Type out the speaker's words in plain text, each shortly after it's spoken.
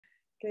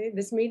Okay,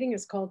 this meeting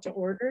is called to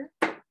order.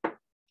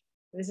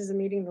 This is a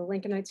meeting of the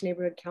Lincoln Heights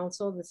Neighborhood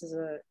Council. This is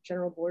a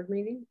general board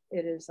meeting.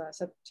 It is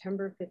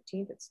September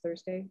 15th. It's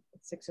Thursday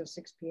at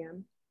 6:06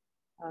 p.m.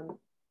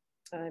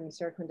 I'm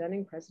Sarah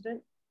Clendenning,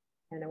 president,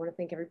 and I want to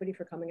thank everybody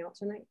for coming out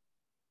tonight.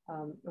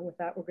 And with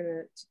that, we're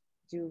going to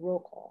do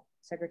roll call.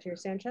 Secretary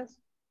Sanchez.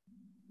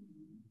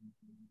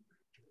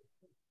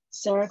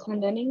 Sarah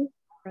Clendenning.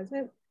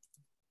 Present.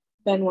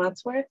 Ben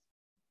Wadsworth.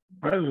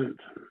 Present.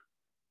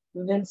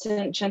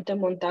 Vincent Chente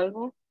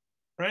Montalvo.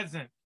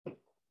 Present.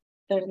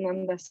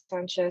 Fernanda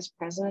Sanchez,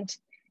 present.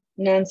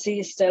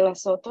 Nancy Stella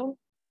Soto.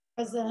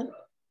 Present.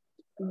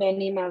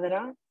 Benny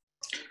Madera.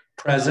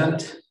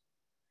 Present.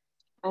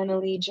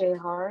 Annalie J.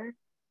 Haar.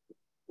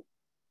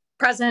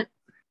 Present.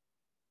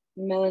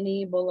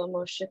 Melanie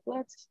Bolamo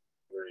Shiplet.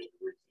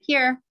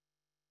 Here.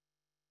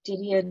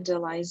 Didier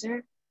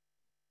DeLizer.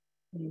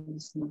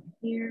 He's not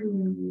here.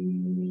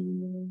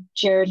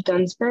 Jared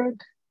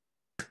Gunsberg.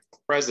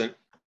 Present.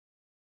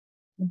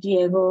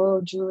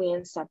 Diego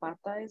Julian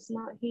Zapata is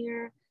not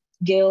here.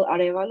 Gil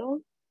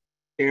Arevalo.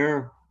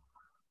 Here.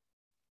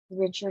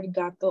 Richard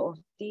Gato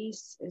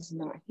Ortiz is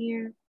not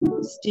here.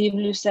 Steve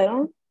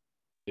Lucero.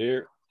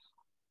 Here.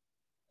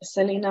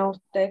 Selena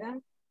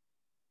Ortega.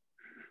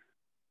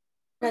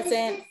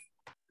 Present.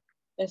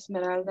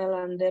 Esmeralda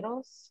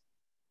Landeros.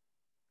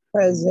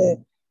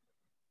 Present.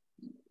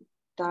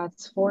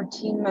 That's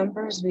 14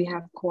 members. We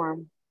have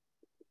quorum.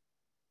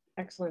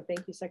 Excellent.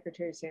 Thank you,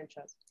 Secretary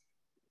Sanchez.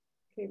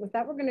 Okay, with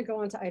that, we're going to go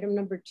on to item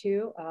number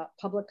 2,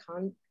 public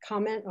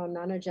comment on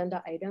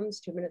non-agenda items,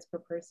 2 minutes per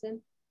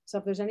person. So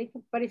if there's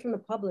anybody from the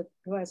public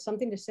who has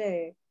something to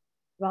say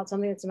about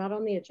something that's not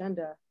on the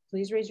agenda,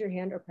 please raise your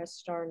hand or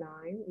press *9.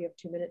 You have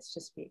 2 minutes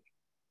to speak.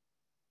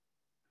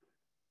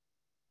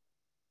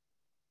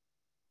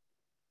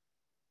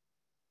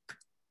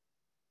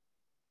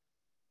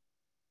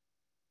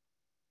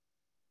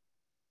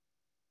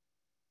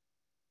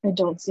 I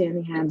don't see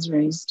any hands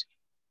raised.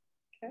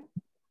 Okay.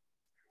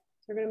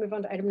 We're going to move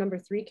on to item number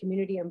 3,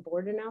 community and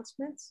board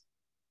announcements.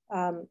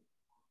 Are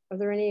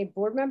there any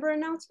board member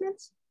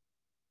announcements?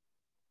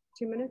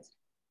 2 minutes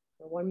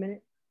or 1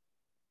 minute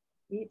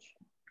each.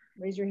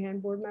 Raise your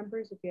hand, board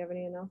members, if you have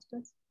any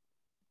announcements.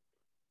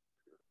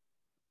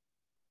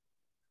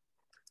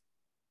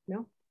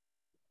 No?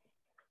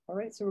 All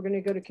right, so we're going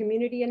to go to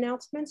community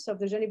announcements. So if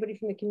there's anybody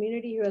from the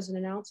community who has an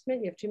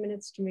announcement, you have 2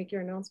 minutes to make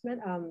your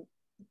announcement.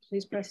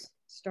 Please press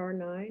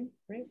 *9,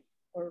 right?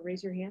 Or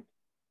raise your hand.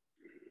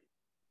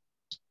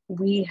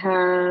 We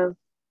have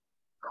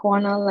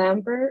Juana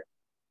Lambert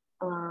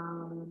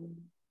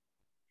from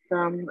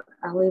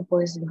LA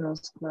Boys and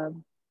Girls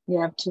Club. You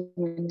have 2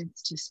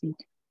 minutes to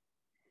speak.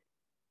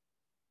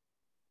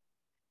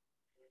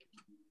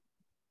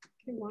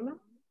 Okay, Juana.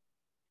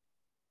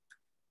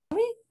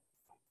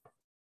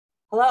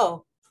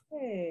 Hello.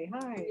 Hey,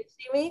 hi. Can you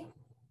see me?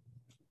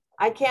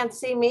 I can't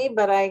see me,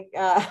 but I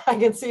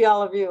can see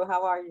all of you.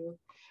 How are you?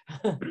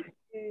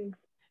 Okay.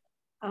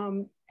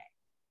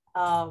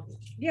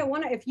 Yeah,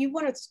 if you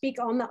want to speak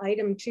on the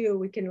item too,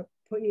 we can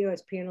put you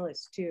as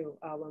panelists too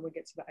when we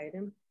get to the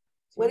item.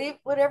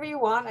 Whatever you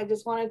want. I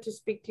just wanted to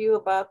speak to you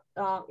about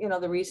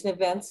the recent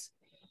events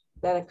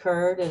that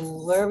occurred,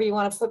 and wherever you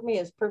want to put me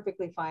is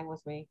perfectly fine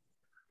with me.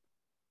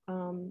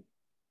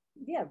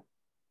 Yeah,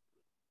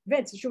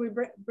 Vince, should we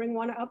bring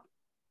one up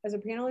as a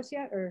panelist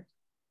yet, or?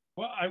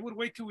 Well, I would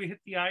wait till we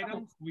hit the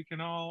items. We can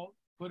all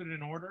put it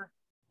in order.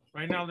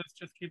 Right now, let's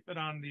just keep it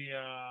on the,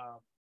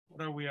 what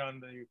are we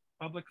on, the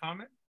public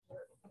comment?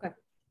 Okay.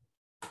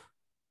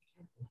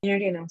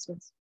 Community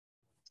announcements.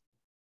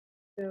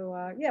 So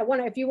yeah,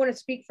 if you want to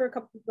speak for a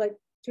couple,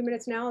 2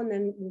 minutes now, and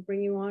then we'll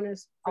bring you on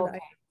as for the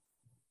item.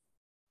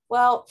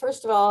 Well,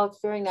 first of all,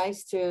 it's very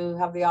nice to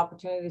have the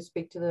opportunity to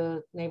speak to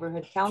the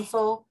neighborhood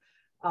council.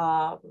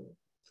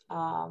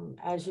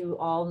 As you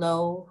all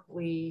know,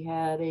 we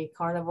had a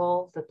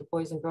carnival that the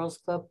Boys and Girls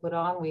Club put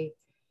on. We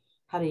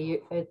had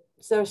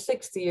it's our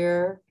 6th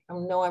year. I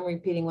know I'm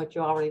repeating what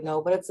you already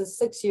know, but it's the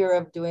 6th year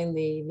of doing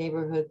the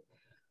neighborhood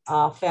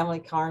family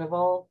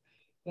carnival.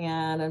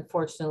 And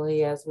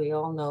unfortunately, as we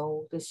all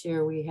know, this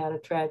year we had a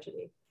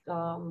tragedy.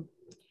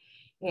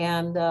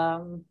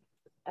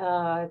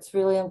 It's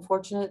really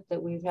unfortunate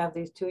that we have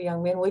these 2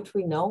 young men, which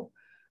we know.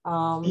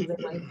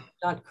 They're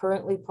not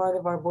currently part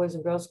of our Boys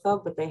and Girls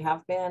Club, but they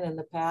have been in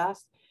the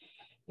past.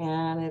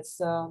 And it's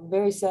a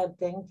very sad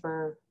thing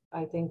for,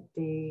 I think,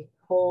 the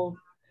whole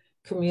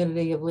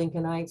community of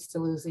Lincoln Heights to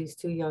lose these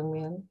 2 young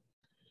men.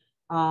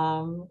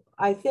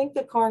 I think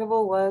the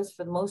carnival was,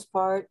 for the most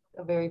part,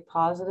 a very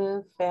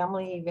positive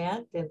family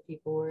event, and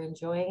people were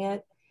enjoying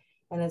it.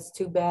 And it's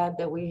too bad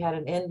that we had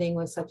an ending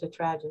with such a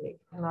tragedy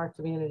in our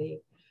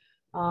community.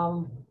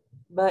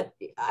 But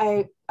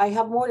I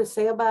have more to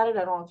say about it.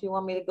 I don't know if you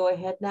want me to go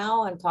ahead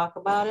now and talk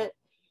about it.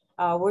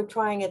 We're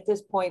trying at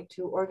this point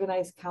to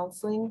organize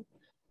counseling.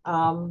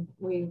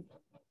 We've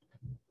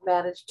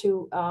managed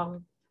to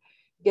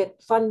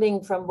get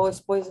funding from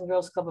Boys and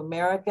Girls Club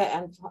America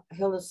and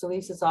Hilda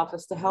Solis'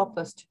 office to help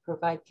us to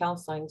provide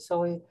counseling.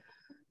 So we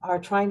are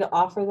trying to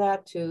offer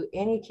that to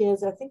any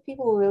kids. I think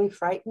people were really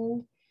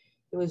frightened.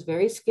 It was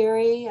very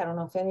scary. I don't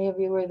know if any of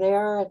you were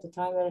there at the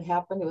time that it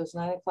happened. It was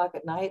 9 o'clock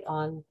at night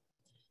on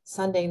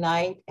Sunday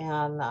night.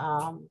 And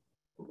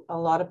a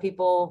lot of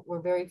people were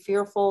very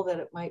fearful that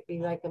it might be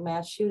like a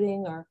mass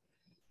shooting or,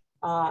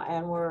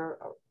 and were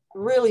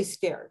really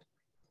scared,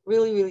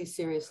 really, really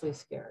seriously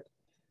scared.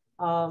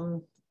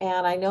 And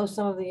I know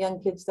some of the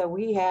young kids that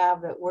we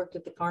have that worked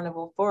at the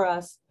carnival for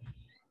us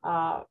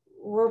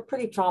were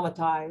pretty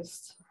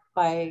traumatized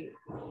by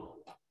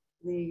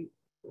the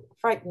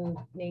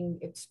frightening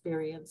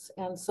experience.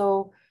 And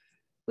so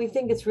we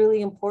think it's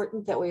really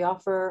important that we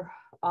offer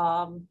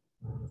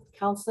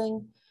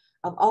counseling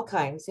of all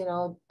kinds, you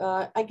know.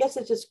 I guess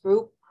it's just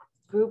group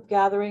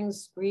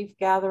gatherings, grief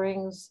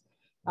gatherings,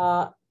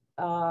 an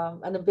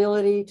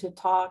ability to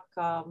talk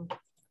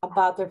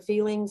about their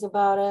feelings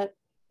about it,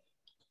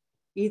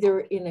 either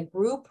in a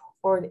group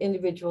or an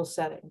individual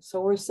setting. So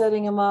we're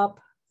setting them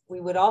up.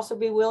 We would also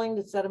be willing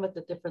to set them at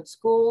the different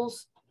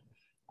schools.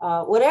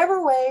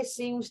 Whatever way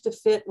seems to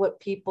fit what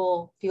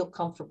people feel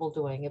comfortable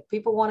doing. If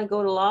people want to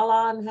go to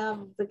Lala and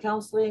have the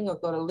counseling, or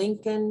go to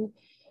Lincoln,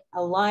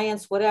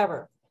 Alliance,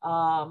 whatever,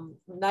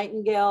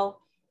 Nightingale,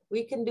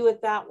 we can do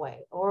it that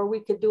way. Or we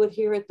could do it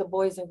here at the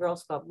Boys and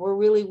Girls Club. We're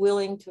really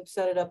willing to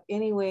set it up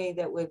any way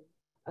that would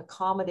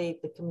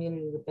accommodate the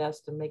community the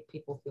best and make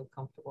people feel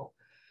comfortable.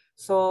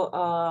 So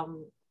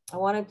I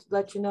wanted to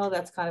let you know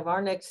that's kind of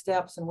our next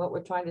steps and what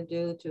we're trying to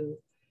do to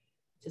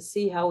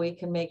see how we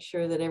can make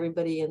sure that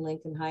everybody in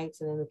Lincoln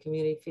Heights and in the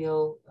community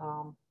feel,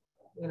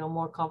 you know,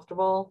 more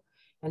comfortable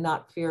and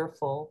not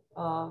fearful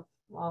of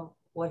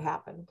what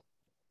happened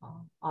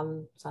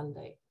on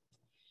Sunday.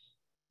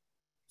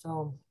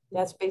 So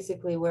that's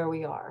basically where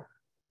we are.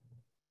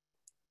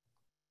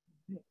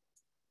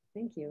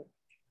 Thank you.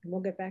 And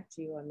we'll get back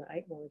to you on the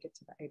item when we get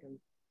to the item.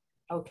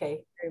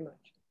 Okay. Very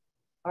much.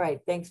 All right.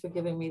 Thanks for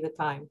giving me the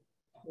time.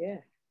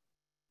 Yeah.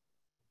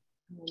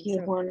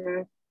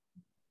 So,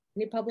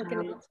 any public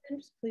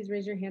announcements? Please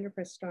raise your hand or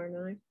press *9.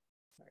 Sorry.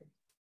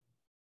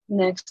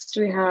 next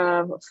we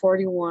have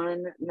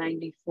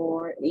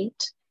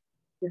 4194-8.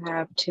 You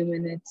have 2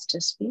 minutes to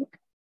speak.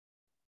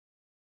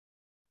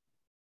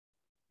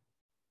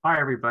 Hi,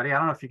 everybody. I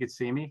don't know if you could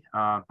see me.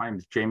 My name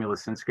is Jamie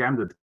Lisinski. I'm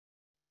the...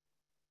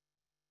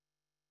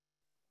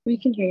 We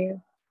can hear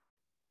you.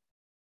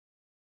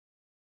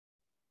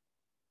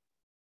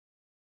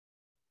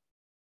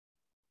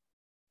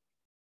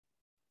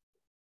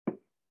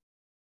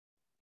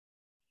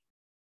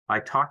 I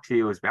talked to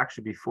you, it was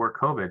actually before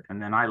COVID,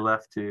 and then I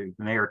left the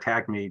mayor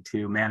tagged me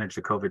to manage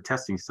the COVID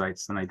testing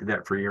sites, and I did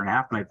that for 1.5 years,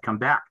 and I'd come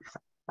back.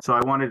 So I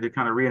wanted to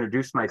kind of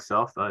reintroduce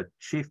myself.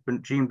 Chief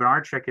Gene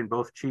Bernardczyk and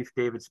both Chief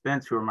David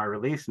Spence, who are my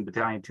release in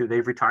Battalion 2,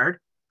 they've retired.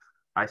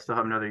 I still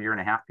have another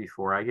 1.5 years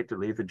before I get to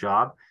leave the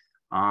job.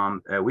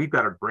 We've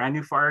got a brand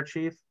new fire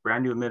chief,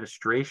 brand new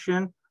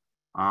administration,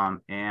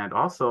 and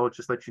also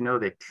just let you know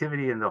the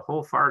activity in the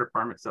whole fire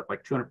department is up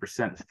like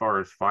 200% as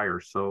far as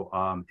fires.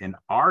 So in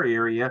our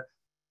area,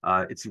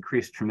 it's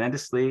increased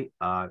tremendously.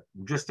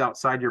 Just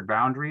outside your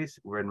boundaries,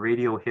 we're in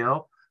Radio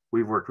Hill.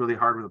 We've worked really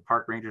hard with the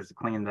park rangers to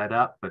clean that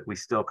up, but we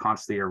still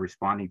constantly are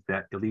responding to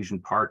that Elysian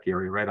Park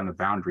area right on the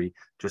boundary,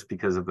 just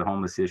because of the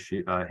homeless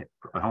issue,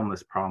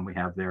 homeless problem we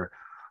have there.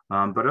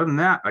 But other than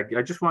that,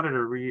 I just wanted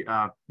to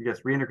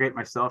reintegrate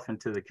myself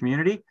into the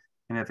community.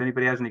 And if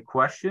anybody has any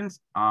questions,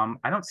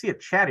 I don't see a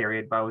chat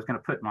area, but I was going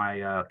to put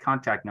my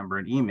contact number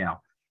and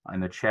email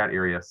in the chat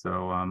area.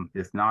 So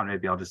if not,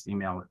 maybe I'll just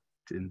email it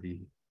in the.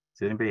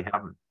 Does anybody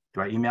have?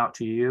 Do I email it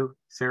to you,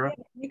 Sarah?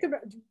 You could.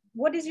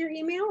 What is your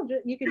email?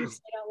 You can just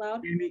say it out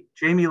loud.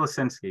 Jamie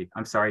Lisinski.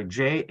 I'm sorry,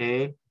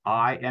 Jaime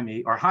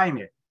or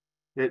Jaime.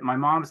 My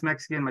mom's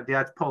Mexican, my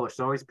dad's Polish,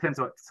 so it always depends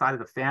what side of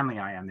the family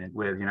I am in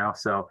with, you know.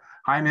 So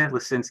Jaime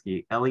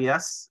Lisinski,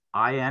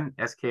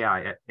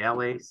 Lesinski at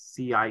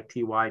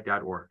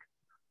LACITY.org.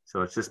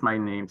 So it's just my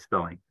name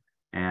spelling.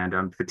 And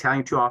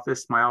Battalion 2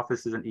 office, my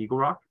office is in Eagle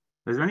Rock.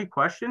 Is there any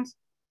questions?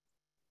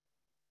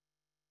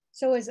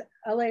 So is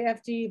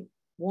LAFD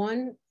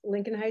 1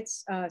 Lincoln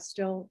Heights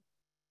still?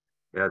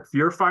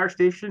 Your fire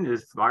station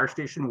is Fire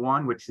Station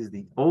 1, which is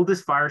the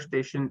oldest fire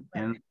station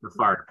in the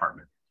fire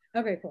department.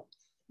 Okay, cool.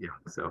 Yeah,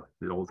 so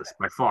the oldest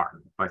by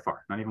far,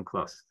 not even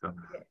close. So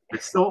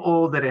it's so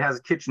old that it has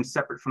a kitchen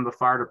separate from the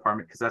fire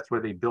department because that's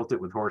where they built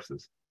it with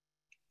horses.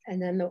 And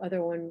then the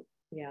other one,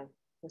 yeah,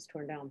 was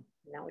torn down.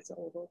 Now it's the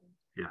old one.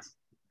 Yes.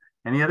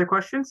 Any other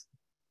questions?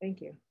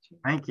 Thank you.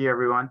 Thank you,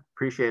 everyone.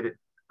 Appreciate it.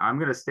 I'm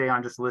going to stay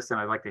on, just listen.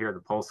 I'd like to hear the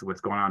pulse of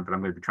what's going on, but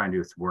I'm going to be trying to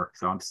do this work.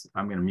 So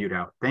I'm going to mute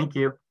out. Thank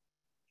you.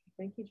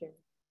 Thank you, Jamie.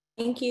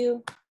 Thank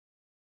you.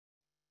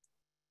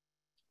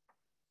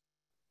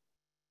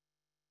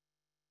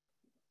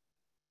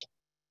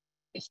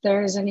 If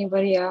there is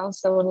anybody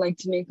else that would like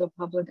to make a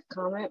public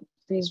comment,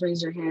 please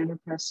raise your hand or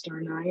press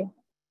 *9.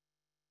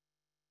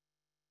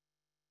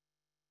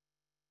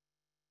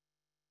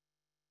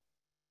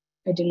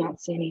 I do not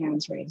see any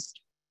hands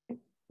raised.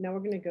 Now we're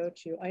going to go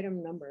to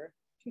item number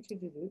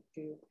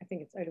 222. I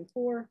think it's item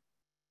 4.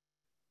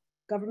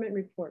 government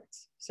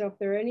reports. So if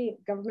there are any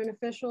government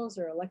officials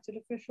or elected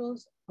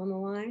officials on the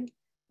line,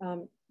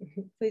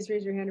 please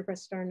raise your hand or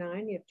press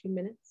 *9. You have 2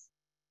 minutes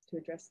to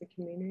address the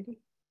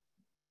community.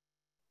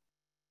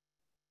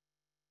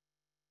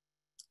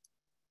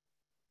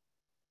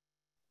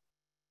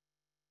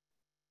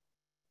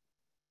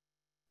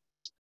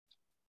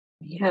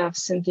 We have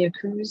Cynthia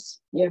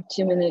Cruz. You have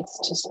 2 minutes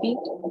to speak.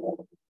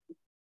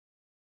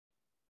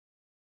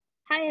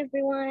 Hi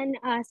everyone,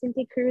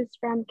 Cynthia Cruz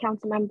from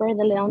Councilmember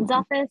De Leon's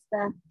office,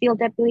 the field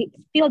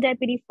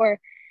deputy for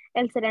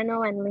El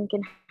Sereno and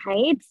Lincoln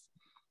Heights.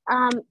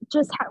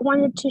 Just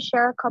wanted to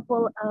share a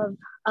couple of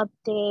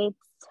updates.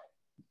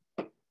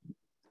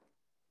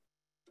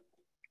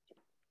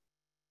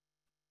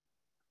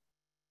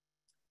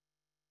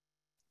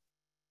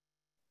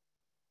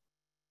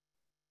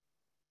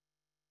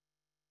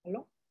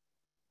 Hello?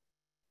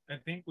 I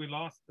think we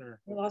lost her.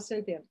 We lost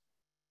Cynthia.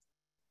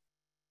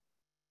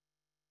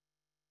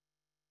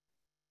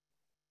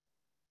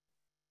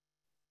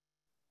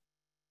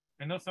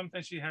 I know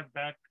sometimes she has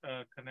bad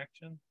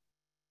connection.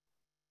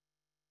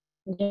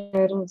 Yeah,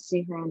 I don't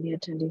see her on the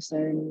attendee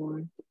side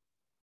anymore.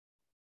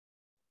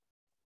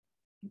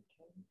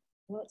 Okay.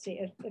 Well, let's see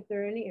if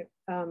there are any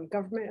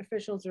government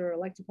officials or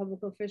elected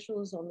public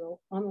officials on the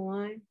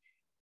line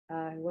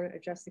who want to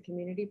address the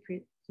community.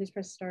 Please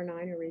press *9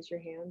 or raise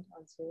your hand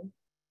on Zoom.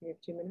 You have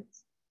 2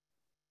 minutes.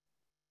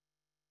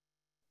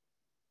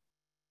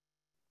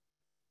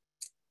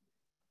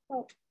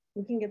 Oh,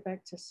 we can get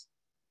back to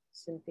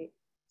Cynthia.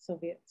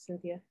 Sorry.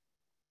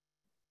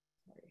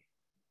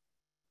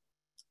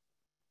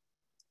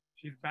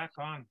 She's back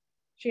on.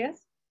 She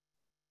is?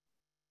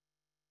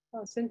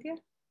 Oh, Cynthia?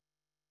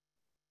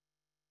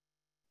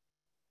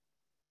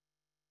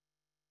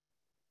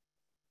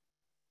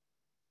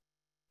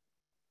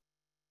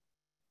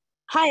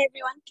 Hi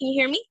everyone, can you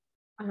hear me?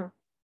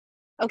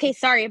 Okay,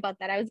 sorry about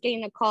that. I was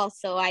getting a call,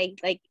 so I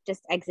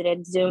just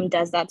exited. Zoom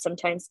does that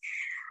sometimes.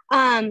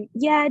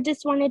 Yeah, I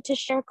just wanted to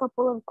share a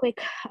couple of quick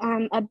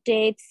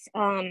updates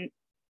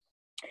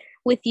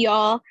with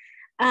y'all.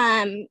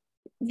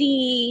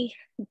 The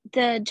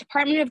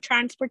Department of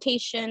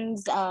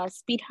Transportation's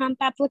speed hump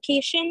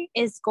application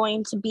is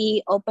going to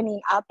be opening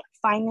up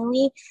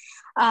finally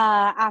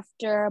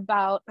after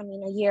about, a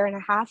year and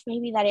a half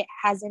maybe that it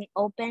hasn't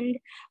opened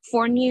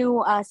for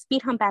new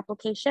speed hump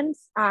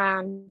applications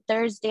on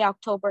Thursday,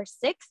 October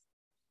 6th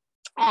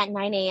at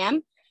 9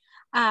 a.m.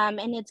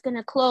 And it's going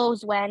to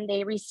close when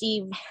they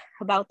receive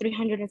about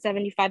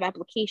 375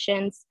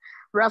 applications,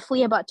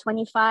 roughly about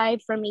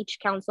 25 from each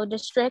council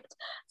district.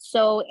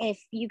 So if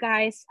you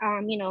guys,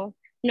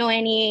 know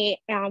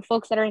any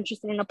folks that are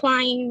interested in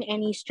applying,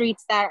 any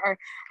streets that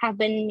have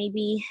been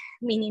maybe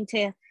meaning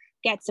to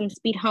get some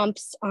speed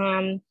humps,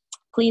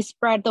 please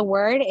spread the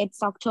word.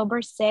 It's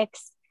October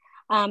 6th,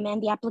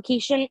 and the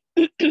application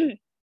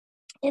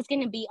is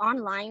going to be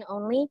online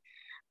only.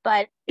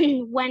 But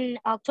when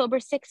October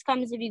 6th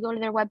comes, if you go to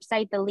their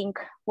website, the link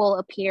will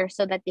appear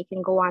so that they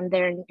can go on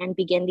there and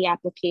begin the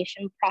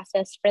application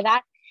process for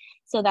that.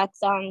 So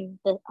that's on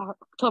the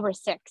October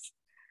 6th.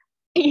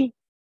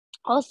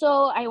 Also,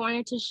 I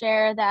wanted to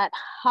share that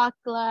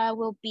HACLA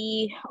will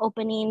be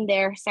opening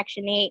their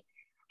Section 8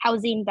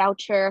 housing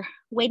voucher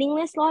waiting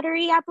list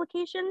lottery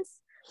applications.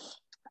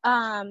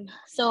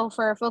 So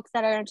for folks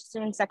that are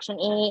interested in Section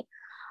 8,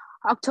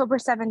 October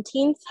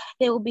 17th,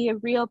 they will be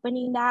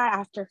reopening that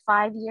after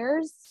 5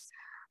 years.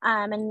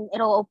 And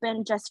it'll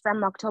open just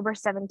from October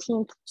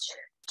 17th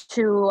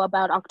to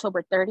about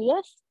October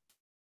 30th.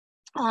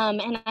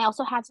 And I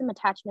also have some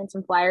attachments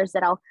and flyers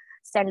that I'll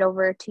send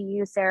over to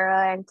you,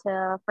 Sarah, and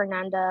to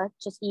Fernanda,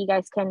 just so you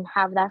guys can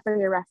have that for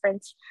your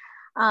reference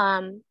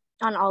on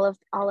all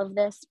of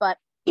this. But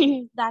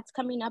that's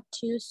coming up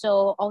too.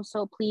 So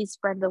also please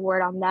spread the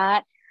word on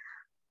that.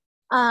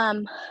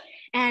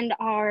 And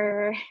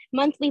our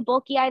monthly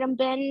bulky item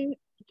bin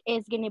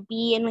is going to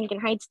be in Lincoln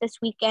Heights this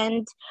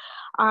weekend,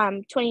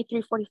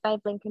 2345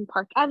 Lincoln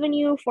Park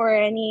Avenue, for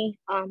any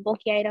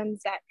bulky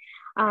items that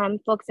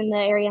folks in the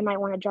area might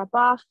want to drop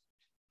off.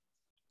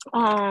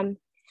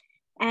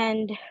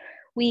 And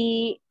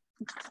we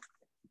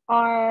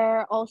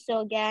are also,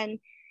 again,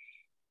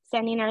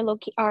 sending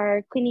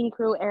our cleaning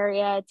crew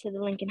area to the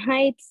Lincoln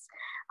Heights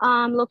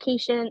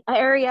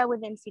area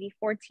within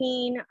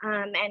CD14.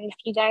 And if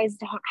you guys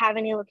don't have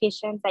any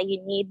locations that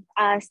you need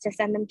us to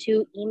send them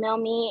to, email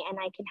me and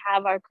I can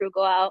have our crew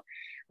go out.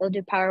 They'll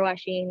do power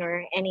washing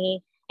or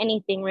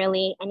anything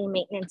really, any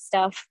maintenance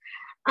stuff.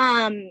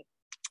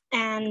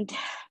 And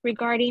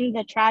regarding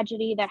the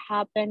tragedy that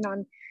happened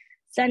on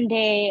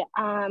Sunday,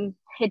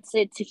 it's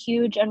a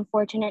huge,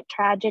 unfortunate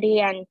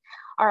tragedy, and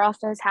our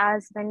office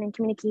has been in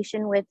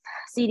communication with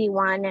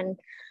CD1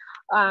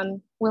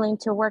 and willing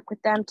to work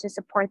with them to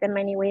support them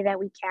any way that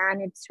we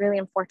can. It's really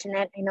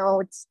unfortunate. I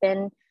know it's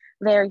been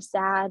very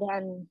sad,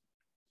 and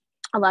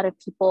a lot of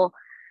people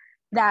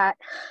that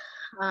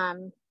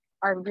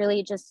are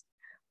really just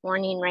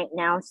mourning right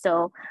now.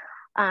 So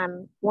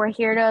we're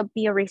here to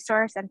be a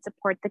resource and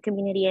support the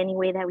community any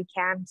way that we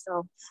can.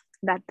 So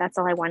that's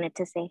all I wanted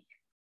to say.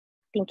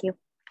 Thank you.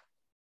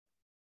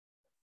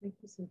 Thank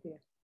you, Cynthia.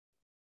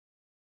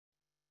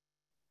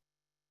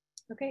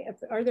 Okay, if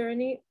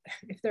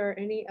there are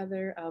any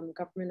other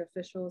government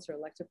officials or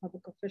elected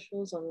public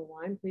officials on the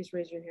line, please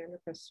raise your hand or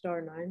press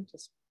 *9 to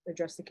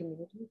address the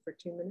community for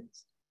 2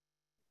 minutes.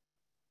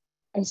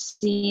 I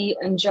see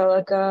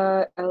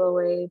Angelica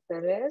Eloy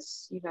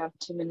Perez. You have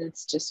 2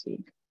 minutes to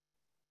speak.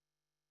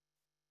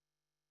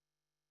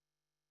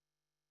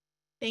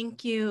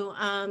 Thank you.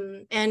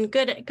 And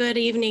good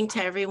evening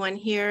to everyone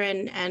here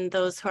and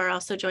those who are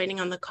also joining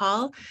on the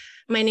call.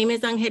 My name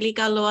is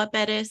Angelica Loa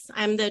Perez.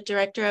 I'm the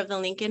director of the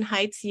Lincoln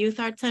Heights Youth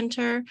Art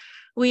Center.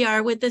 We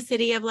are with the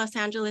City of Los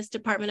Angeles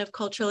Department of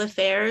Cultural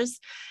Affairs.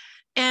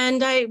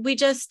 And we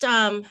just,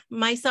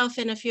 myself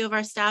and a few of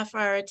our staff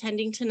are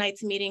attending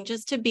tonight's meeting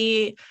just to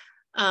be,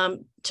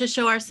 to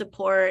show our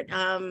support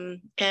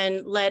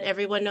and let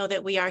everyone know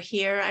that we are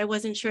here. I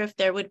wasn't sure if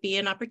there would be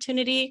an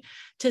opportunity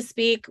to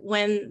speak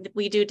when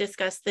we do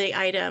discuss the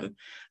item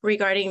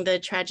regarding the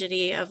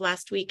tragedy of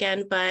last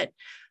weekend, but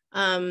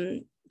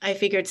I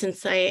figured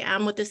since I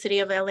am with the City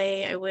of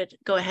LA, I would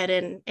go ahead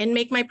and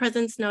make my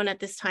presence known at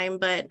this time.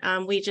 But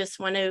we just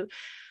want to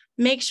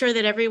make sure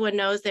that everyone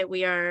knows that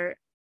we are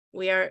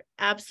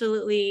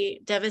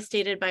absolutely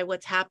devastated by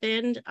what's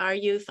happened. Our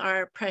youth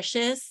are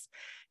precious,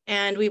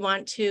 and we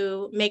want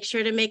to make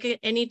sure to make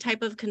any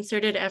type of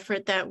concerted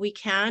effort that we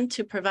can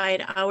to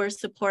provide our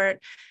support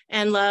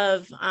and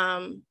love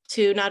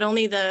to not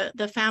only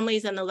the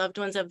families and the loved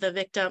ones of the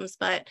victims,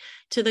 but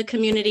to the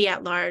community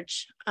at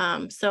large.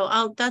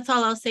 So that's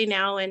all I'll say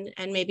now, and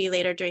maybe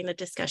later during the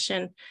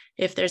discussion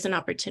if there's an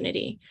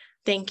opportunity.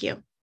 Thank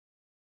you.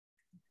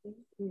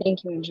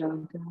 Thank you,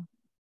 Angelica.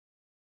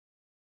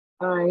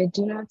 I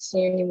do not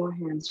see any more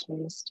hands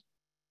raised.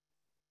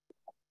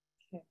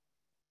 Okay,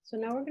 so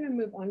now we're going to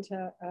move on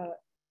to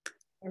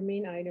our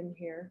main item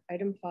here.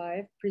 Item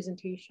 5,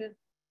 presentation.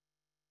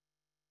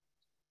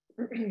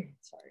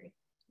 Sorry.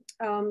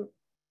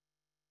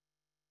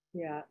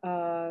 Yeah.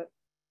 I'm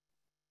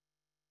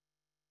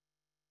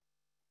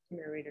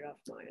going to read it off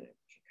mine. It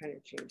kind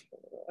of changed a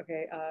little.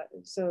 Okay.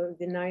 So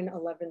the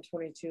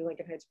 9/11/22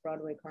 Lincoln Heights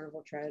Broadway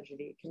Carnival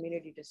tragedy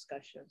community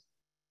discussion.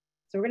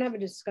 So we're going to have a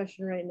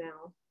discussion right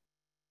now.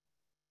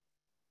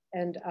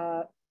 And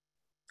I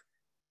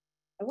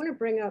want to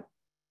bring up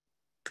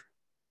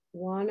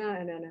Juana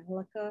and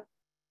Angelica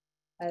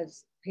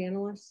as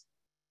panelists.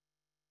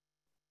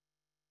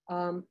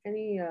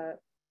 Any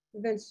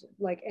events,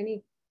 like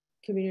any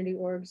community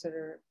orgs that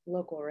are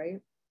local,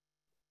 right?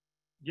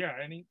 Yeah,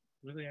 any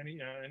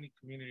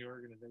community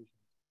organization.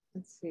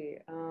 Let's see.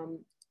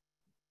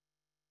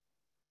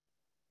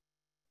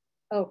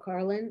 Oh,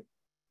 Carlin,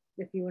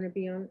 if you want to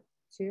be on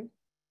too,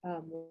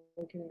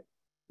 we can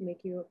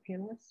make you a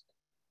panelist.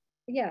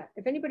 Yeah,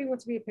 if anybody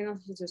wants to be a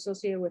panelist who's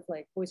associated with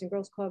like Boys and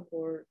Girls Club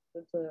or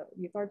the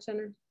Youth Arts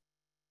Center.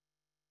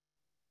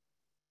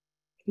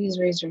 Please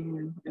raise your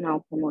hand and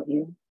I'll promote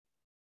you.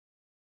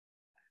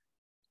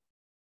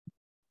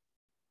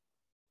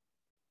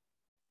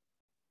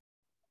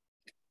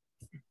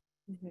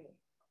 Okay.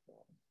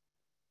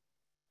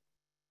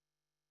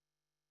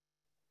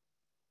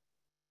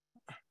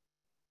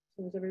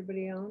 So is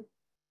everybody on?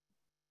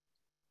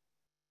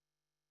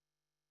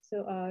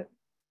 So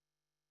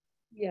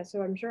yeah,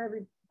 so I'm sure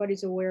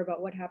everybody's aware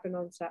about what happened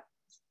on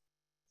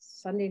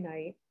Sunday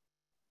night.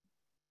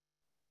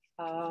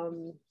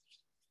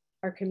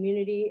 Our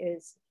community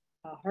is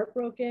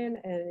heartbroken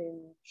and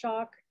in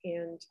shock,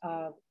 and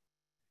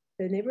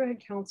the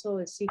neighborhood council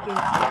is seeking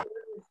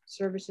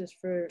services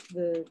for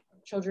the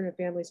children and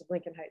families of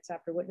Lincoln Heights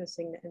after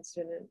witnessing the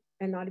incident,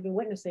 and not even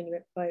witnessing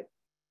it, but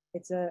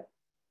it's a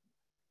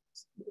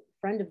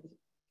friend of the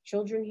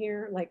children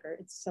here, like, or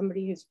it's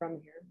somebody who's from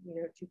here, you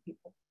know, 2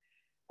 people.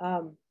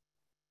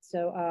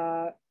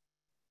 So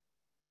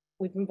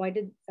we've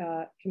invited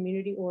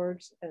community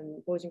orgs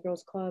and Boys and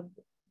Girls Club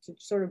to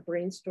sort of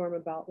brainstorm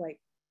about, like,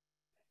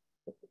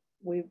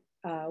 we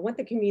want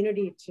the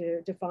community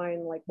to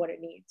define like what it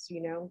needs,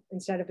 you know,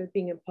 instead of it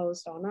being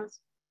imposed on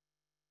us.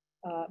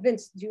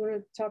 Vince, do you want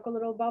to talk a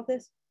little about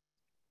this?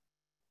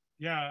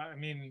 Yeah, I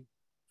mean,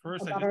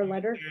 first about our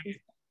letter.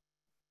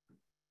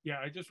 Yeah,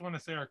 I just want to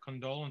say our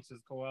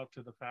condolences go out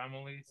to the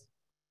families.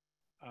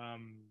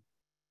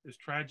 This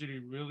tragedy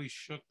really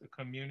shook the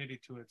community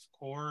to its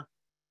core,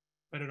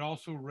 but it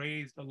also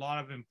raised a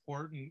lot of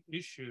important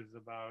issues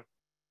about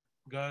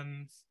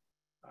guns,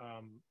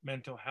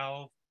 mental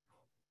health,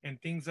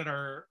 and things that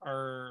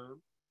our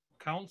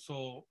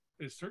council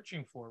is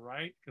searching for,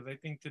 right? Because I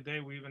think today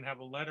we even have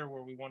a letter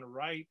where we want to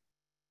write,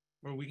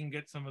 where we can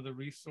get some of the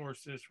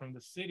resources from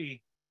the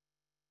city,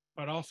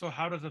 but also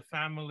how does a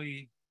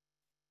family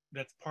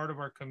that's part of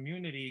our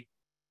community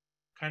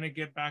kind of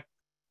get back,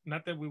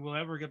 not that we will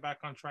ever get back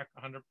on track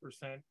 100%,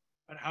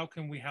 but how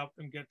can we help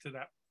them get to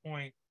that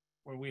point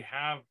where we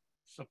have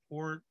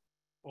support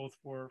both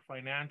for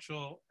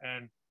financial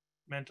and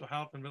mental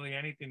health and really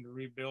anything to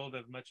rebuild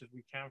as much as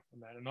we can from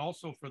that. And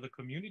also for the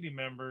community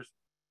members,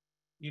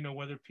 you know,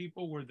 whether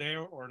people were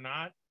there or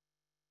not,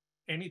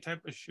 any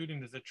type of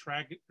shooting is a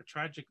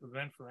tragic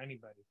event for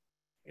anybody.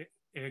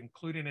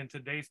 including in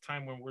today's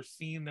time when we're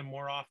seeing them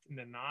more often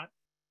than not,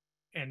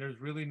 and there's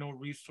really no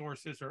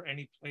resources or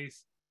any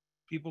place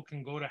people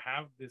can go to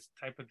have this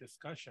type of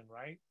discussion,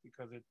 right?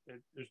 Because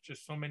there's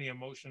just so many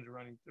emotions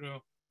running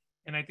through.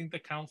 And I think the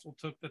council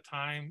took the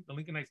time, the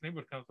Lincoln Heights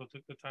Neighborhood Council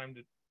took the time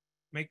to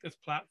make this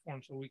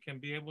platform so we can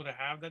be able to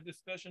have that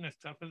discussion, as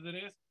tough as it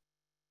is,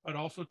 but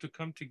also to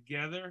come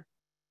together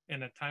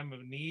in a time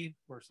of need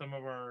for some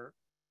of our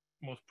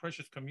most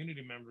precious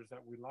community members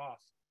that we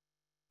lost.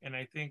 And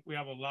I think we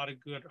have a lot of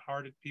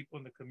good-hearted people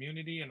in the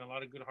community and a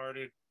lot of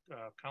good-hearted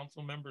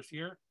council members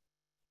here.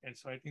 And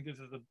so I think this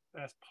is the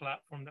best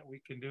platform that we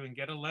can do, and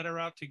get a letter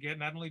out to get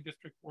not only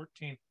District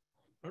 14,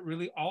 but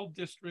really all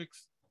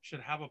districts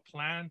should have a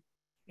plan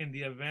in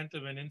the event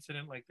of an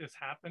incident like this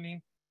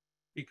happening,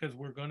 because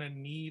we're going to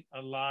need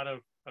a lot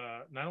of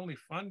not only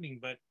funding,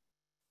 but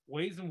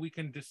ways in we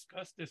can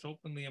discuss this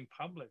openly in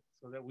public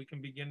so that we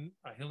can begin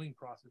a healing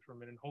process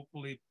from it and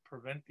hopefully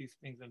prevent these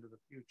things into the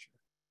future.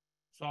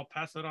 So I'll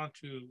pass it on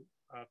to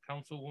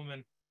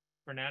Councilwoman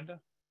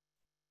Fernanda.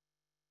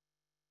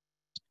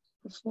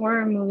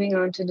 Before moving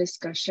on to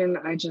discussion,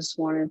 I just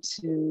wanted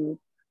to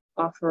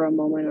offer a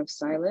moment of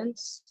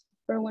silence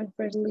for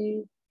Winfred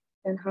Lee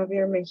and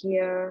Javier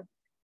Mejia,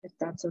 if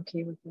that's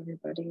okay with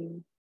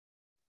everybody.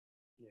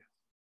 Yeah.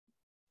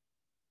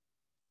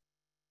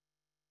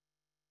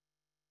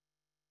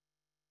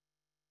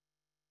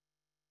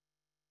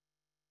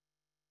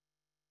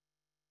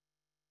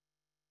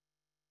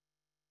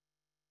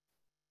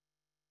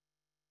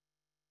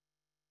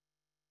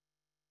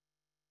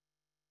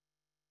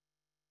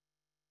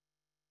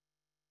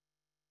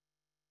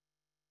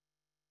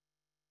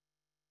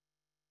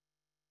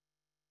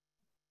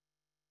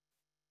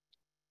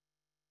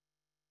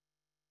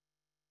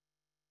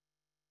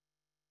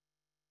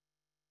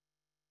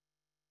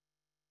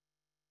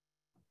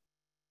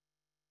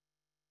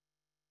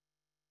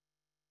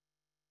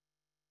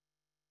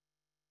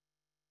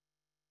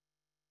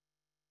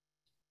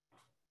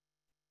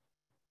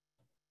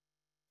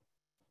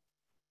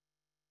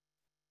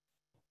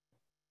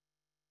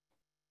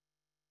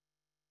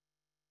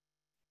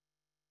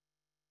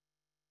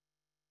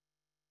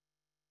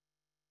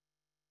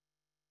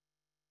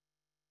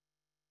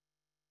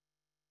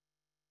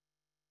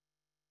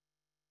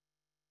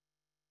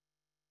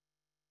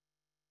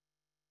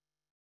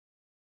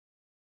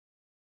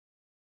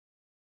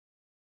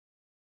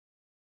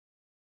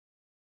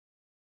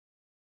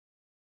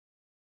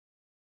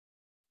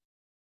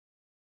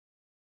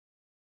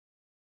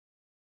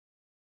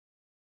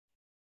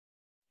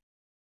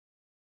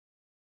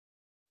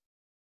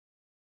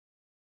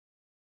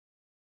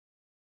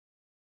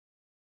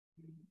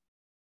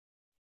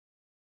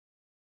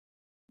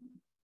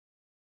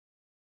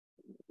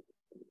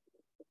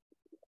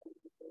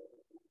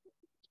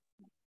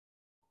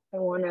 I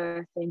want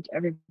to thank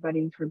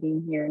everybody for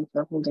being here and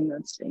for holding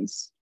that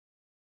space.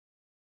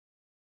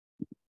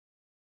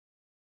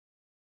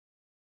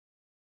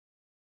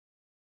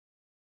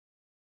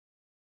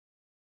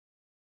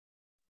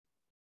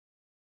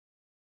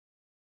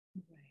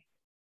 Right.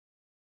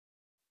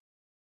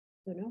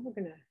 So now we're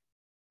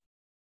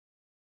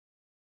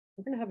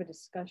gonna have a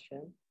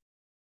discussion,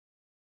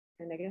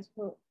 and I guess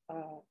we'll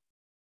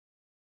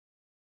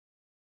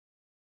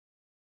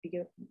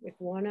begin with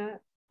Juana,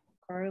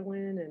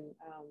 Carlin, and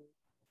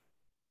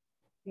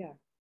yeah,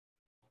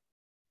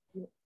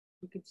 you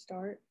could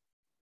start.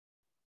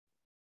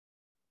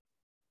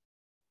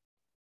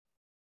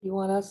 You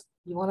want us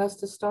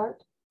to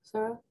start,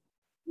 Sarah?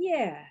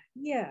 Yeah.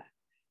 Yeah,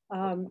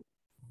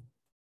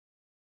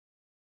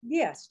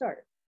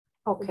 start.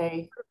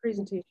 Okay.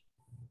 Presentation.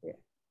 Yeah.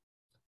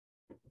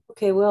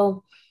 Okay,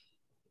 well,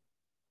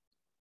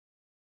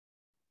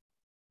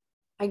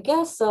 I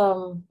guess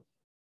I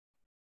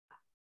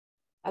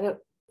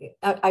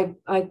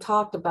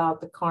talked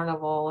about the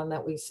carnival and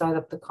that we set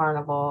up the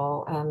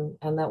carnival,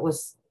 and that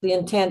was the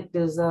intent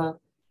is a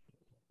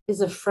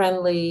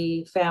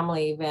friendly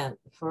family event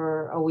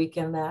for a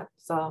weekend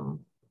that's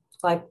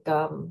like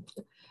an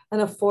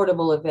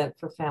affordable event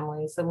for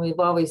families. And we've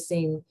always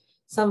seen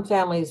some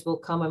families will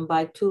come and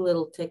buy 2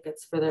 little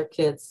tickets for their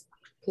kids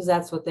because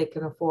that's what they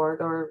can afford,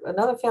 or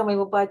another family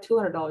will buy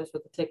 $200 worth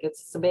of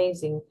tickets. It's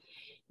amazing.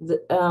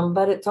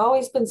 But it's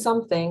always been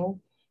something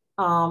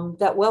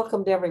that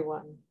welcomed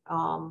everyone.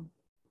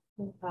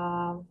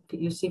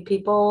 You see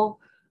people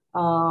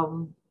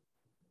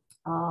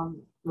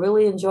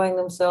really enjoying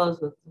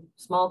themselves with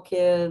small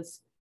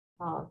kids,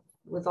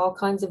 with all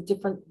kinds of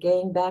different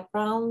gang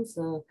backgrounds.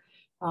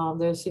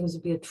 There seems to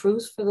be a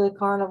truce for the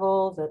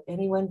carnival, that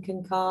anyone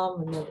can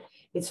come, and that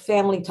it's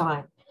family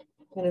time,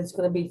 and it's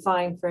going to be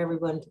fine for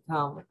everyone to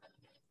come.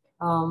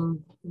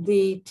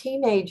 The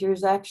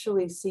teenagers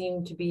actually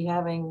seem to be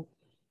having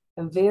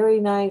a very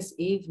nice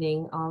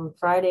evening on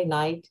Friday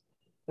night.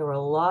 There were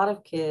a lot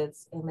of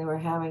kids, and they were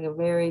having a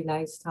very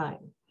nice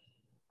time.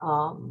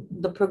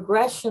 The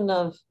progression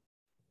of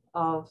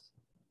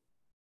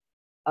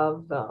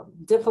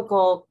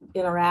difficult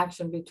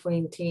interaction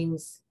between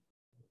teens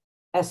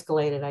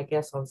escalated, I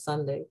guess, on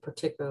Sunday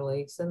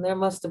particularly. And there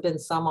must have been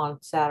some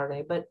on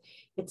Saturday, but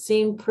it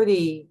seemed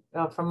pretty,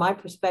 from my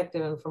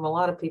perspective and from a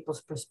lot of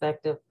people's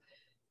perspective,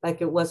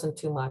 like it wasn't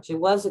too much. It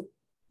wasn't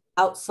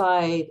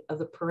outside of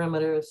the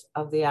perimeters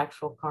of the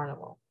actual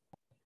carnival.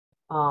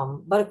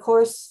 But of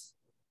course,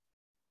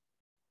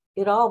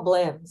 it all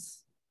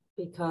blends,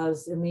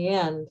 because in the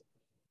end,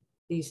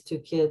 these two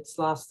kids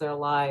lost their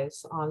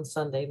lives on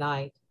Sunday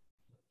night.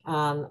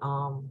 And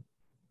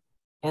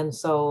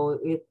so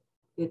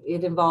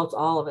it involves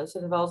all of us.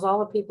 It involves all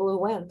the people who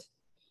went,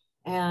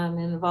 and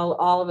it involves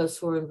all of us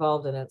who are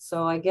involved in it.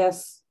 So I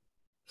guess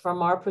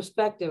from our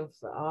perspective,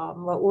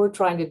 what we're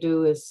trying to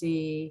do is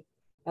see,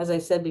 as I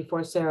said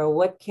before, Sarah,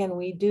 what can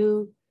we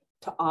do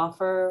to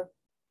offer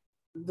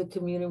the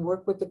community,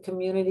 work with the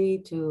community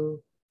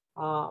to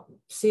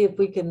see if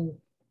we can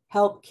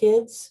help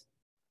kids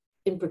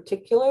in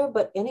particular,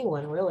 but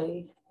anyone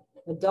really,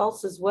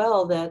 adults as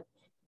well, that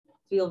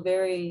feel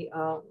very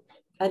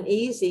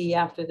uneasy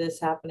after this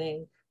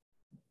happening,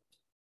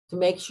 to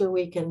make sure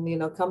we can, you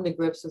know, come to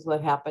grips with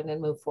what happened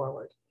and move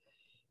forward.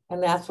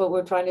 And that's what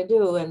we're trying to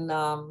do.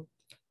 And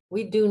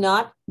we do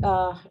not,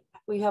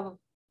 we have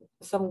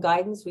some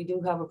guidance. We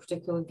do have a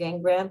particular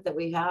gang grant that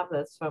we have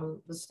that's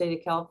from the state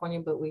of California,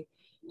 but we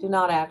do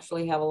not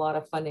actually have a lot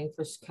of funding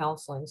for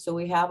counseling. So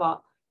we have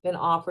been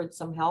offered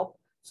some help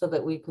so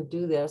that we could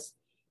do this.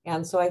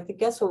 And so I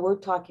guess what we're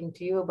talking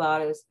to you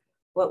about is,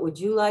 what would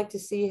you like to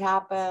see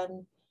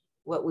happen?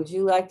 What would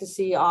you like to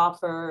see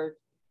offered?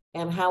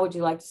 And how would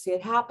you like to see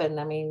it happen?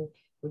 I mean,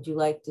 would you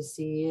like to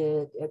see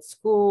it at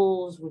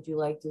schools? Would you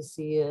like to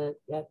see it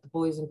at the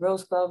Boys and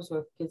Girls Clubs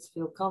where kids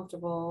feel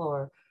comfortable,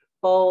 or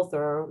both?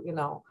 Or, you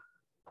know,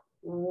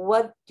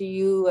 what do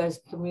you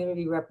as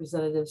community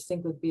representatives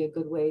think would be a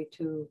good way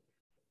to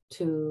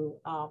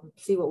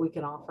see what we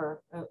can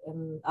offer,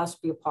 and us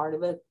be a part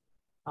of it,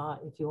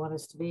 if you want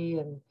us to be,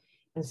 and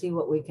see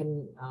what we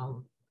can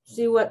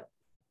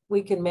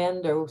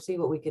mend, or see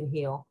what we can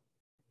heal.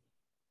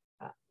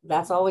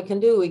 That's all we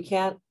can do. We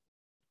can't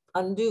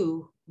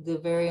undo the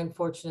very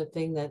unfortunate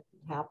thing that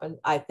happened.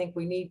 I think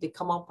we need to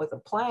come up with a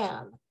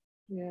plan,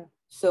 yeah,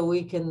 so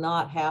we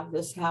cannot have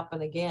this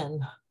happen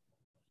again,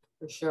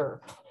 for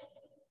sure.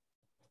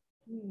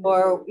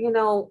 Or, you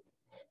know,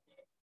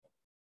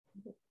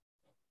 at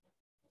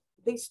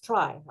least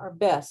try our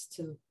best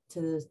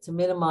to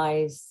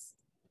minimize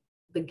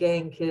the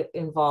gang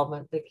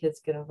involvement, the kids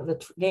get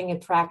the gang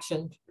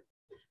attraction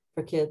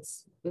for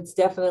kids. It's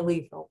definitely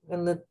lethal.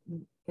 And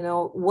you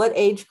know, what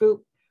age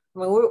group? I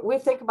mean, we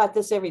think about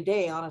this every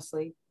day,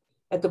 honestly,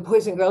 at the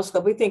Boys and Girls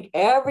Club. We think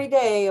every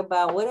day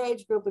about what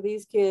age group of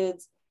these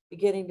kids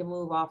beginning to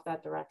move off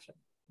that direction.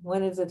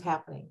 When is it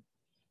happening?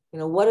 You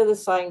know, what are the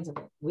signs of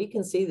it? We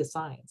can see the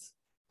signs.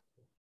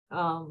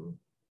 And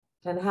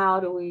how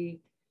do we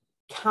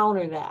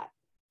counter that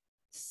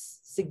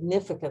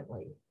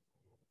significantly?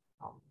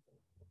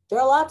 There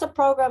are lots of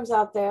programs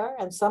out there,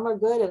 and some are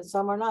good and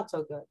some are not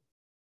so good.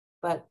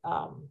 But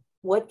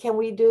what can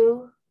we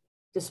do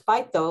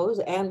despite those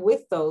and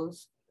with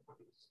those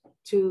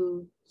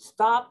to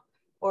stop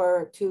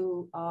or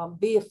to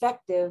be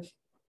effective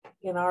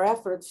in our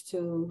efforts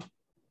to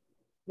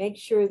make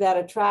sure that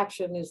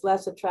attraction is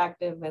less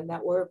attractive, and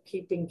that we're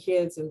keeping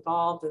kids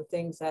involved in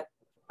things that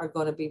are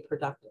going to be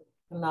productive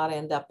and not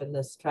end up in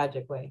this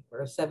tragic way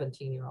for a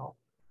 17-year-old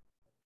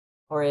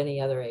or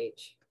any other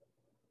age.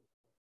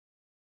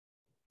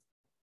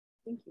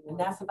 thank you. And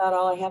that's about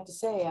all I have to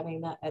say. I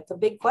mean, it's a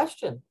big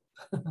question.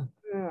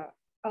 Yeah.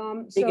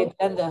 Big So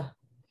agenda.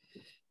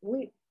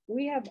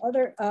 we have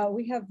other,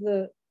 we have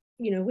the,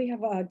 you know, we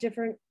have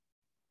different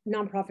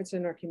nonprofits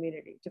in our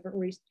community,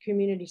 different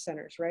community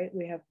centers, right?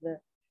 We have the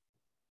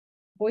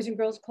Boys and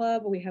Girls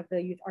Club, we have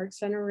the Youth Arts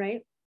Center,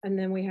 right? And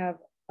then we have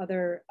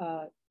other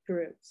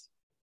groups.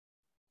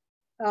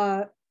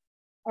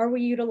 Are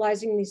we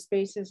utilizing these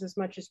spaces as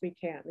much as we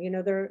can? You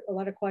know, there are a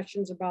lot of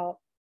questions about,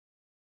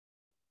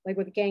 like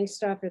with gang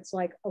stuff, it's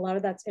like a lot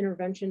of that's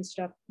intervention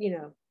stuff, you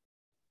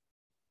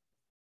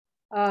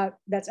know,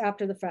 that's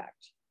after the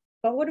fact.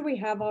 But what do we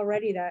have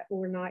already that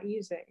we're not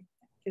using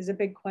is a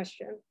big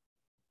question.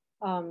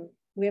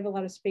 We have a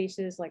lot of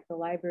spaces like the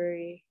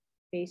library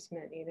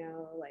basement, you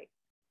know, like,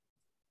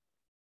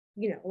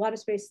 you know, a lot of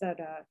space that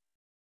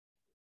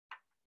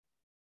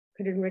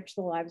could enrich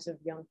the lives of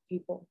young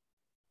people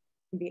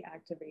and be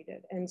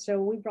activated. And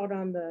so we brought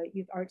on the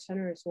Youth Arts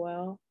Center as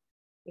well.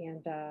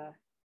 And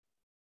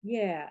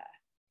yeah,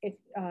 if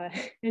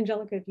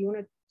Angelica, if you want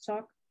to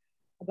talk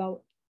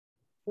about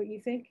what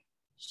you think.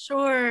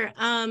 Sure.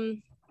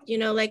 You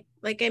know, like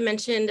I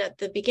mentioned at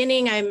the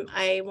beginning,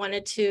 I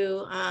wanted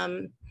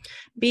to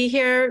be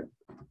here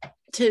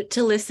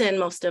to listen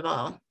most of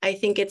all. I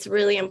think it's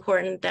really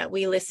important that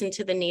we listen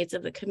to the needs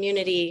of the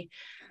community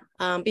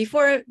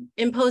before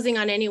imposing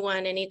on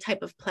anyone any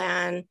type of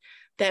plan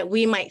that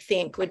we might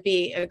think would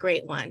be a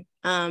great one.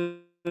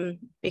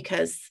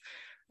 Because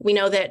we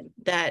know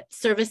that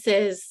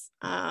services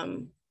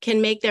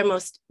can make their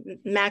most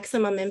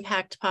maximum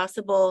impact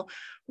possible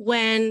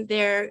when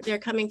they're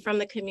coming from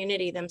the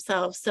community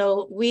themselves.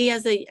 So we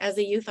as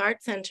a youth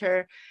art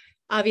center,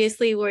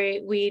 obviously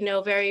we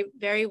know very,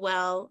 very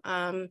well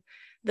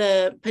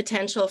the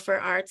potential for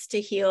arts to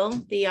heal,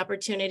 the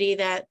opportunity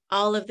that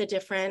all of the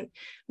different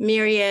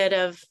myriad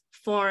of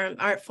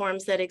art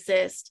forms that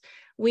exist.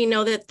 We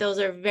know that those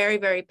are very,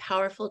 very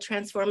powerful,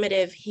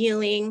 transformative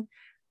healing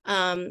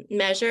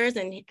measures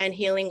and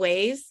healing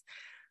ways.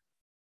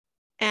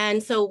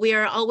 And so we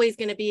are always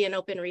going to be an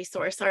open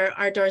resource.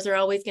 Our doors are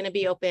always going to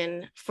be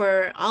open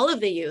for all of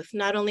the youth,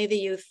 not only the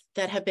youth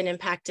that have been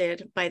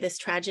impacted by this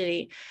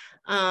tragedy,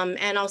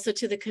 and also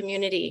to the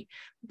community.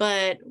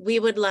 But we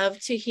would love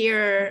to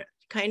hear,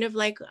 kind of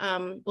like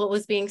what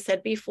was being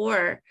said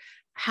before,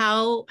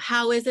 how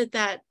is it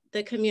that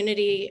the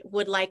community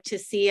would like to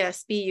see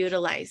us be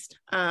utilized?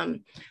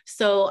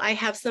 So I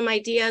have some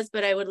ideas,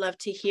 but I would love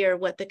to hear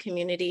what the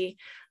community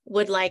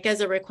would like as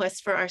a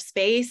request for our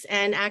space.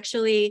 And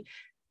actually,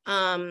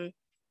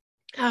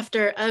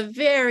 after a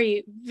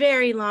very,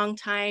 very long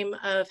time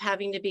of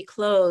having to be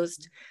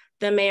closed,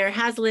 the mayor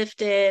has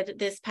lifted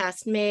this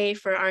past May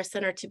for our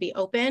center to be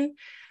open.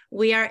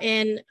 We are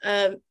in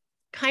a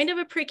kind of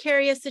a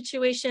precarious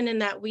situation in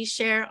that we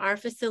share our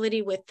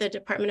facility with the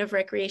Department of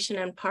Recreation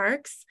and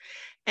Parks.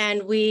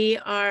 And we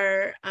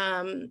are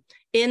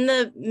in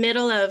the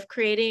middle of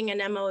creating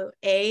an MOA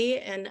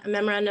and a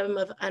memorandum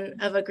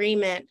of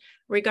agreement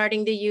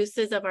regarding the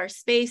uses of our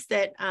space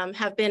that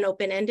have been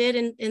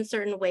open-ended in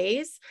certain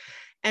ways.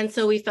 And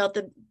so we felt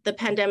that the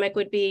pandemic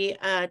would be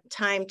a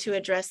time to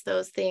address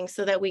those things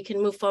so that we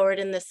can move forward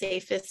in the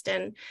safest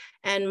and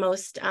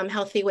most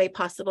healthy way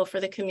possible for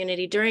the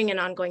community during an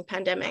ongoing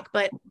pandemic.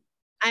 But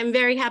I'm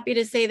very happy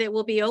to say that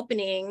we'll be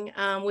opening.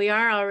 We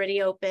are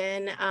already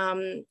open,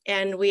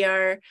 and we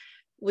are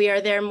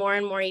there more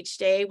and more each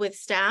day with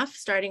staff.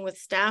 Starting with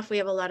staff, we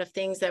have a lot of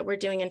things that we're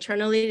doing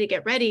internally to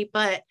get ready,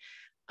 but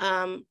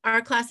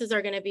our classes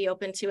are going to be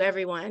open to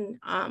everyone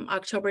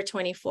October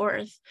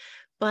 24th.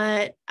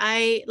 But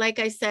like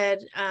I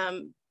said,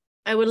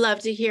 I would love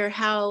to hear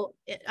how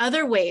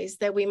other ways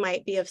that we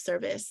might be of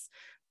service.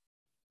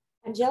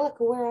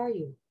 Angelica, where are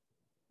you?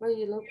 Where are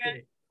you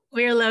located?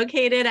 We're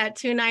located at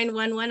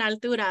 2911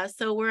 Altura.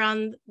 So we're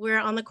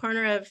on the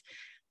corner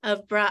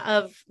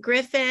of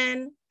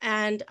Griffin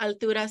and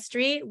Altura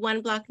Street,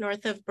 1 block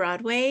north of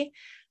Broadway.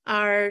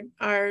 Our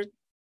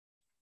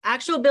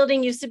actual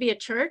building used to be a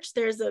church.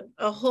 There's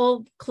a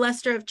whole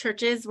cluster of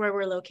churches where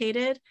we're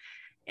located.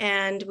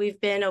 And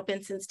we've been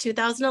open since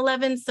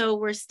 2011. So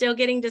we're still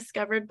getting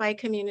discovered by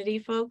community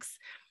folks.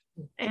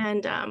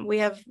 And we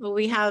have a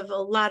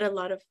lot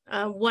of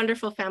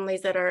wonderful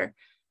families that are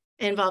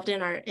involved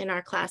in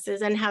our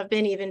classes and have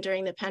been even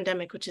during the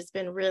pandemic, which has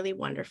been really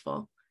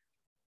wonderful.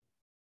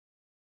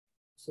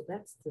 So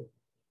that's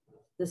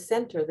the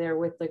center there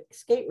with the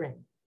skate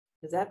ring.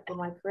 Am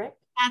I correct?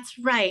 That's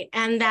right.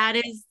 And that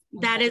is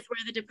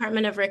where the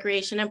Department of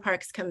Recreation and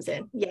Parks comes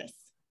in. Yes.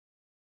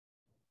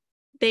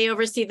 They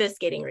oversee the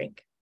skating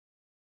rink.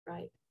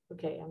 Right.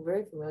 Okay. I'm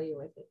very familiar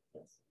with it.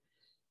 Yes.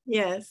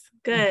 Yes.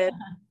 Good.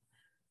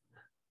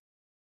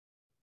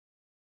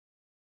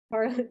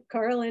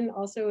 Carolyn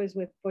also is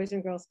with Boys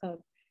and Girls Club.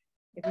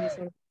 If you just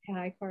want to,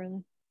 hi,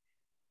 Carolyn.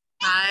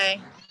 Hi.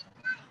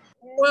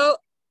 Well,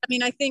 I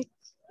mean, I think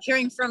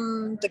hearing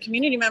from the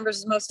community members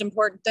is the most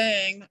important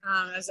thing,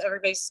 as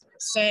everybody's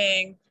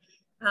saying.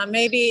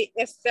 Maybe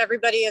if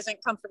everybody isn't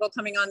comfortable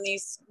coming on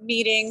these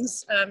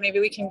meetings,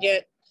 maybe we can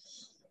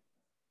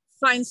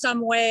find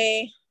some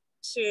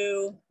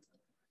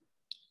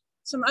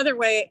other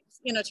way,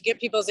 to get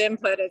people's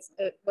input. Is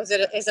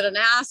it an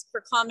ask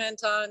for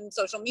comment on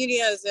social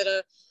media? Is it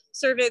a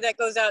survey that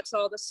goes out to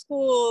all the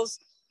schools?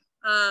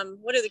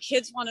 What do the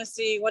kids want to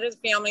see? What do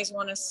the families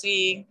want to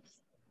see?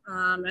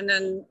 And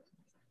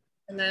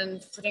then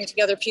putting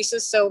together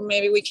pieces so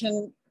maybe we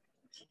can,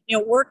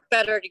 work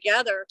better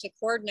together to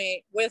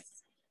coordinate with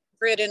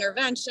grid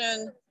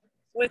intervention,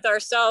 with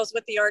ourselves,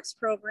 with the arts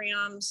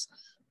programs,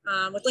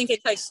 with Lincoln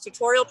Heights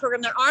tutorial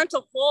program. There aren't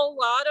a whole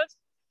lot of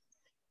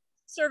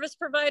service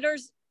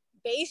providers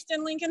based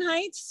in Lincoln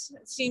Heights.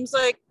 It seems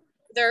like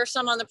there are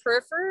some on the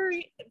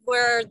periphery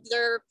where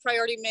their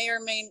priority may or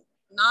may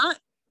not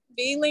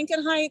be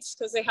Lincoln Heights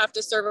because they have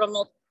to serve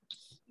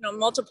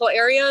multiple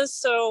areas.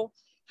 So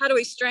how do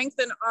we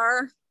strengthen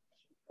our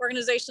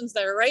organizations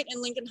that are right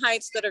in Lincoln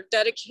Heights that are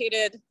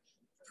dedicated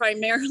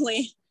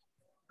primarily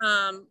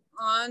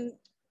on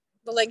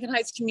the Lincoln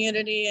Heights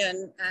community,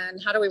 and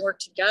how do we work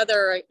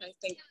together? I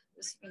think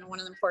is one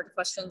of the important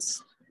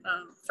questions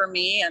for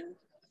me, and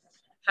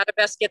how to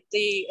best get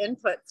the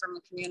input from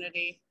the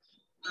community,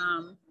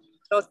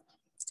 both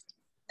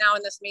now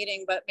in this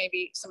meeting, but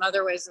maybe some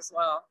other ways as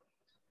well.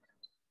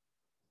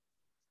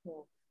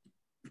 Cool.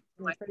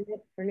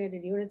 Fernanda,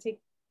 do you want to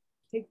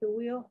take the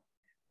wheel?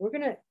 We're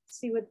gonna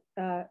see what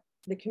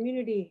the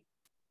community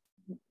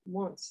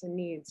wants and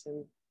needs,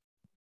 and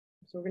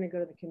so we're gonna go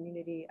to the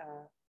community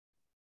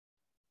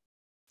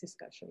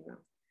discussion now.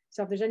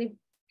 So if there's any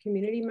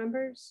community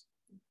members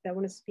that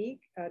want to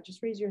speak,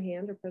 just raise your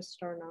hand or press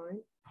 *9.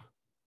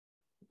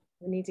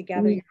 We need to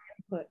gather your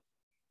input.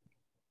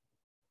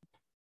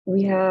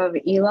 We have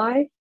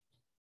Eli.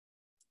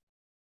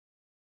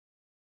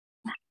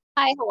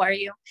 Hi, how are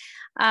you?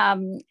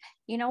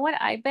 You know what?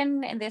 I've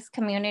been in this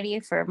community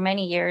for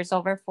many years,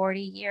 over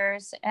 40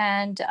 years.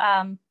 And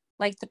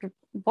like the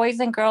Boys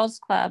and Girls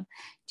Club,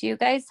 do you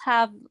guys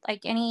have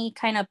like any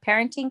kind of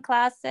parenting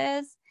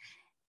classes?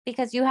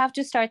 Because you have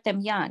to start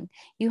them young.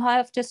 You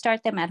have to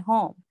start them at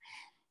home.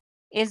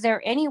 Is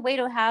there any way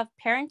to have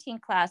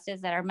parenting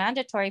classes that are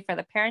mandatory for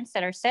the parents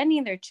that are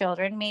sending their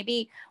children,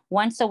 maybe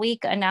once a week,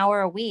 an hour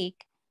a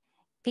week?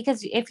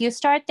 Because if you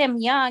start them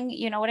young,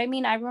 you know what I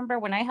mean? I remember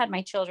when I had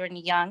my children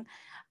young,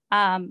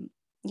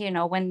 you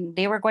know, when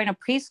they were going to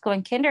preschool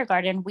and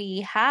kindergarten,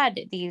 we had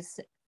these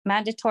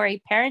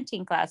mandatory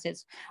parenting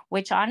classes,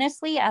 which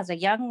honestly, as a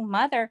young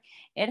mother,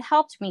 it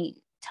helped me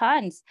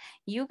tons.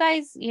 You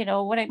guys, you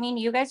know what I mean?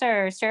 You guys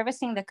are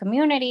servicing the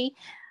community,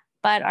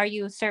 but are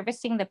you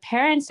servicing the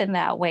parents in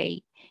that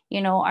way?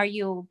 You know,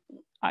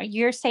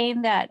 you're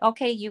saying that,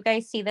 okay, you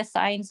guys see the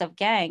signs of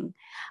gang.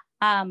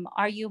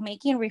 Are you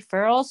making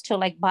referrals to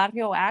like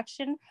Barrio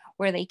Action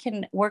where they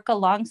can work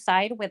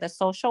alongside with a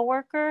social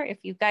worker if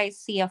you guys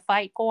see a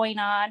fight going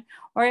on,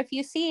 or if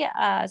you see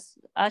a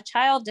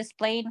child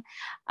displaying,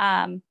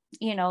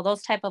 you know,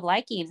 those type of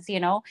likings? You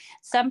know,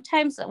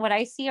 sometimes what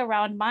I see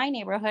around my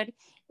neighborhood,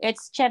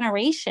 it's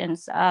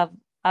generations of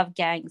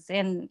gangs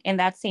in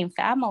that same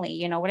family.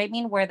 You know what I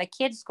mean? Where the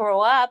kids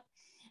grow up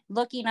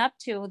looking up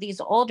to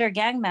these older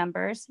gang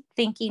members,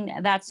 thinking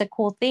that's a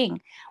cool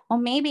thing. Well,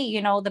 maybe,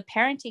 you know, the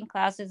parenting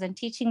classes and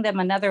teaching them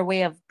another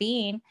way of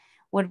being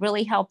would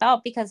really help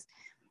out, because,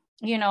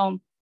 you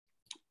know,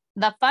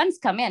 the funds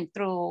come in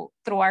through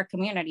our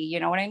community. You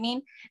know what I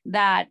mean?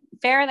 That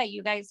fair that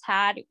you guys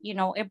had, you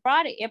know, it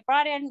brought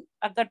in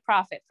a good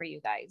profit for you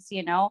guys,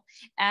 you know,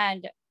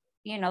 and,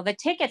 you know, the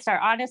tickets are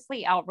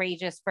honestly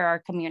outrageous for our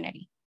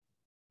community.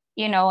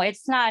 You know,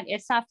 it's not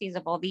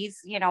feasible. These,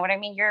 you know what I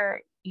mean?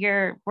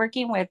 You're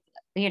working with,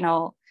 you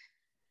know,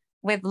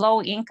 with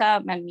low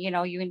income, and, you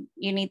know, you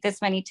need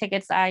this many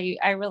tickets. I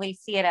really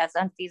see it as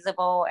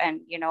unfeasible.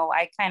 And, you know,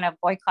 I kind of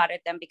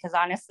boycotted them because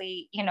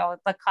honestly, you know,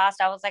 the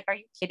cost, I was like, are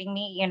you kidding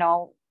me? You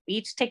know,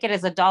 each ticket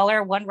is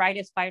 $1, one ride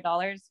is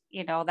 $5.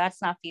 You know,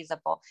 that's not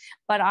feasible.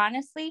 But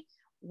honestly,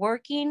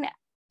 working,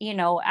 you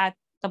know, at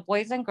the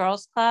Boys and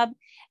Girls Club,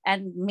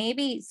 and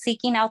maybe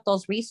seeking out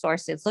those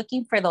resources,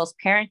 looking for those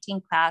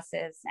parenting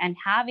classes, and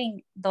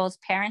having those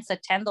parents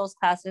attend those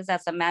classes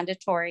as a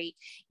mandatory,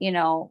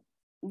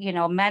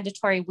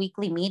 mandatory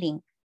weekly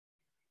meeting,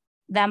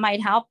 that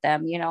might help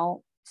them, you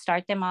know,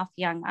 start them off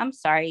young. I'm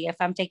sorry if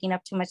I'm taking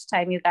up too much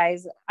time, you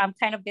guys. I'm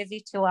kind of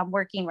busy too. I'm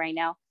working right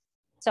now.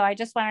 So I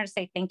just wanted to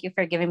say thank you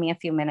for giving me a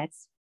few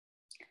minutes.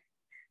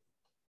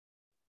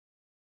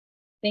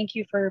 Thank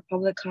you for your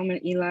public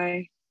comment,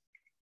 Eli.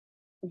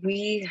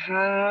 We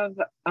have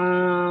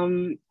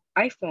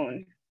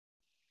iPhone.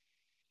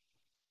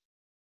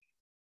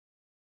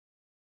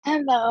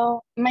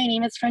 Hello, my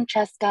name is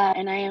Francesca,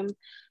 and I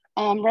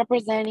am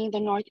representing the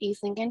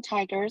Northeast Lincoln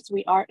Tigers.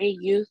 We are a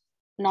youth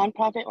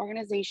nonprofit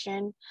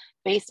organization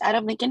based out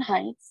of Lincoln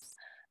Heights.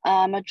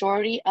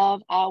 Majority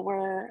of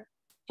our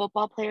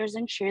football players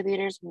and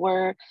cheerleaders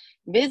were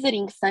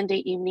visiting Sunday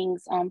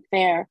evenings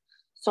fair.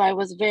 So I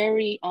was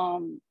very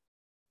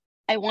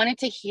I wanted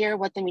to hear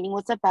what the meeting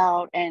was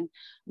about and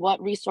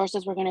what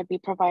resources were going to be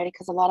provided,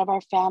 because a lot of our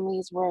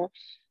families were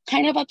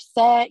kind of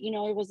upset. You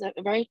know, it was a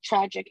very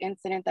tragic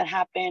incident that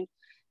happened.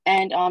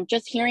 And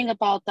just hearing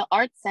about the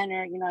art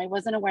center, you know, I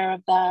wasn't aware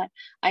of that.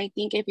 I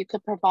think if you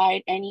could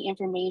provide any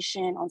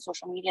information on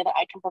social media that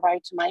I can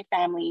provide to my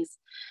families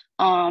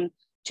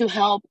to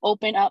help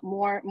open up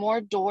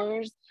more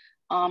doors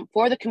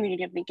for the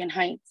community of Lincoln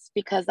Heights,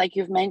 because like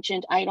you've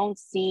mentioned, I don't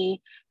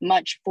see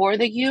much for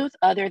the youth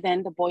other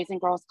than the Boys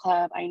and Girls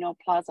Club. I know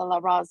Plaza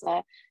La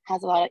Raza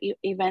has a lot of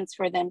events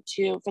for them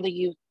too, for the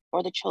youth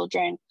or the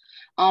children.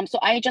 So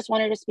I just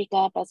wanted to speak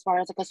up as far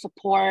as like a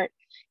support,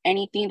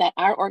 anything that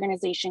our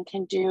organization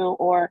can do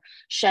or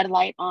shed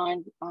light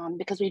on,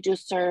 because we do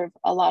serve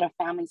a lot of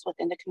families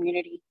within the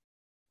community.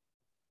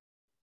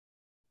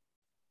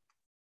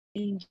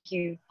 Thank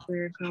you for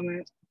your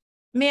comment.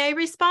 May I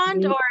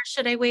respond, or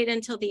should I wait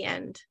until the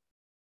end?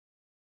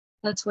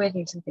 Let's wait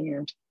until the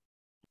end.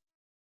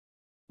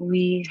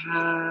 We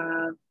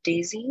have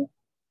Daisy.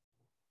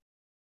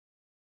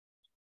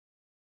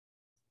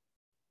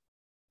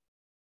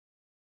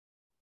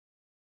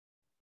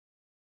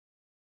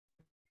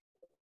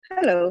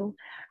 Hello,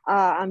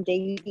 I'm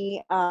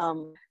Daisy. I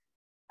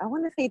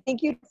want to say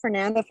thank you to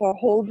Fernanda for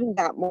holding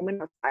that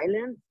moment of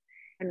silence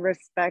and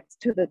respect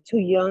to the 2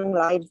 young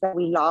lives that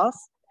we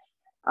lost.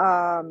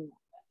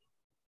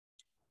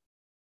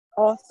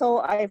 Also,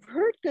 I've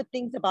heard good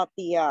things about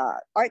the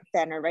art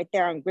center right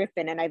there on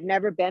Griffin, and I've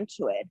never been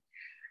to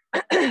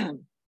it.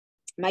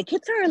 My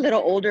kids are a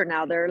little older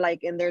now. They're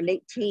like in their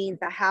late teens.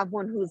 I have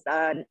one who's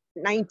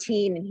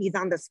 19 and he's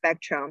on the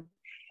spectrum.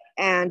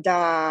 And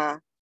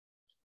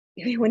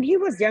when he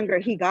was younger,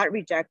 he got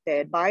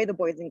rejected by the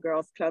Boys and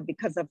Girls Club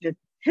because of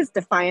his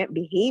defiant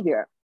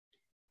behavior.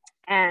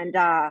 And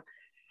I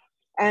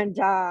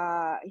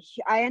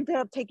ended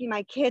up taking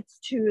my kids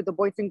to the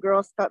Boys and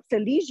Girls Club,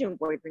 Salesian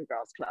Boys and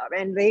Girls Club,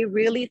 and they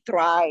really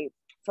thrived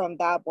from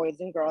that Boys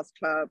and Girls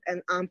Club.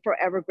 And I'm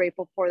forever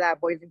grateful for that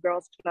Boys and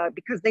Girls Club,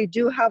 because they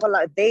do have a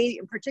lot, they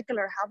in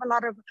particular have a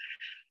lot of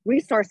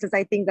resources,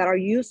 I think, that are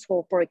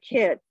useful for a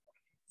kid.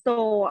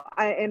 So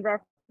in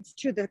reference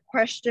to the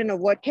question of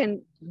what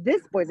can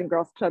this Boys and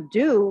Girls Club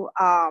do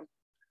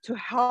to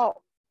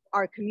help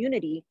our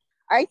community,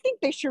 I think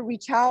they should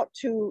reach out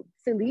to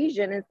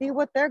Salesian and see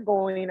what they're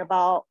doing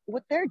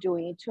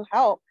to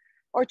help,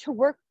 or to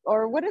work,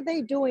 or what are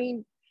they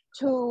doing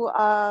to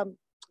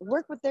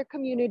work with their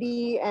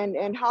community,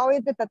 and how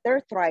is it that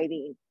they're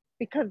thriving?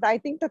 Because I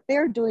think that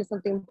they're doing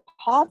something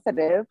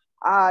positive.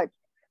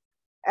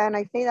 And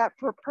I say that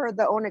per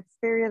the own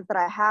experience that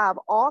I have.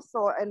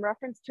 Also, in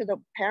reference to the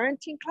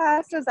parenting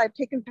classes, I've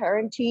taken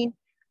parenting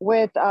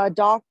with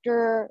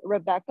Dr.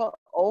 Rebecca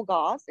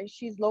Ogos, and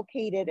she's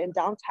located in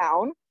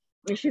downtown.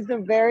 And she's a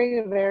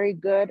very, very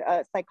good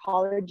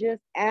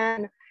psychologist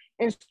and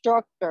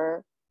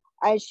instructor.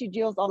 And she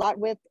deals a lot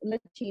with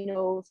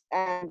Latinos,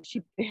 and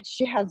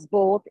she has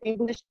both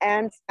English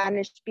and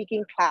Spanish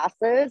speaking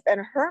classes.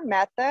 And her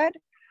method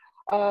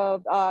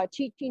of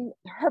teaching,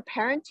 her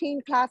parenting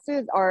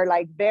classes are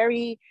like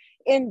very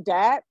in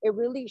depth. It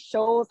really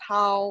shows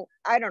how,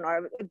 I don't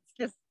know, it's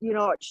just, you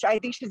know, I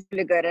think she's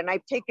really good. And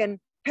I've taken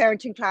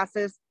parenting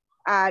classes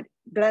at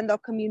Glendale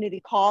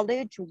Community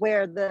College,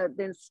 where the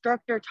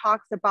instructor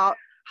talks about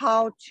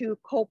how to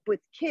cope with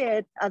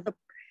kids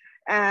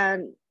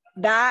and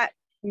that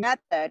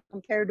method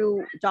compared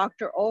to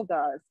Dr.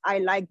 Olga's. I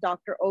like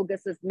Dr.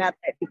 Olga's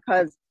method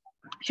because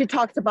she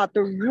talks about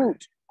the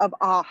root of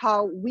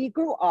how we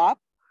grew up,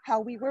 how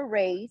we were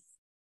raised,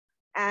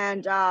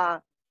 and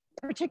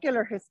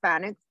particular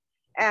Hispanics,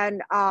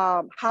 and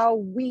how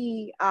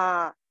we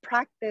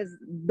practice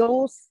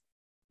those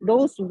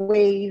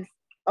ways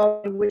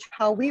of which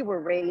how we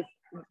were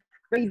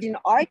raising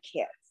our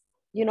kids,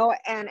 you know,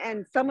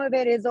 and some of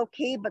it is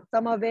okay, but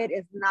some of it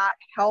is not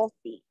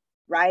healthy,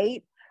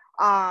 right?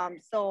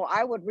 So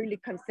I would really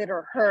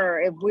consider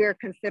her if we're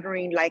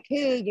considering like,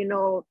 hey, you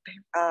know,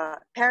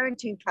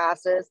 parenting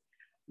classes.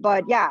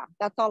 But yeah,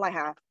 that's all I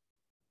have.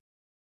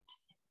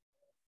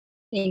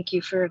 Thank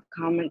you for your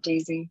comment,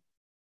 Daisy.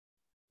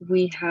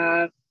 We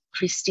have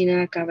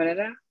Cristina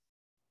Cabrera.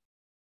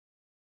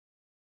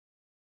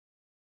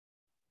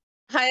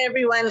 Hi,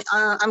 everyone.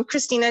 I'm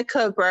Cristina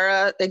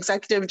Cabrera,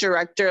 Executive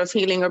Director of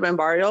Healing Urban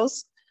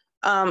Barrios.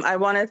 I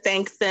want to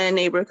thank the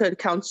Neighborhood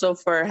Council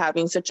for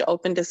having such an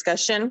open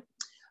discussion.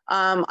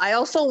 I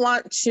also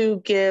want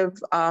to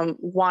give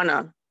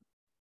Juana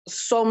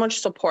so much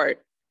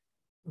support.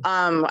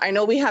 I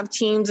know we have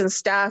teams and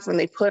staff, and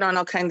they put on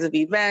all kinds of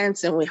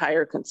events, and we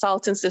hire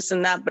consultants, this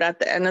and that. But at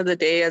the end of the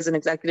day, as an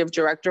executive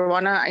director,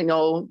 Juana, I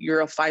know you're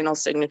a final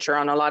signature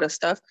on a lot of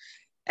stuff.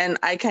 And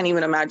I can't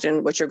even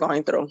imagine what you're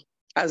going through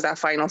as that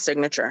final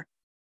signature.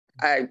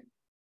 I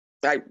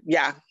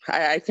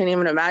couldn't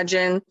even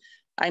imagine.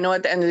 I know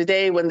at the end of the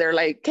day, when they're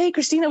like, hey,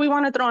 Cristina, we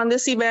want to throw on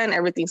this event.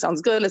 Everything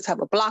sounds good. Let's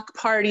have a block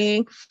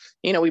party.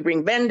 You know, we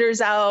bring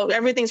vendors out.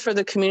 Everything's for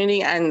the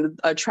community. And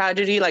a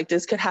tragedy like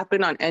this could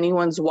happen on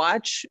anyone's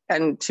watch.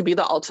 And to be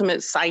the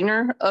ultimate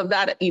signer of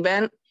that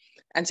event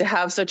and to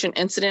have such an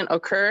incident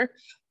occur,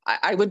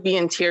 I would be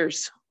in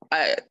tears.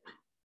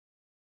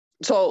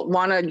 So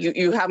Juana,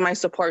 you have my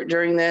support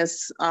during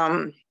this.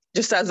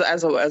 Just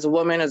as a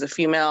woman, as a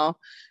female,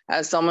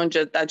 as someone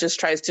that just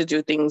tries to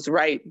do things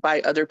right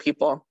by other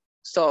people.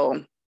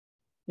 So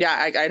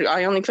yeah,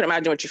 I only could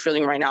imagine what you're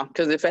feeling right now,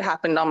 because if it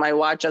happened on my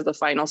watch as the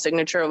final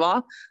signature of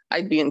all,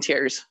 I'd be in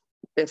tears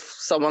if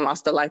someone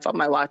lost a life on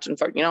my watch. And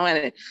for, you know,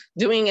 and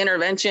doing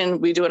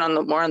intervention, we do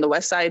it more on the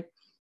west side.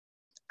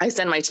 I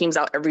send my teams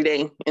out every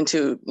day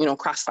into, you know,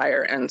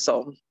 crossfire. And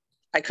so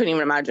I couldn't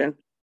even imagine.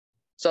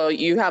 So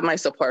you have my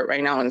support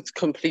right now, and it's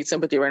complete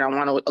sympathy right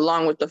now,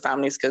 along with the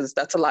families, because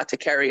that's a lot to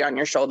carry on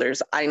your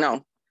shoulders. I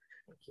know.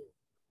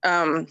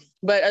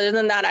 But other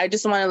than that, I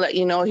just want to let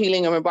you know,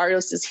 Healing Urban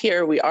Barrios is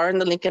here. We are in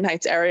the Lincoln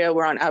Heights area.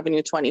 We're on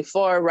Avenue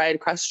 24, right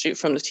across the street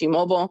from the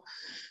T-Mobile.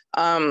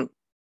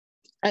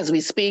 As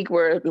we speak,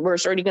 we're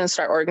already going to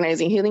start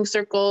organizing healing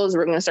circles.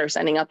 We're going to start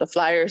sending out the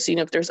flyers, seeing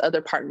if there's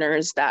other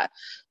partners that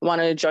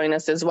want to join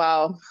us as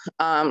well.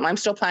 I'm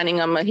still planning.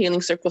 I'm a healing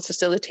circle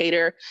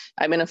facilitator.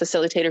 I've been a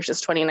facilitator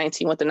since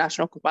 2019 with the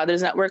National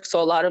Compadres Network.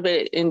 So a lot of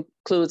it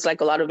includes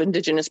like a lot of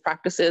indigenous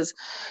practices,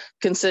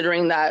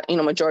 considering that, you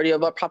know, majority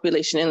of our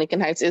population in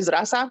Lincoln Heights is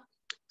Raza.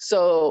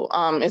 So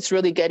it's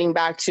really getting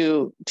back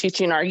to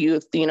teaching our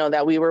youth, you know,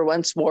 that we were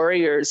once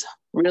warriors,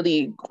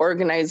 really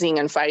organizing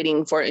and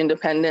fighting for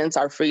independence,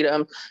 our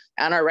freedom,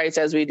 and our rights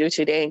as we do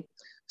today.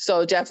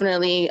 So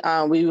definitely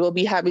we will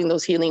be having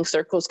those healing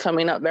circles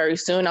coming up very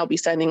soon. I'll be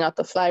sending out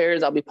the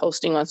flyers. I'll be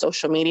posting on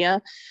social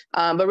media.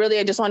 But really,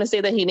 I just want to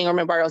say that Healing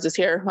Urban Barrios is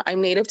here.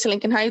 I'm native to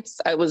Lincoln Heights.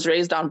 I was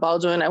raised on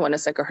Baldwin. I went to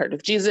Sacred Heart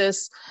of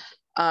Jesus.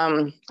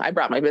 I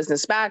brought my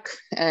business back,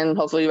 and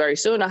hopefully very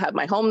soon I'll have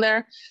my home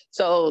there.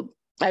 So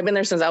I've been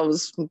there since I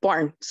was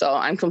born. So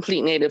I'm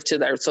complete native to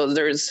there. So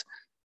this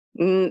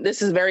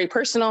is very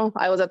personal.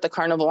 I was at the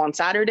carnival on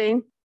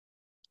Saturday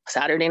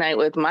night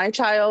with my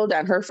child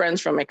and her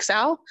friends from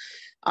Excel.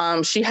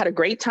 She had a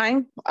great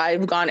time.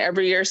 I've gone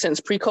every year since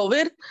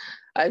pre-COVID.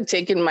 I've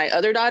taken my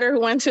other daughter who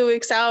went to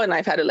Excel, and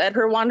I've had to let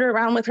her wander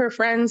around with her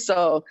friends.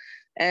 So,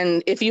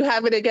 and if you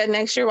have it again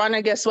next year,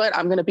 Wanda, guess what?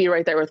 I'm going to be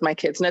right there with my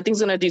kids. Nothing's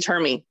going to deter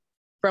me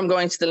from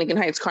going to the Lincoln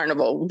Heights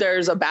Carnival.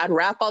 There's a bad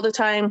rap all the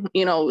time.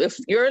 You know, if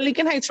you're a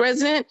Lincoln Heights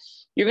resident,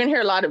 you're going to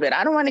hear a lot of it.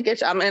 I don't want to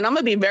get, and I'm going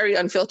to be very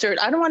unfiltered.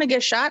 I don't want to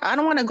get shot. I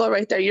don't want to go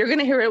right there. You're going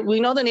to hear it. We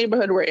know the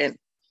neighborhood we're in.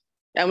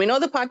 And we know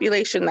the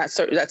population that's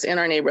in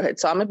our neighborhood.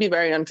 So I'm gonna be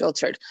very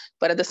unfiltered.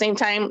 But at the same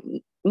time,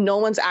 no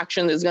one's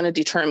action is gonna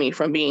deter me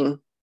from being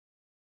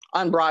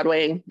on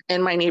Broadway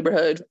in my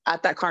neighborhood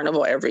at that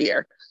carnival every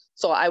year.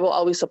 So I will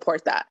always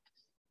support that.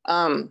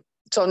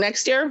 So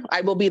next year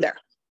I will be there,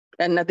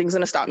 and nothing's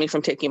gonna stop me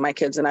from taking my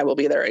kids, and I will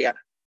be there again.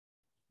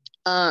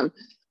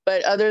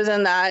 But other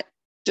than that,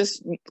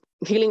 just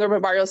Healing Urban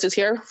Barrios is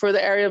here for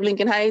the area of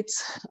Lincoln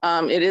Heights.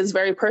 It is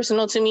very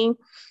personal to me.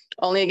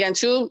 Only again,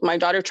 too, my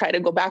daughter tried to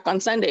go back on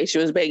Sunday. She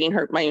was begging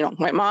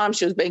my mom,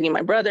 she was begging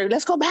my brother,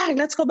 let's go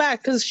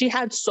back, because she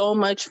had so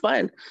much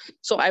fun.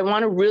 So I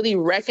want to really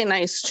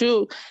recognize,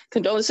 too,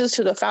 condolences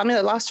to the family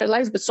that lost their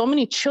lives, but so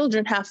many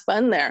children have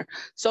fun there.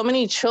 So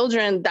many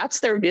children, that's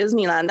their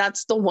Disneyland.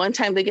 That's the one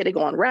time they get to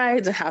go on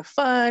rides and have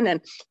fun,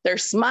 and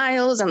there's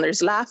smiles and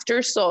there's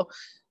laughter. So,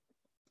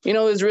 you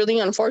know, it was really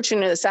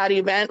unfortunate, a sad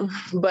event,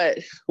 but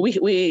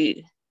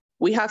we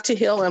have to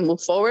heal and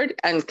move forward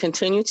and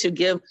continue to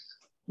give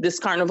this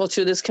carnival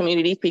to this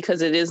community,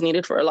 because it is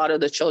needed for a lot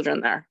of the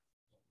children there.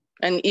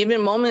 And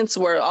even moments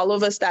where all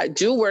of us that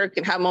do work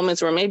and have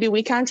moments where maybe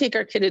we can't take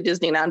our kid to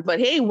Disneyland, but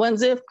hey,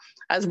 ones if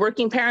as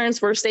working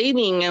parents, we're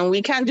saving and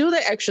we can't do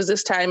the extras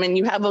this time, and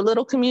you have a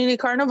little community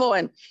carnival,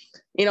 and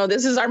you know,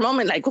 this is our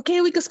moment, like,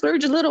 okay, we could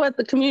splurge a little at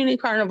the community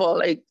carnival.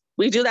 Like,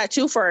 we do that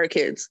too for our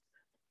kids.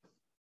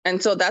 And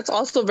so that's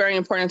also very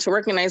important to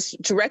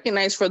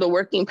recognize for the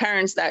working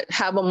parents that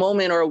have a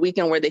moment or a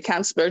weekend where they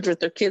can't splurge with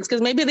their kids,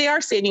 because maybe they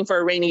are saving for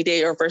a rainy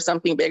day or for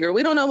something bigger.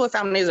 We don't know what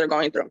families are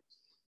going through,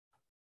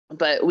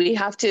 but we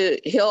have to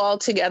heal all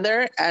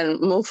together and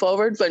move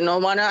forward. But no,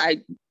 Mona,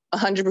 I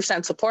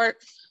 100% support.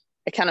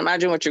 I can't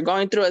imagine what you're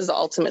going through as the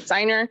ultimate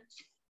signer.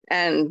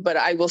 But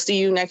I will see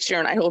you next year,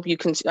 and I hope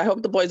I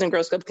hope the Boys and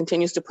Girls Club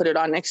continues to put it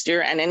on next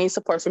year, and any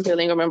support from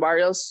Healing Urban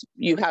Barrios,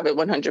 you have it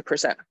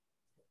 100%.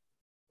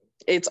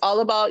 It's all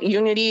about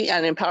unity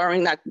and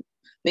empowering that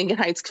Lincoln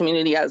Heights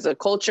community as a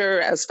culture,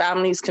 as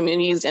families,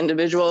 communities,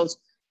 individuals.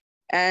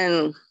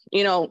 And,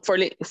 you know, for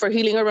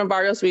Healing Urban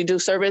Barrios, we do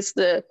service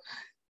the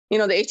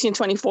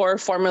 1824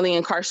 formerly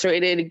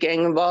incarcerated,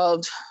 gang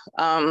involved,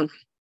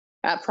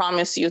 at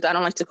promise youth. I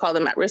don't like to call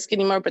them at risk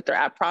anymore, but they're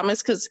at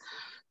promise because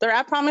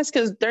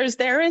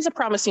there is a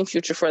promising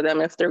future for them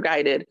if they're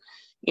guided,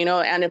 you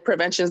know, and if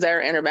prevention's there,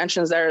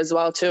 intervention's there as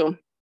well too.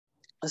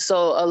 So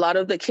a lot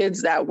of the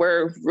kids that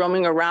were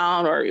roaming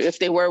around, or if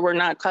they were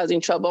not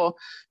causing trouble,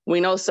 we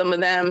know some of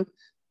them.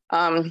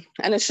 And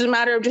it's just a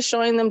matter of just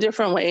showing them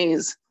different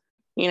ways,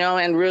 you know,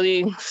 and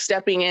really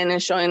stepping in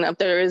and showing that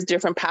there is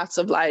different paths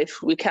of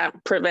life. We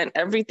can't prevent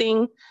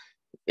everything.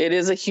 It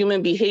is a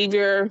human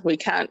behavior. We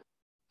can't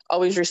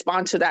always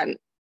respond to that,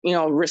 you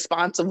know,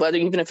 response of whether,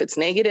 even if it's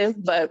negative,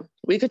 but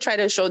we could try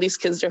to show these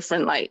kids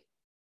different light.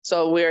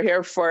 So we are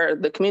here for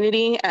the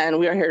community, and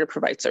we are here to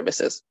provide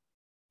services.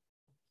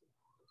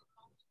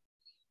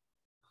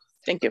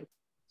 Thank you.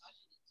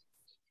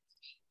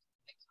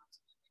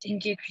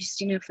 Thank you,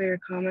 Christina, for your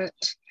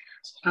comment.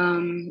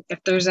 If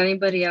there's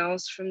anybody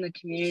else from the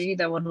community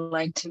that would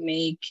like to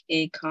make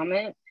a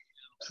comment,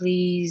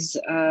 please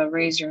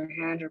raise your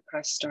hand or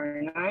press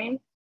 *9.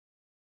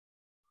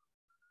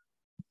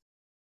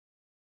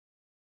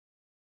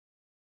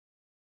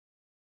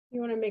 You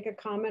want to make a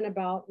comment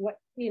about what,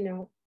 you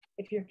know,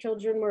 if your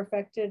children were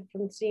affected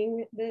from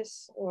seeing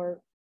this,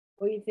 or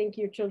what you think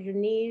your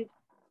children need?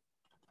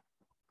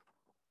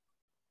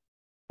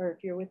 Or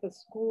if you're with the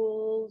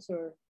schools,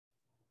 or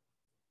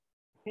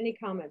any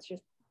comments,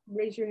 just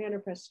raise your hand or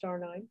press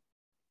 *9.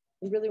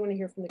 We really want to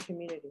hear from the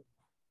community.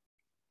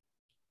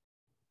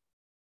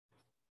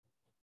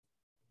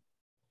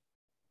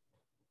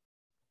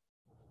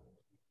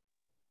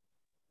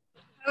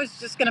 I was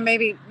just gonna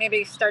maybe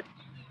start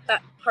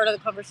that part of the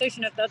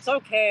conversation, if that's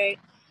okay.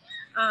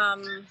 I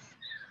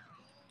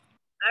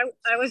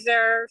was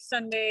there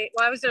Sunday.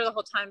 Well, I was there the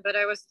whole time, but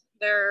I was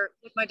there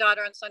with my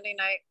daughter on Sunday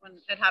night when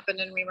it happened,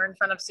 and we were in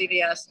front of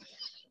CVS.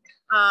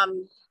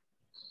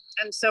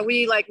 And so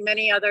we, like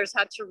many others,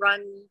 had to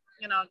run,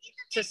 you know,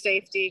 to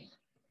safety.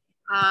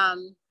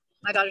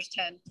 My daughter's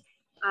 10.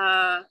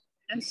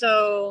 And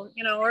so,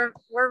 you know,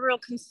 we're real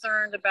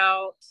concerned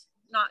about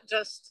not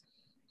just,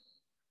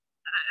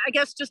 I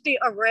guess, just the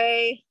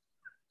array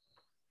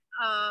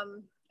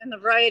and the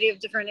variety of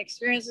different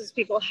experiences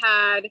people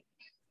had,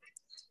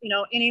 you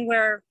know,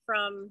 anywhere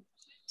from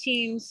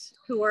teens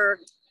who were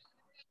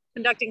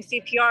conducting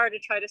CPR to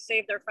try to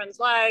save their friends'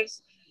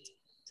 lives,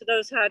 to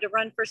those who had to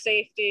run for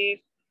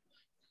safety,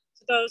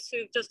 to those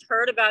who've just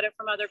heard about it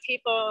from other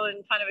people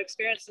and kind of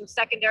experienced some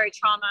secondary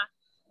trauma.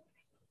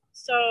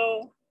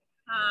 So,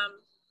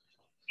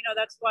 you know,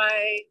 that's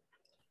why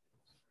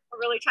we're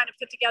really trying to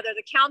put together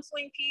the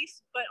counseling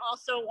piece, but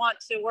also want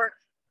to work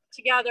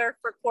together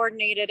for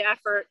coordinated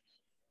effort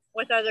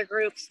with other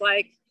groups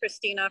like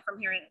Christina from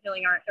here in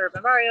Healing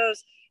Urban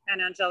Barrios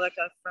and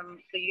Angelica from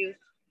the Youth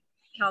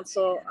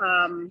Council.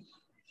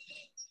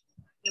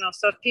 You know,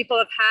 so if people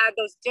have had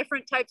those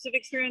different types of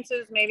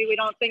experiences, maybe we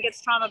don't think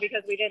it's trauma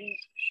because we didn't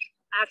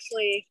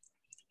actually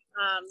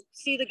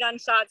see the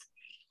gunshots,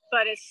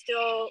 but it's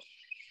still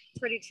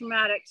pretty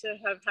traumatic to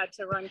have had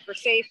to run for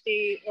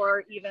safety,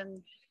 or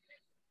even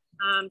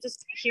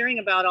just hearing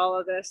about all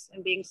of this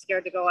and being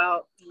scared to go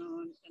out, you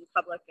know, in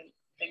public, and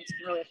things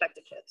can really affect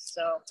the kids.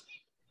 So,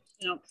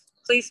 you know,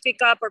 please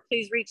speak up, or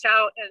please reach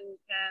out and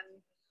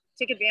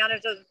take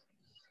advantage of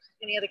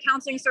any of the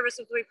counseling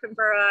services we can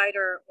provide,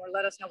 or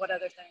let us know what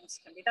other things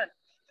can be done.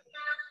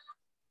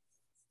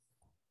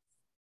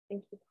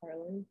 Thank you,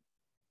 Carlin.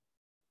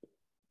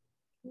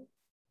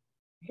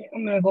 Okay,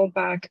 I'm going to go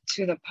back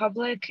to the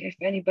public. If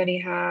anybody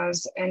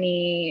has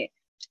any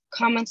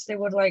comments they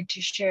would like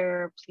to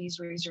share, please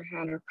raise your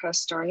hand or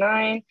press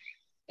 *9.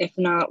 If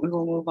not, we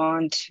will move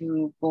on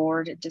to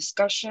board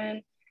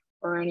discussion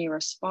or any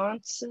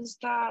responses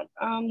that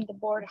the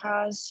board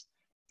has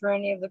for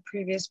any of the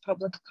previous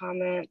public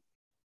comment.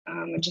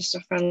 And just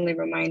a friendly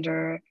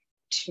reminder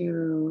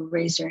to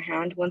raise your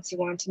hand once you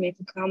want to make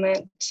a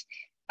comment,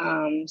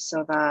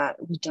 so that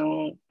we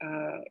don't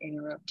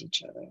interrupt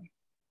each other.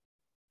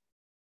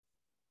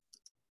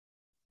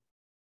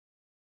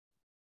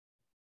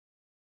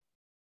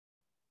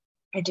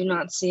 I do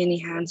not see any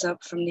hands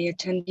up from the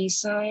attendee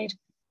side,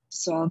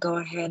 so I'll go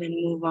ahead and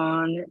move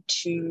on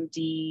to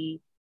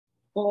the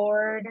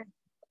board.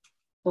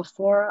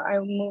 Before I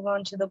move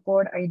on to the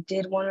board, I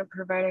did want to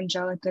provide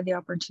Angelica the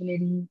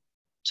opportunity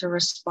to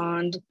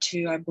respond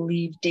to, I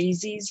believe,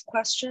 Daisy's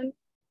question.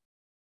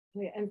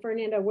 Yeah, and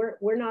Fernanda,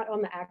 we're not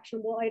on the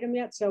actionable item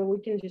yet, so we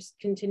can just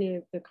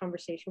continue the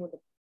conversation with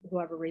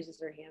whoever raises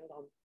their hand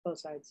on both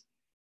sides.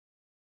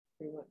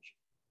 Pretty much,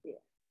 yeah.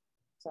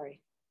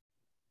 Sorry.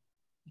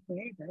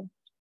 Very good.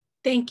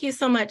 Thank you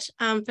so much,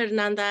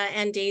 Fernanda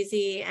and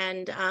Daisy.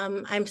 And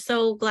I'm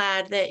so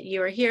glad that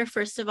you are here,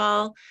 first of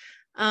all,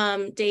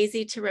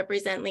 Daisy, to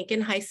represent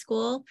Lincoln High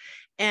School.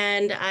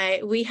 And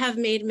we have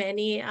made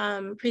many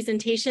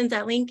presentations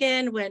at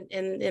Lincoln when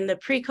in the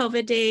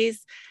pre-COVID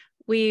days.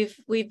 We've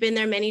been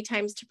there many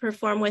times to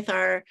perform with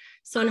our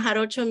Son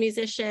Jarocho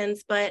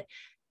musicians, but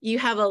you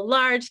have a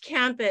large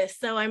campus.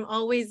 So I'm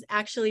always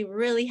actually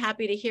really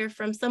happy to hear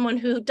from someone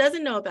who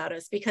doesn't know about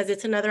us, because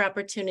it's another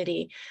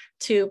opportunity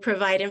to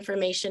provide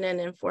information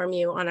and inform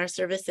you on our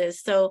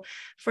services. So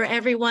for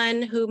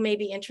everyone who may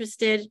be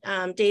interested,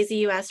 Daisy,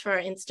 you asked for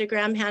our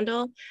Instagram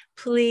handle.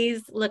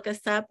 Please look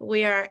us up.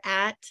 We are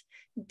at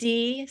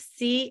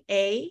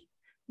dca.lhyac.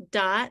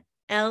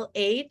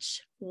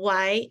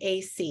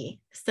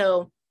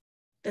 So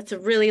that's a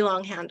really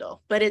long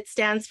handle, but it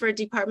stands for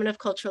Department of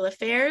Cultural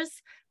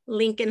Affairs,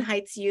 Lincoln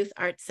Heights Youth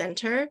Arts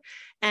Center.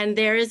 And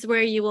there is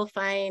where you will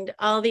find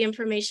all the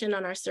information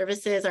on our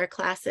services, our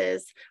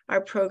classes,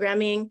 our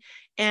programming.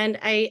 And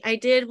I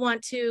did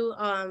want to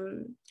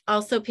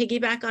also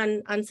piggyback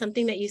on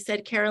something that you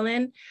said,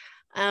 Carolyn.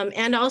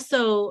 And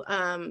also,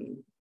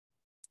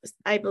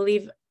 I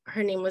believe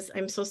her name was,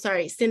 I'm so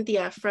sorry,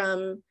 Cynthia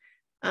from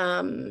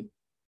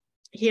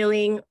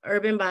Healing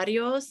Urban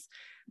Barrios.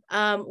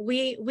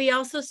 We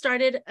also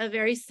started a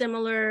very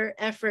similar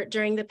effort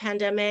during the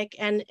pandemic,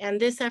 and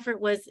this effort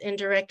was in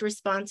direct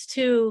response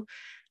to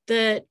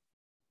the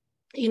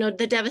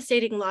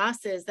devastating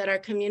losses that our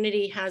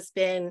community has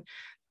been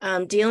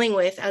dealing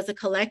with as a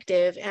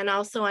collective, and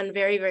also on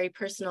very, very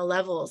personal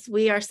levels.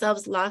 We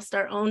ourselves lost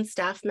our own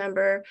staff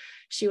member.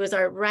 She was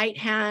our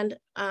right-hand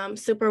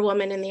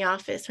superwoman in the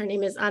office. Her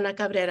name is Ana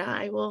Cabrera.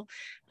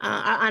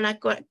 Ana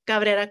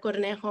Cabrera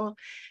Cornejo.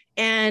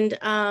 And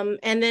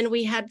then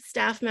we had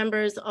staff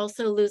members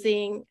also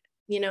losing,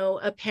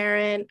 a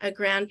parent, a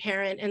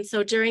grandparent. And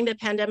so during the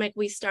pandemic,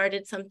 we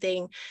started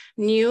something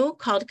new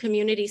called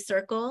Community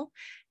Circle.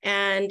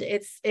 And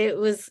it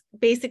was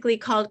basically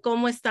called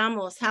 ¿Cómo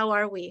estamos? How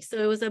are we? So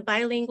it was a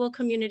bilingual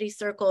community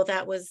circle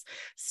that was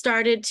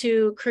started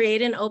to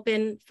create an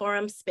open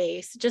forum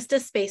space, just a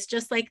space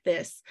just like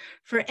this,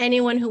 for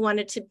anyone who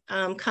wanted to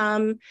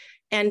come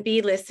and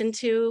be listened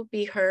to,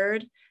 be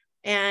heard,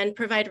 and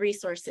provide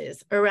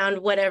resources around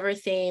whatever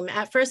theme.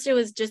 At first, it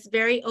was just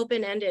very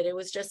open-ended. It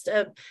was just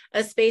a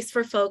space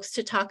for folks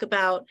to talk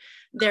about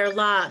their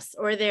loss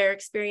or their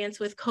experience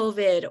with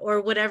COVID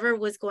or whatever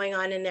was going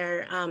on in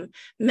their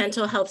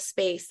mental health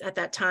space at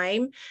that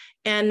time.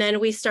 And then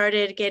we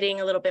started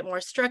getting a little bit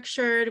more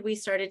structured. We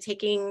started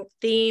taking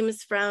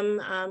themes from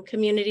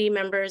community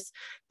members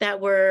that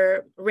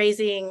were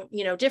raising,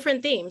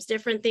 different themes,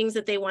 different things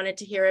that they wanted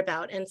to hear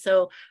about. And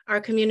so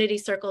our community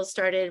circles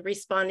started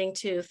responding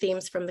to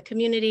themes from the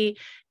community.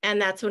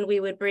 And that's when we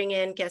would bring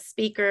in guest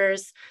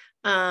speakers,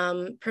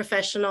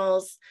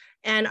 professionals.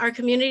 And our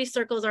community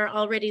circles are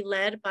already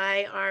led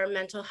by our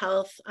mental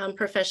health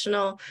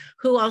professional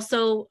who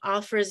also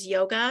offers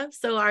yoga.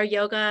 So our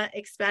yoga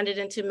expanded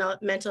into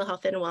mental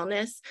health and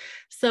wellness.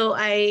 So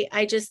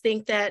I just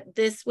think that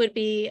this would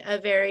be a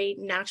very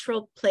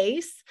natural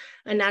place,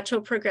 a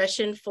natural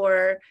progression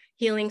for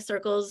healing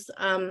circles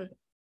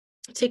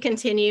to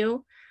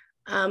continue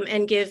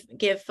and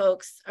give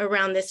folks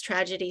around this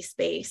tragedy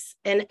space.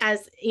 And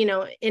as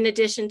in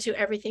addition to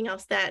everything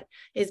else that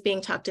is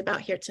being talked about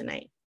here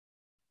tonight.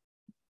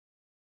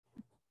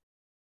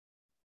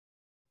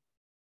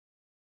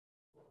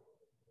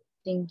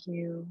 Thank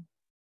you.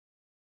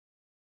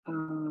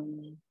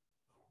 I'm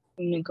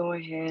gonna go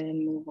ahead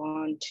and move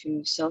on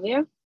to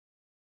Sylvia.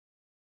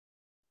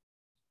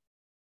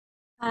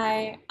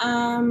 Hi,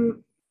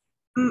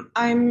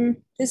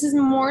 this is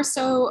more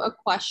so a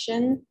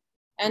question,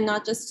 and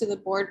not just to the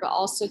board, but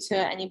also to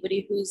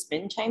anybody who's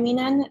been chiming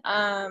in.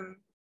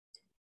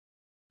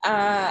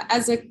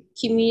 As a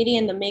community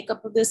and the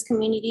makeup of this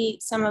community,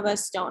 some of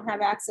us don't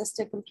have access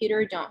to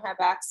computer, don't have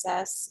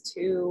access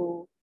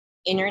to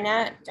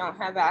internet, don't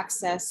have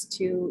access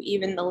to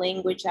even the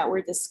language that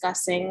we're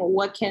discussing.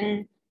 What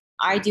can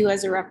I do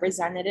as a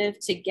representative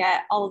to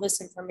get all of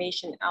this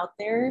information out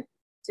there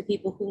to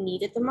people who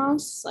need it the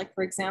most? Like,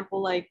 for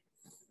example, like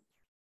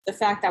the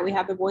fact that we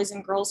have the Boys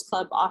and Girls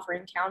Club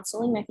offering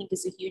counseling, I think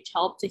is a huge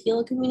help to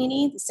heal a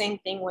community. The same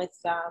thing with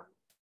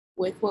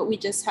what we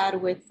just had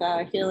with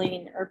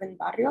healing urban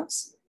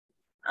barrios.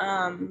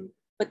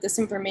 But this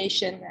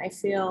information, I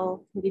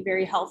feel, can be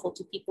very helpful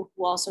to people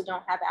who also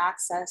don't have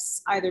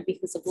access either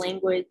because of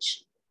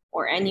language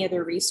or any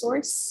other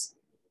resource.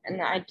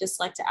 And I'd just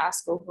like to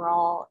ask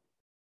overall,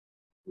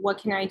 what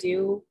can I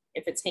do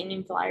if it's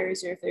hanging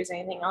flyers or if there's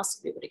anything else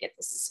to be able to get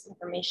this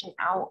information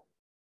out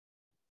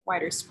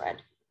wider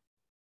spread?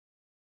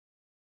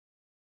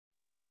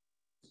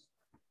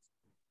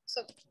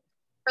 So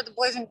for the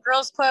Boys and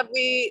Girls Club,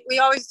 we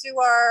always do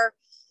our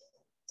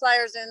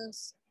flyers in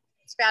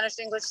Spanish,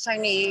 English,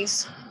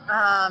 Chinese,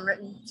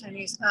 written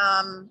Chinese.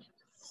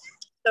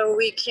 So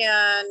we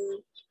can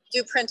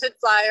do printed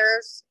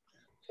flyers.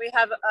 We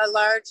have a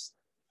large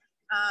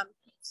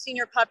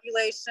senior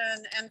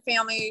population and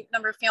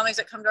number of families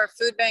that come to our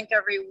food bank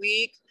every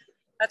week.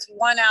 That's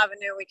one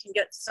avenue we can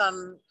get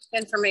some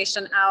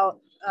information out,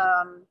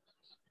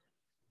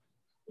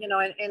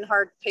 in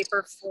hard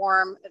paper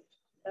form,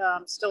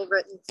 still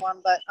written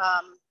form, but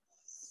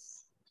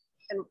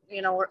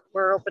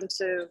we're open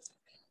to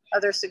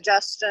other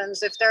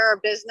suggestions. If there are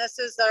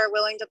businesses that are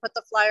willing to put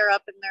the flyer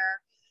up in their,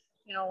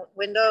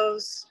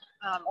 windows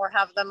or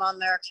have them on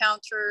their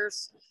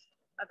counters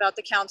about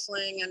the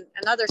counseling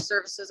and other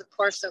services, of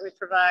course, that we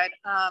provide.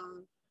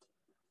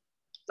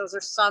 Those are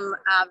some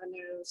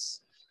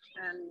avenues,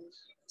 and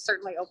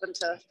certainly open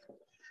to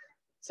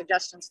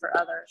suggestions for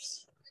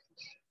others.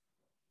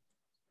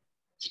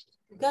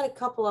 We've got a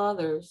couple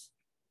others.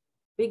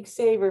 Big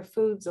Saver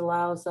Foods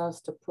allows us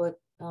to put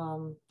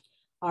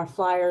our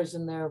flyers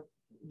in their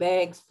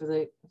bags for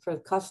the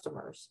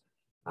customers,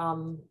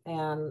 and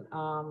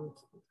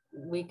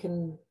we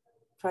can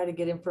try to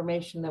get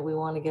information that we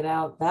want to get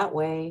out that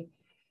way.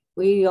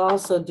 We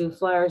also do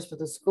flyers for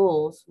the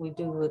schools. We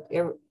do with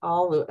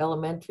all the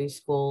elementary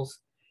schools,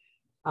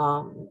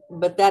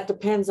 but that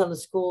depends on the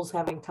schools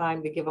having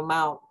time to give them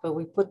out. But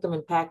we put them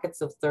in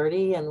packets of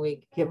 30 and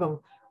we give them,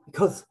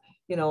 because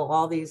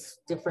all these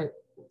different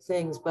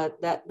things,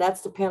 but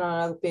that's dependent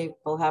on other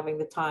people having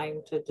the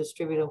time to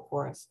distribute them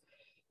for us.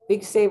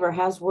 Big Saver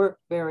has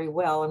worked very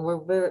well, and we're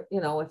very,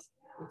 if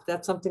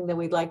that's something that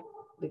we'd like,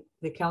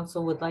 the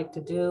council would like to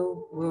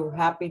do, we're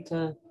happy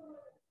to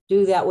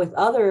do that with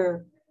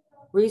other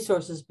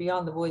resources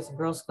beyond the Boys and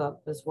Girls Club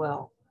as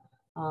well.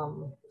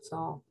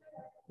 So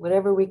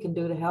whatever we can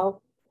do to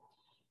help.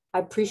 I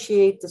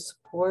appreciate the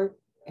support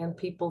and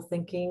people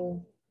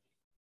thinking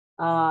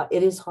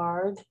it is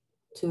hard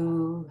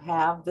to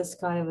have this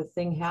kind of a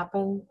thing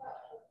happen.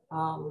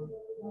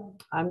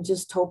 I'm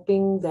just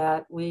hoping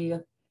that we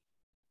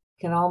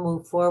can all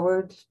move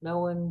forward. No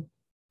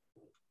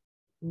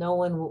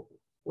one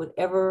would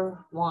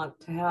ever want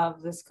to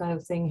have this kind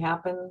of thing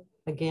happen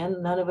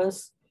again, none of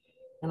us.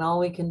 And all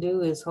we can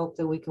do is hope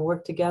that we can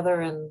work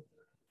together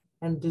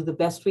and do the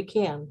best we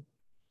can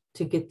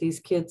to get these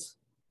kids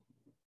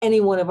any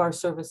one of our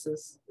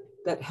services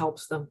that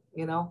helps them,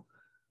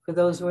 For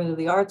those who are into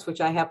the arts,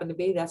 which I happen to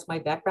be, that's my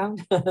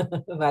background,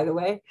 by the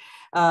way.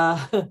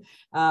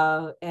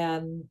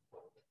 And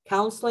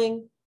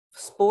counseling,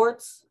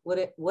 sports,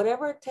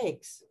 whatever it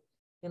takes,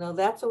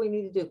 that's what we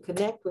need to do.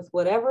 Connect with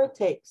whatever it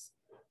takes,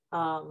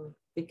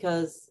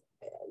 because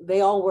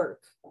they all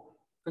work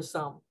for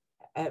some.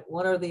 At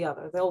one or the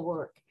other, they'll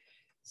work.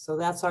 So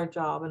that's our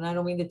job. And I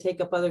don't mean to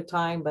take up other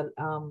time, but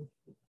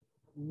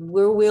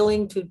we're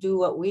willing to do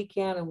what we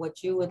can and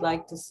what you would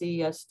like to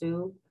see us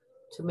do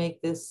to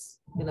make this,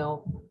 you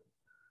know,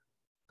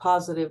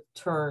 positive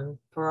turn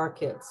for our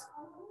kids.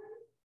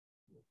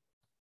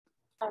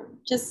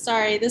 Just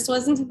sorry, this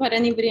wasn't to put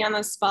anybody on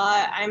the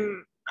spot.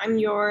 I'm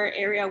your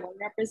area 1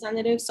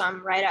 representative, so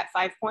I'm right at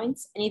 5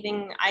 points.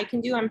 Anything I can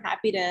do, I'm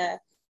happy to, if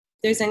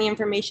there's any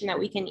information that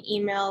we can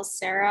email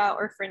Sarah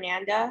or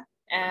Fernanda,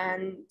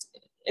 and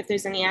if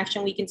there's any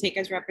action we can take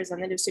as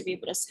representatives to be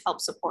able to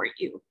help support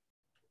you.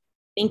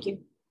 Thank you.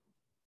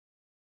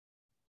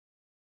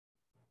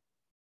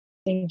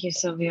 Thank you,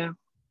 Sylvia.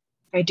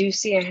 I do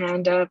see a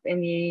hand up in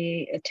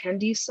the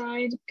attendee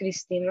side,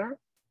 Cristina.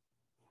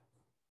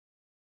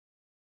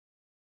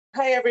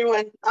 Hi,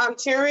 everyone.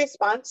 To your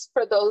response,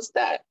 for those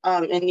that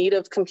in need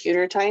of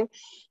computer time,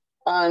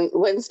 on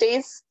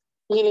Wednesdays,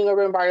 Healing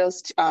Urban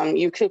Barrios,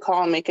 you could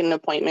call and make an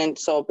appointment.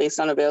 So based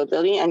on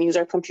availability, and use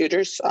our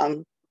computers.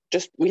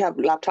 We have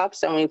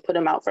laptops and we put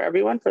them out for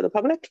everyone, for the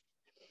public.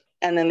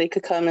 And then they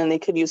could come and they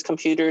could use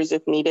computers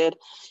if needed.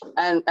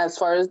 And as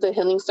far as the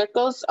healing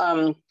circles,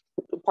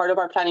 part of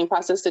our planning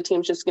process, the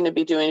team's just going to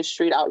be doing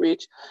street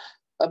outreach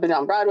up and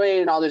down Broadway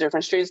and all the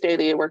different streets,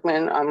 daily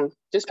workmen,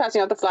 just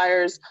passing out the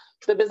flyers.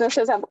 The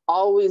businesses have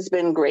always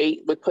been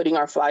great with putting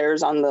our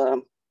flyers on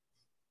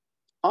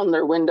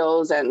their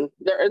windows, and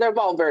they're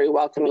all very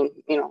welcoming.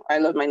 You know, I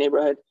love my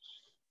neighborhood.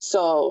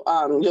 So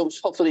you'll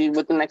hopefully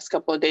with the next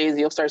couple of days,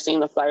 you'll start seeing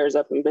the flyers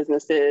up in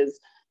businesses,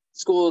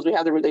 schools. We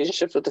have the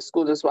relationships with the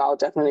schools as well,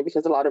 definitely,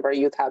 because a lot of our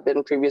youth have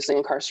been previously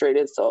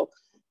incarcerated. So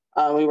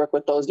we work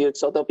with those youth,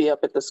 so they'll be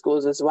up at the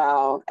schools as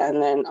well.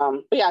 And then,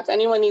 but yeah, if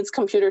anyone needs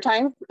computer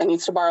time and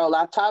needs to borrow a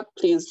laptop,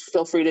 please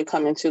feel free to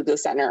come into the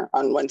center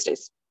on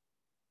Wednesdays.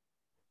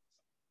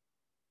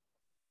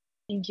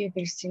 Thank you,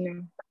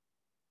 Cristina.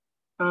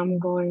 I'm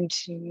going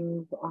to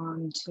move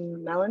on to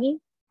Melanie.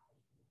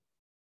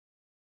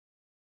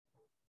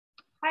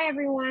 Hi,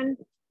 everyone.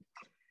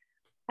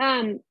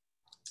 Thanks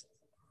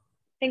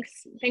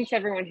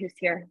everyone who's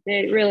here.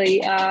 It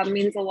really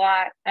means a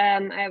lot.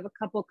 I have a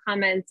couple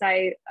comments.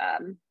 I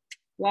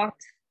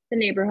walked the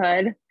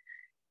neighborhood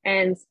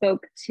and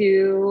spoke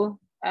to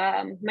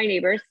my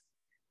neighbors,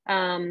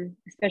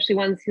 especially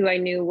ones who I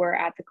knew were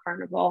at the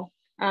carnival,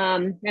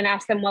 and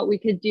asked them what we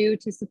could do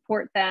to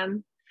support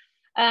them.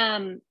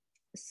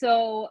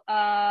 So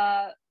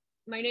my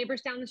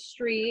neighbors down the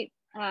street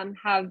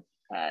have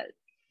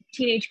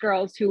teenage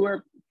girls who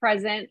were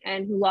present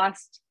and who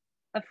lost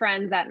a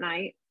friend that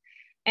night.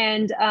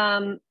 And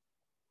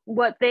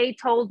what they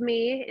told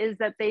me is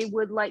that they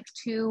would like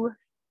to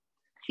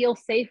feel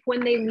safe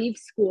when they leave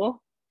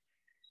school.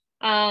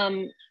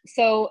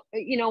 So,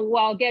 you know,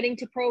 while getting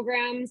to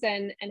programs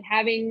and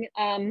having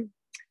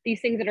these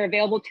things that are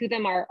available to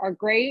them are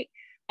great,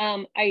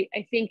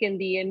 I think in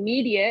the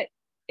immediate,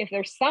 if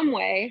there's some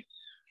way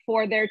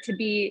for there to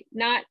be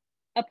not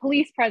a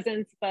police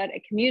presence, but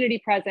a community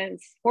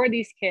presence for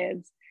these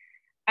kids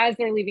as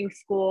they're leaving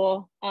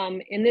school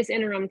in this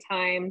interim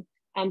time,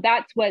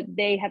 that's what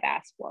they have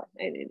asked for.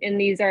 And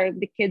these are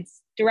the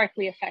kids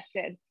directly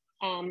affected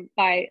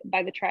by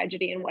the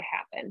tragedy and what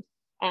happened.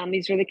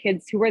 These are the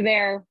kids who were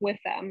there with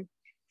them.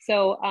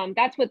 So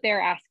that's what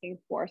they're asking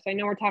for. So I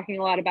know we're talking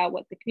a lot about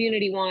what the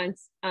community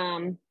wants.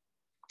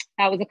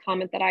 That was a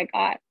comment that I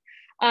got.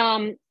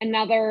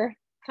 Another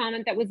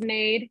comment that was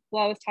made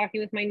while I was talking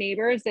with my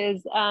neighbors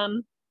is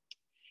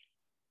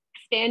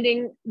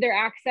expanding their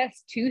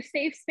access to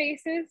safe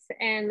spaces.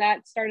 And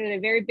that started a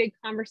very big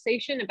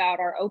conversation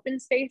about our open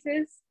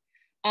spaces.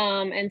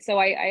 And so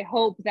I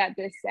hope that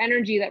this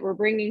energy that we're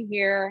bringing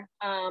here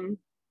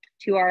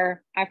to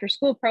our after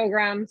school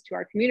programs, to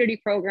our community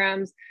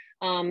programs,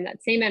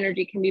 that same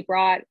energy can be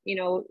brought, you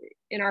know,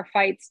 in our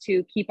fights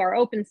to keep our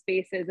open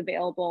spaces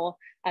available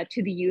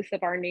to the youth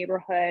of our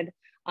neighborhood,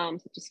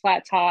 such as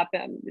Flat Top,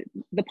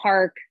 the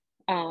park,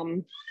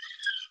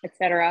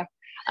 etc.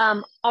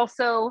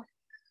 Also,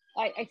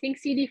 I think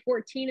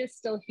CD14 is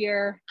still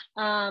here.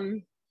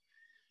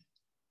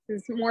 This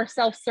is more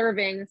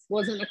self-serving. This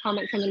wasn't a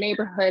comment from the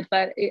neighborhood,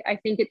 but I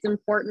think it's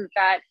important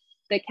that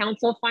the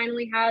council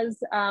finally has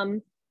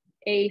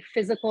a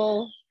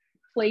physical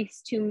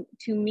place to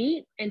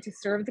meet and to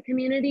serve the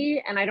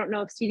community. And I don't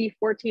know if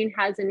CD14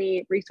 has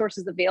any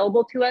resources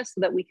available to us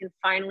so that we can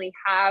finally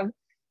have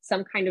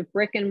some kind of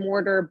brick and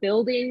mortar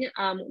building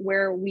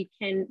where we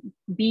can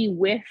be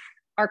with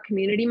our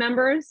community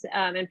members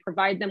and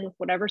provide them with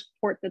whatever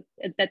support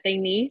that they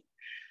need.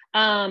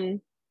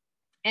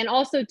 And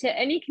also to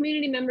any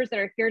community members that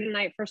are here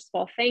tonight, first of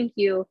all, thank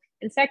you.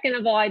 And second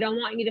of all, I don't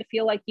want you to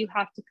feel like you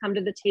have to come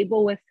to the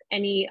table with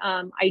any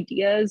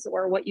ideas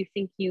or what you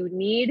think you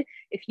need.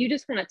 If you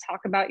just want to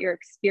talk about your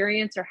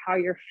experience or how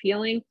you're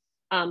feeling,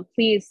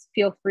 please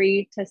feel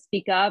free to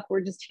speak up.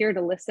 We're just here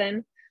to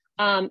listen.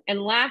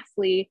 And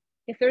lastly,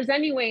 if there's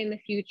any way in the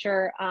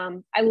future,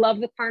 I love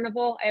the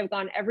carnival. I have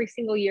gone every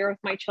single year with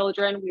my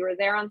children. We were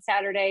there on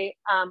Saturday.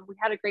 We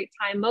had a great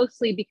time,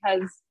 mostly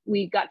because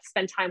we got to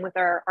spend time with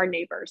our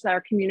neighbors,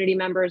 our community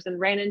members, and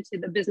ran into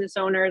the business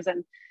owners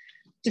and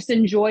just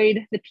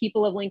enjoyed the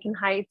people of Lincoln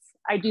Heights.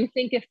 I do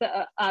think if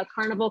the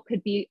carnival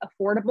could be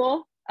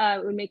affordable,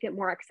 it would make it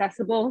more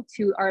accessible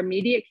to our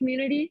immediate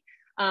community.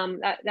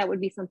 That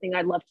would be something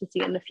I'd love to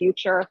see in the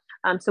future,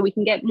 so we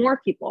can get more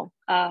people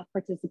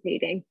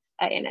participating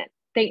in it.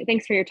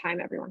 Thanks for your time,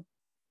 everyone.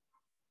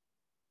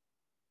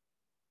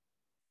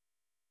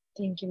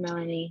 Thank you,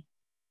 Melanie.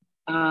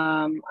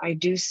 I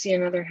do see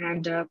another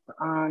hand up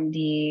on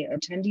the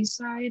attendee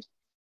side.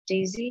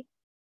 Daisy?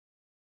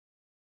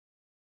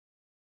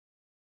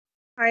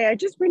 Hi, I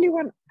just really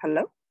want,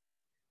 hello?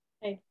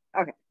 Hey.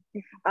 Okay.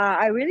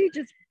 I really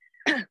just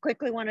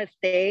quickly want to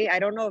say, I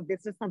don't know if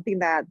this is something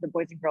that the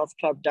Boys and Girls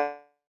Club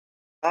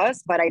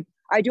does, but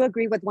I do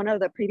agree with one of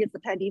the previous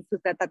attendees who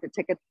said that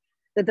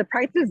the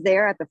prices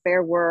there at the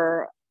fair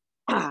were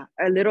a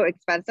little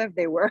expensive.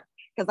 They were,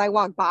 because I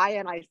walked by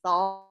and I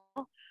saw,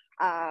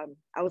 I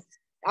was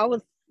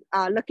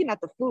looking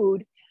at the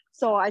food.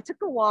 So I took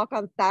a walk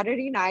on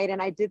Saturday night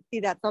and I did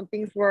see that some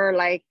things were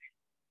like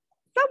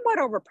somewhat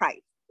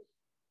overpriced.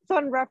 So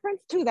in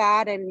reference to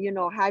that, and you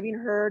know, having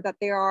heard that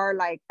there are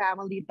like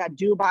families that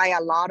do buy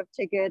a lot of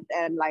tickets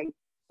and like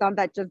some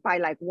that just buy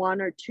like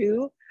one or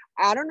two,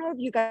 I don't know if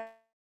you guys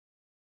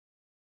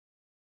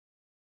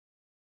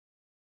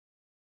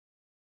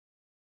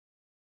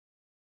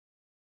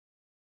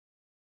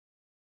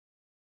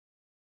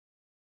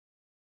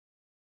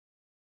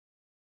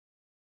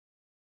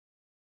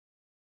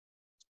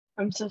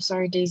I'm so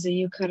sorry, Daisy,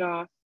 you cut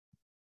off.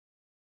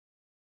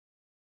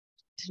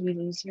 Did we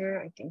lose her?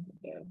 I think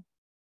we did.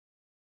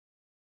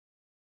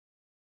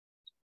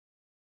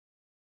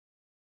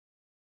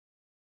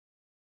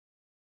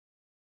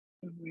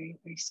 All right,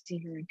 I see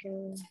her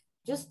again.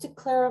 Just to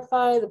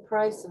clarify the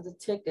price of the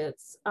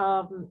tickets,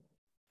 all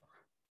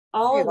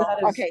of that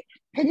is... Okay,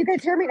 can you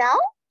guys hear me now?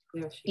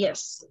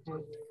 Yes.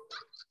 Okay.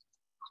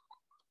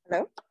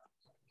 Hello?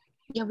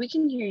 Yeah, we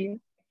can hear you.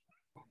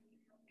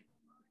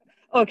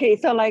 Okay,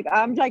 so like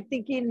I'm like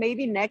thinking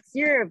maybe next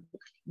year if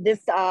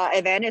this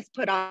event is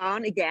put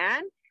on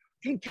again,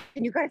 can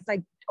you guys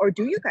like, or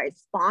do you guys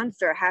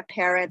sponsor, have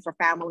parents or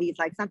families,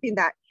 like something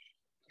that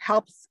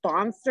helps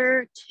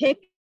sponsor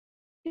tickets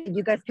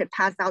you guys could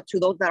pass out to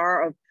those that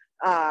are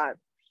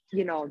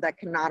you know, that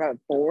cannot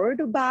afford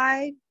to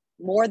buy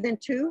more than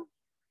two?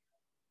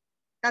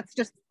 That's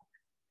just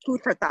food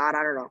for thought.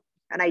 I don't know,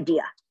 an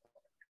idea.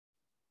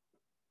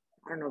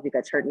 I don't know if you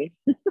guys heard me.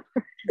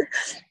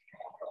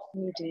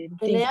 You did. In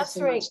Thank you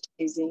answering, so much,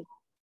 Daisy.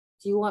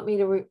 do you want me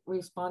to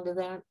respond to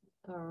that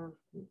or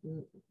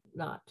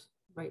not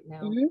right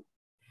now? Mm-hmm.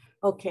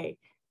 Okay.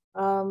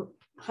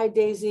 Hi,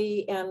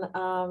 Daisy and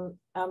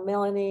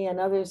Melanie and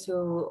others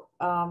who,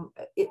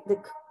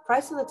 the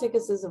price of the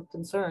tickets is of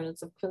concern.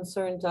 It's of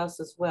concern to us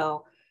as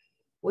well.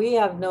 We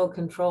have no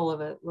control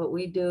of it. What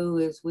we do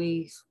is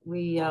we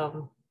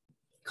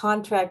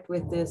contract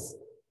with this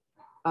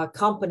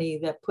company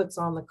that puts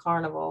on the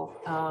carnival,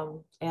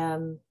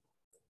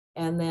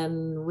 and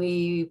then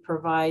we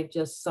provide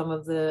just some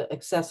of the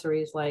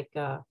accessories, like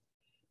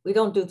we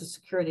don't do the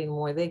security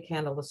anymore. They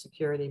handle the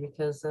security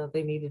because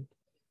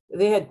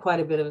they had quite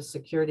a bit of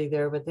security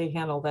there, but they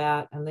handle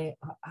that and they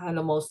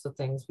handle most of the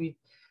things. We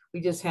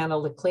just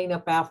handle the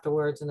cleanup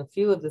afterwards and a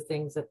few of the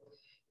things that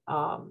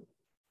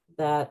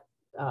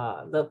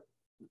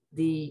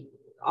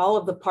all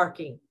of the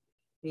parking,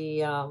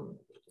 the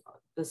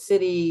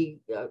city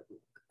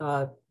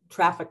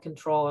traffic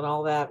control and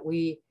all that,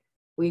 we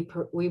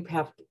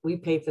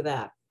pay for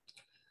that.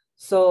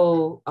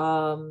 So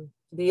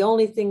the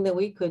only thing that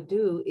we could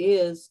do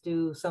is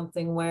do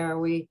something where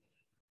we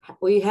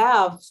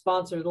have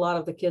sponsored a lot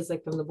of the kids,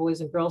 like from the Boys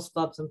and Girls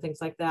Clubs and things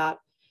like that,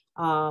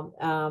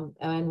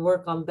 and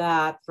work on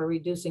that for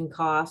reducing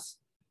costs,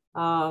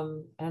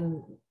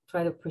 and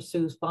try to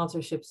pursue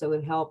sponsorships that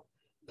would help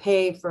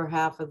pay for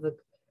half of the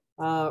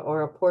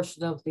or a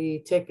portion of the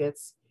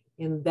tickets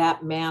in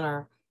that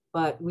manner.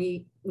 But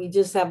we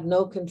just have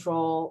no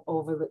control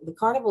over the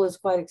carnival. Is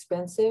quite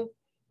expensive.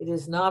 It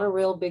is not a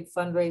real big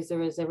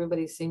fundraiser as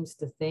everybody seems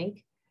to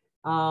think.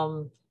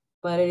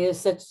 But it is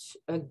such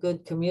a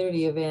good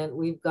community event.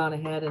 We've gone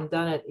ahead and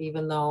done it,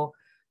 even though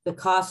the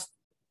cost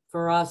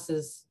for us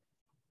is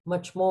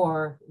much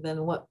more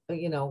than what,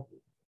 you know,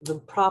 the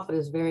profit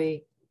is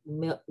very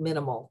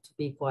minimal, to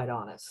be quite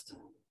honest.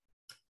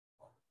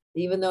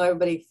 Even though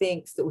everybody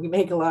thinks that we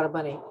make a lot of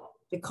money,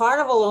 the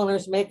carnival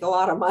owners make a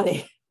lot of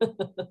money.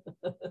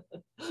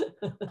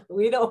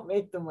 We don't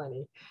make the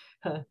money.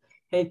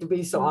 Hate to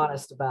be so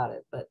honest about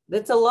it, but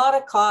it's a lot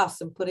of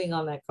costs in putting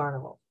on that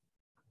carnival.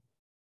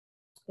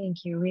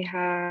 Thank you. We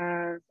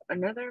have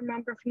another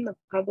member from the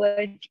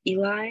public,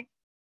 Eli.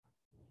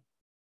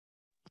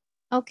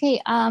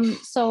 Okay,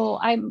 so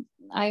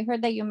I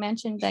heard that you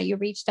mentioned that you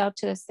reached out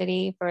to the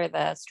city for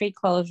the street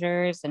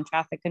closures and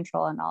traffic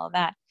control and all of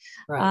that.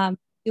 Right.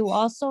 You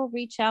also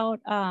reach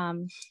out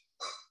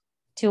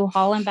to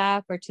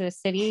Hollenbach or to the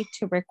city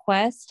to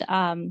request,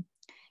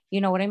 you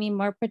know what I mean,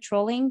 more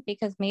patrolling,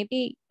 because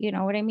maybe, you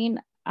know what I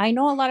mean, I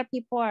know a lot of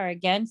people are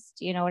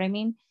against, you know what I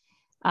mean,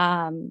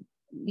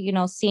 you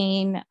know,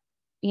 seeing,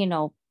 you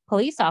know,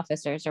 police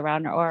officers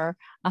around or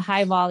a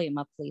high volume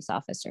of police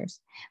officers.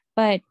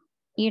 But,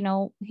 you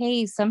know,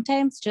 hey,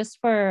 sometimes just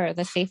for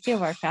the safety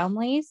of our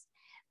families,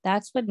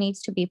 that's what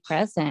needs to be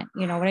present.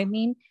 You know what I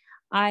mean?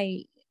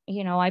 I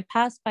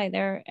passed by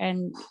there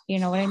and, you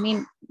know what I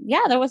mean?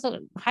 Yeah, there was a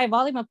high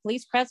volume of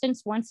police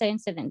presence once the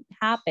incident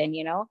happened,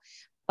 you know,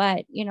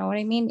 but you know what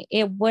I mean?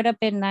 It would have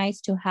been nice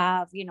to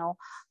have, you know,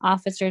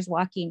 officers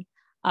walking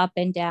up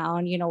and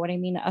down, you know what I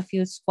mean? A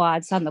few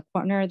squads on the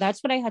corner.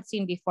 That's what I had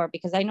seen before,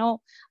 because I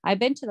know I've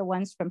been to the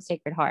ones from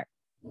Sacred Heart.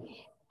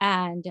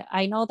 And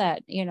I know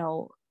that, you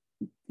know,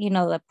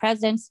 the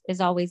presence is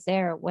always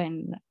there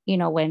when, you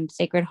know, when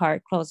Sacred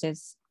Heart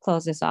closes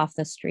off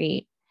the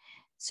street.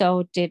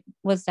 So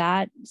was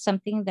that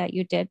something that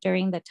you did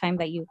during the time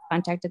that you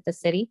contacted the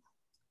city?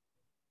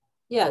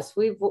 Yes,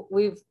 we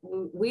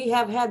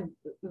have had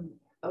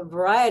a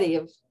variety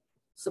of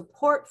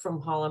support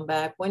from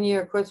Hollenbeck. One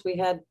year, of course, we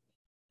had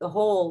the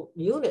whole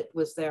unit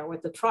was there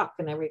with the truck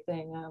and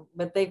everything,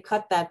 but they've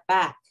cut that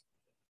back.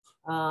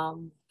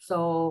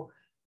 So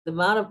the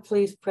amount of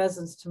police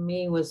presence to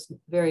me was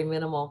very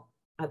minimal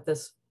at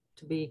this,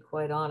 to be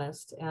quite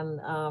honest.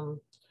 And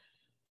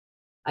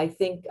I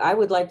think I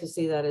would like to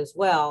see that as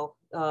well.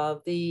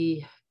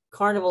 The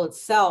carnival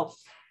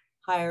itself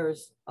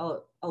hires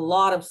a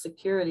lot of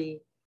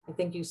security. I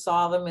think you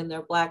saw them in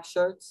their black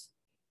shirts.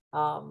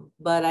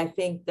 But I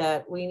think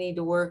that we need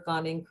to work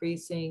on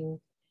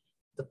increasing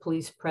the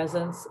police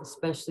presence,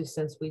 especially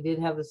since we did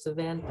have this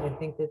event. I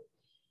think that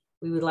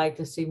we would like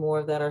to see more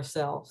of that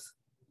ourselves.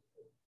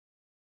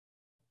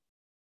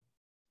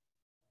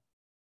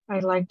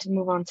 I'd like to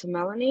move on to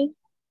Melanie.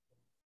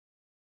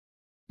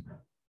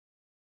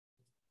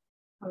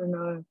 I don't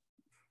know.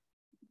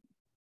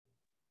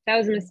 That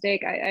was a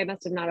mistake. I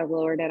must have not have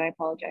lowered it. I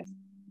apologize.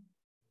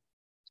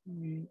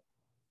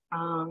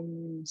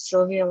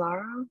 Sylvia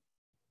Lara.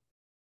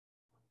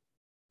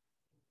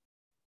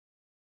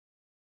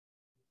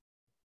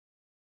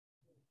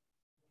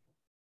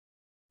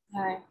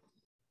 Hi.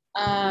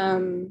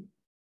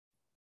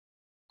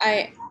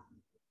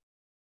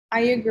 I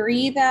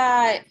agree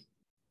that,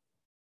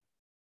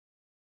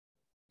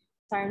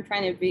 sorry, I'm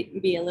trying to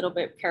be a little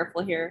bit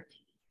careful here.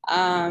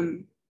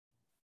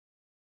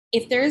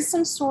 If there is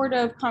some sort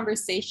of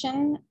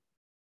conversation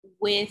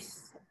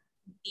with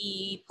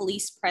the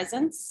police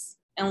presence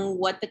and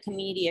what the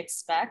community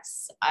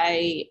expects,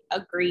 I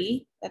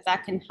agree that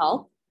that can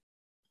help.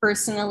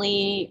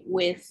 Personally,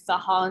 with the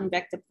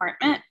Hollenbeck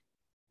department,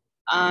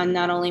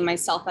 not only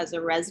myself as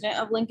a resident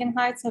of Lincoln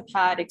Heights have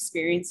had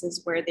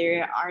experiences where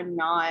they are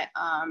not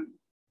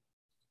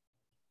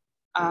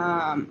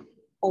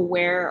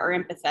aware or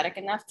empathetic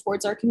enough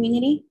towards our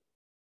community.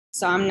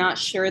 So I'm not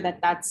sure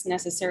that that's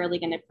necessarily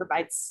going to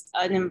provide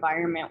an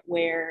environment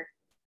where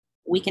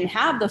we can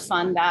have the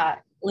fun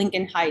that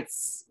Lincoln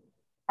Heights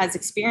has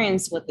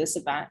experienced with this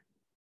event.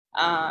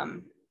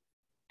 And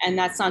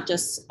that's not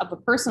just of a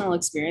personal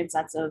experience,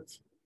 that's of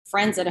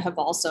friends that have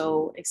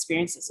also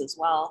experienced this as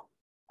well.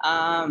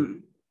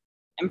 And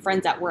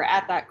friends that were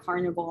at that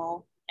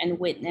carnival and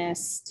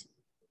witnessed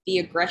the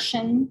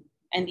aggression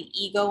and the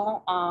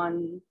ego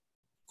on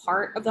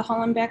part of the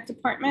Hollenbeck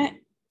department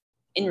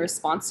in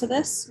response to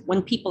this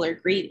when people are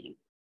grieving.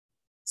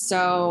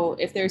 So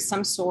if there's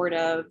some sort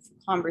of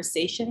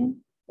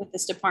conversation with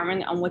this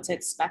department on what to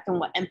expect and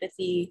what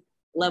empathy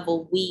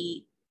level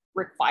we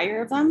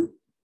require of them,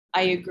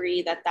 I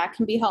agree that that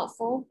can be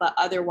helpful, but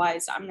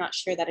otherwise I'm not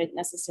sure that it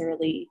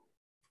necessarily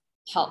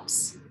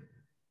helps.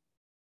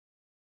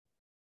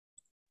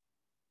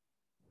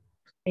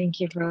 Thank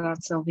you for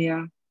that,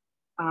 Sylvia.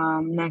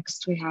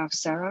 Next we have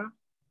Sarah.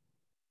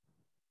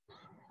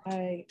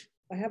 I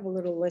have a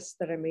little list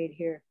that I made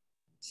here.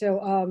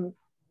 So,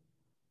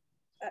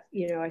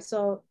 you know, I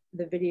saw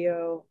the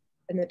video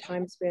and the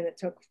time span it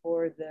took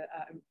for the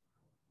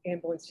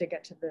ambulance to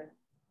get to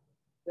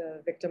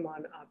the victim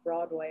on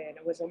Broadway, and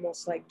it was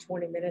almost like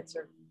 20 minutes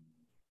or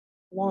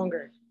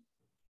longer.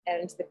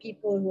 And the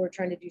people who were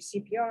trying to do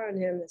CPR on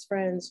him, his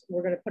friends,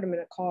 were going to put him in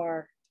a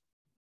car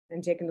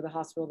and take him to the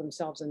hospital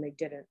themselves, and they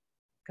didn't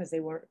because they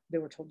were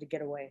told to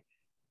get away.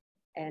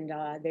 And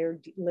they're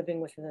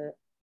living with the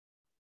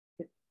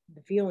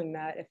feeling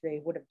that if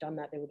they would have done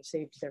that, they would have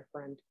saved their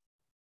friend.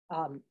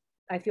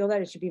 I feel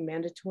that it should be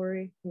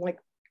mandatory. Like,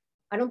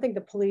 I don't think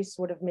the police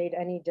would have made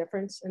any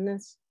difference in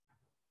this.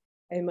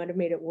 It might have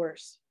made it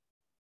worse.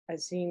 I've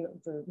seen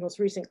the most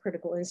recent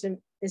critical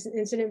incident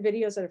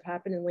videos that have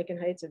happened in Lincoln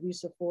Heights of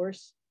use of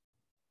force,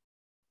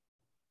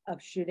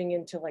 of shooting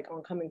into like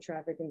oncoming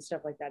traffic and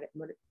stuff like that. It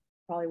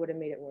probably would have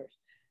made it worse.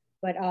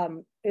 But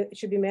it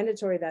should be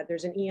mandatory that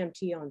there's an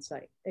EMT on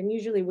site. And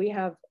usually we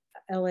have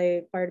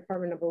LA Fire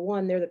Department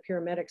 #1, they're the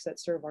paramedics that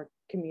serve our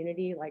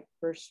community, like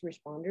first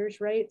responders,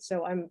 right?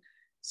 So I'm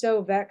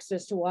so vexed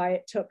as to why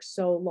it took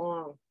so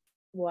long,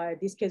 why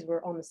these kids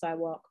were on the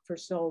sidewalk for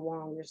so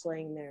long, just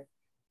laying there.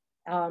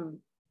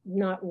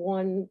 Not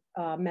one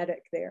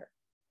medic there.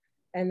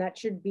 And that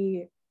should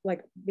be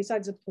like,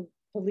 besides the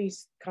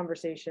police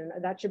conversation,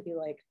 that should be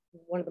like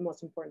one of the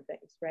most important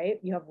things, right?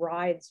 You have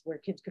rides where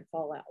kids could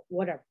fall out,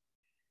 whatever.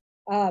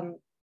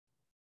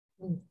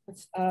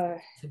 That's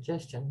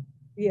suggestion.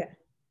 Yeah.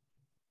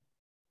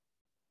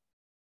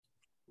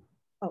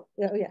 Oh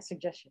yeah,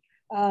 suggestion.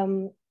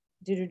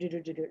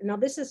 Now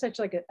this is such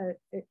like a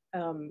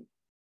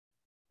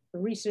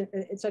recent,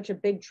 it's such a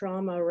big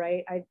trauma,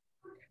 right? I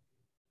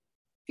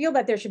feel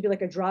that there should be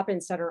like a drop-in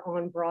center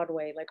on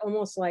Broadway, like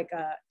almost like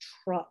a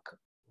truck.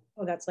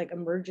 Oh, that's like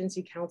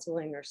emergency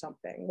counseling or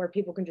something where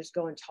people can just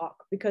go and talk,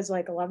 because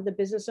like a lot of the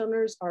business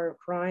owners are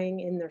crying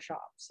in their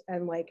shops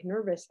and like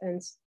nervous,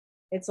 and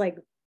it's like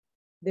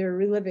they're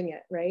reliving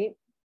it, right?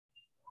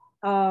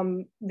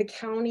 The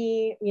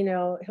county, you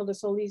know, Hilda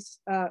Solis,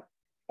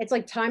 it's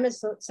like time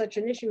is such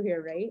an issue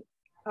here, right?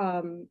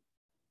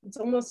 It's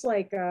almost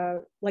like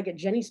at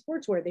Jenny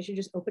Sportswear, they should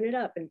just open it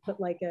up and put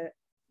like a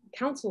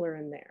counselor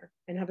in there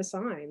and have a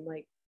sign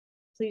like,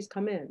 please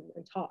come in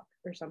and talk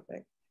or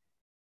something.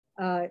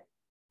 I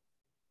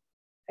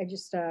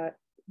just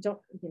don't,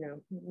 you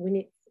know,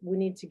 we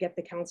need to get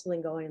the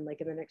counseling going like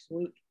in the next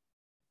week.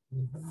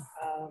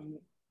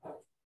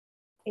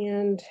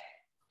 And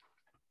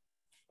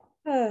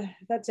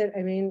that's it.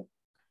 I mean,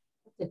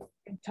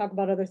 talk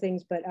about other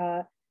things, but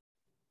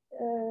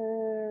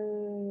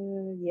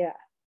yeah,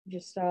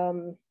 just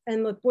and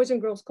the Boys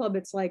and Girls Club,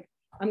 it's like,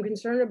 I'm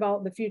concerned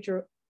about the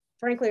future.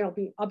 Frankly,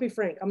 I'll be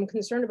frank, I'm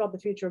concerned about the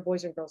future of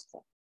Boys and Girls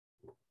Club.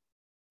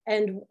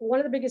 And one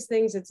of the biggest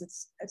things,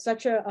 it's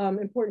such a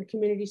important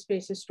community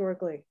space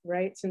historically,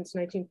 right? Since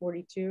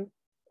 1942,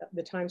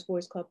 the Times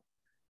Boys Club.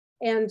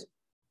 And,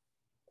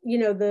 you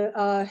know,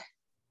 the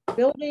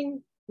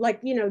building, like,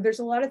 you know, there's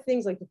a lot of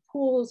things like the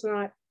pool's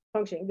not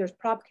functioning. There's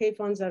Prop K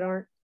funds that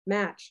aren't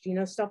matched, you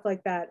know, stuff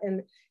like that.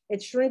 And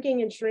it's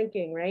shrinking and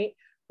shrinking, right?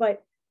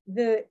 But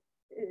the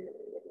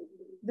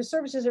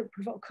services are,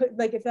 could,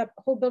 like, if that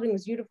whole building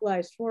was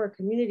utilized for a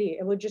community,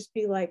 it would just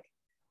be like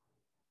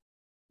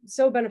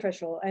so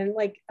beneficial. And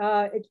like,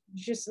 it's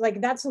just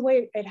like, that's the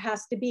way it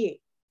has to be.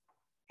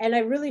 And I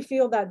really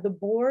feel that the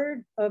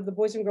board of the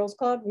Boys and Girls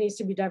Club needs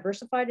to be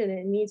diversified, and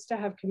it needs to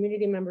have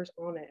community members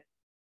on it.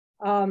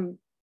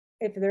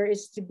 If there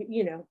is to be,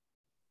 you know,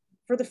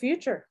 for the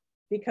future,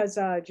 because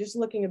just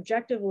looking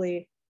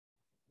objectively,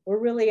 we're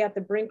really at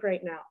the brink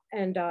right now.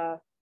 And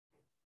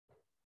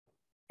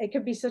it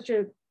could be such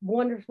a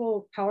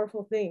wonderful,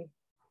 powerful thing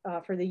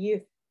for the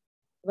youth,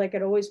 like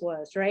it always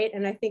was, right?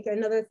 And I think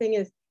another thing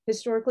is,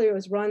 historically it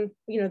was run,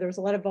 you know, there was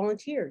a lot of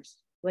volunteers,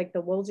 like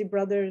the Woolsey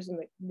brothers, and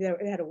they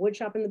had a wood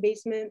shop in the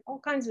basement, all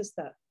kinds of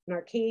stuff, an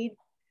arcade.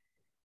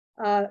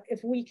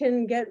 If we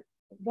can get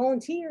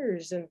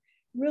volunteers and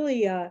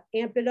really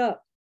amp it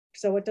up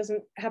so it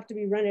doesn't have to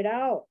be rented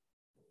out.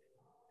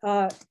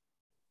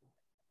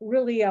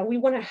 Really, we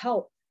want to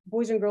help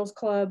Boys and Girls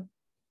Club.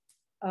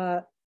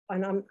 And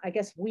I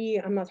guess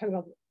I'm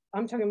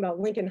talking about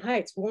Lincoln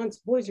Heights wants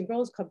Boys and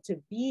Girls Club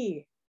to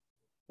be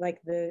like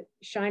the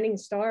shining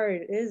star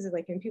it is,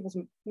 like in people's,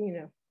 you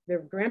know, their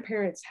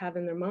grandparents have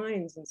in their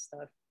minds and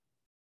stuff.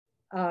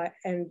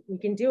 And we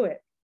can do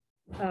it.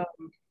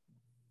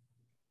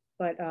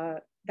 But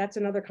that's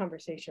another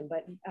conversation.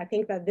 But I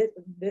think that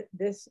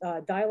this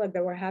dialogue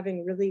that we're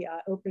having really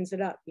opens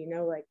it up, you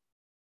know, like,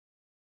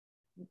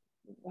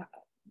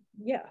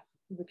 yeah,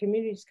 the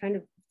community is kind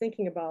of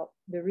thinking about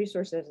the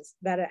resources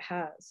that it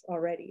has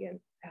already and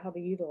how to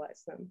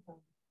utilize them.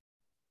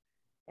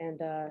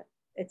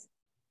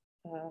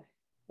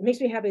 It makes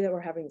me happy that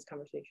we're having this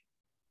conversation.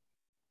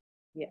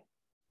 Yeah,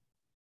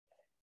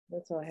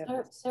 that's all I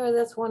have. Sarah,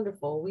 that's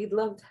wonderful. We'd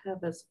love to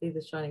have us be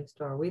the shining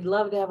star. We'd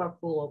love to have our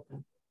pool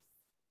open.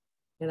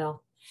 You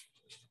know,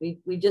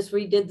 we just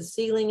redid the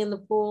ceiling in the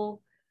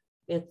pool.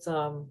 It's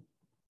a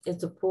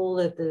pool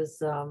that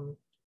is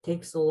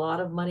takes a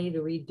lot of money to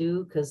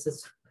redo because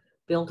it's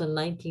built in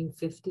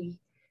 1950.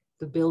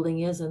 The building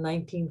is in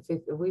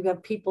 1950. We've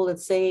got people that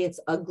say it's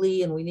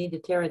ugly and we need to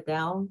tear it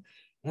down.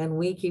 And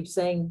we keep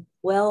saying,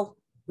 well,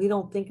 we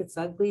don't think it's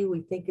ugly. We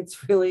think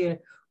it's really a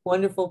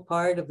wonderful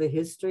part of the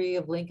history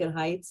of Lincoln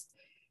Heights.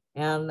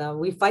 And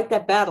we fight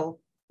that battle.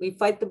 We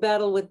fight the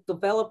battle with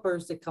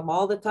developers that come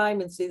all the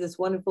time and see this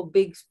wonderful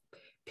big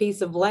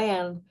piece of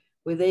land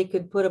where they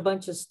could put a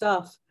bunch of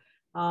stuff.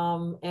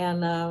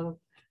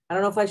 I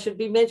don't know if I should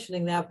be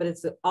mentioning that, but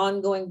it's an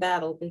ongoing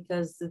battle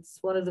because it's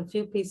one of the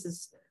few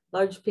pieces,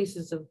 large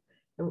pieces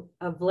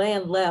of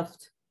land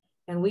left.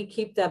 And we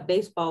keep that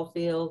baseball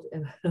field,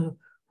 and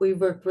we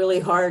worked really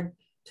hard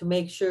to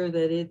make sure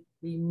that it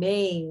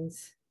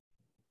remains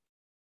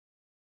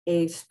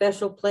a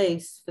special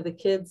place for the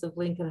kids of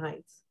Lincoln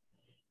Heights.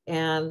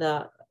 And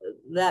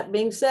that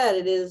being said,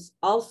 it is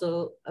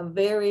also a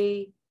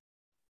very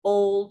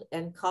old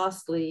and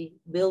costly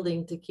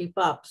building to keep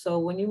up. So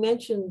when you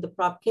mentioned the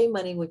Prop K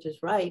money, which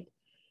is right,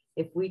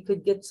 if we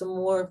could get some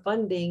more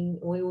funding,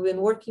 we've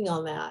been working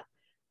on that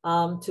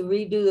to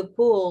redo the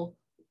pool.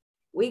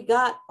 We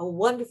got a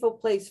wonderful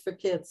place for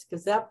kids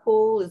because that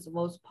pool is the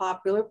most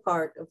popular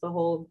part of the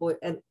whole,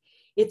 and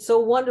it's so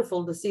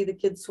wonderful to see the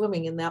kids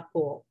swimming in that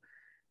pool.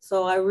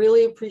 So I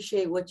really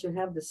appreciate what you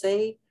have to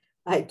say.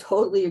 I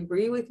totally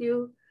agree with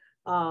you.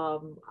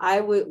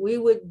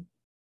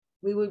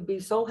 We would be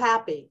so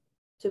happy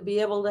to be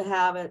able to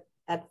have it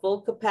at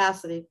full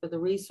capacity for the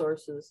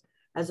resources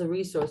as a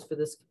resource for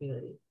this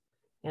community.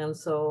 And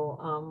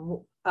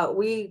so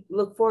we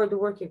look forward to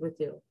working with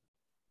you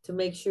to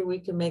make sure we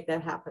can make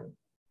that happen.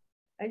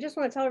 I just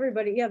want to tell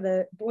everybody, yeah,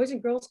 the Boys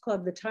and Girls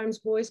Club, the Times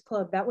Boys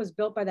Club, that was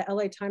built by the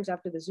LA Times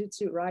after the Zoot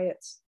Suit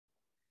riots.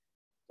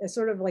 It's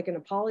sort of like an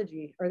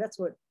apology, or that's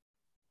what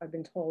I've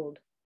been told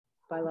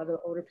by a lot of the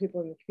older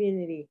people in the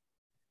community.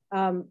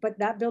 But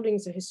that building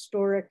is a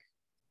historic,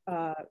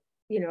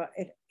 you know,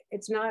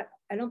 it's not,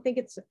 I don't think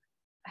it's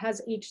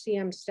has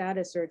HCM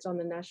status or it's on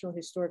the National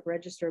Historic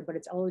Register, but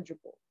it's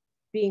eligible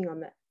being on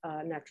the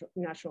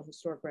National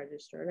Historic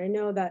Register. And I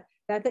know that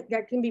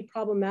can be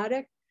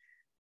problematic,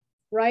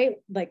 right?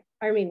 Like,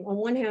 I mean, on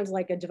one hand,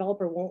 like a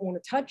developer won't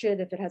want to touch it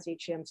if it has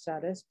HCM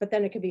status, but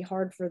then it could be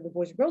hard for the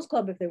Boys and Girls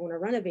Club if they want to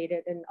renovate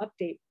it and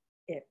update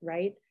it,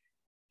 right?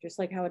 Just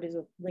like how it is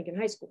with Lincoln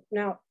High School.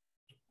 Now,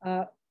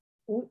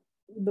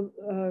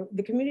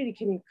 the community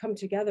can come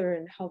together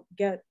and help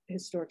get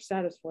historic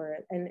status for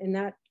it. And in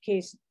that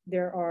case,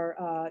 there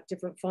are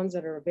different funds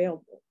that are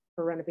available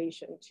for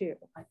renovation too.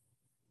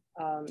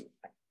 I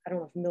don't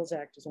know if Mills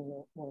Act is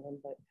one of them,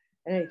 but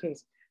in any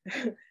case,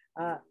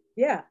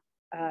 yeah,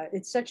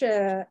 it's such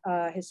a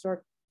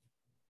historic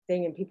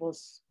thing in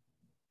people's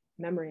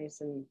memories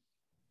and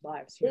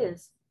lives. It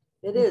is.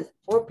 It is.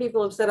 More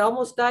people have said, I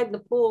almost died in the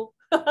pool.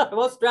 I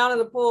almost drowned in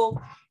the pool,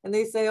 and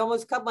they say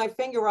almost cut my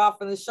finger off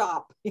in the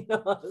shop. You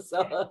know,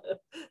 so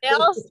they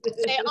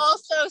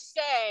also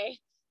say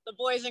the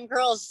boys and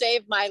girls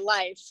saved my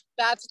life.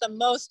 That's the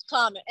most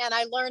common, and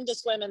I learned to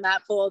swim in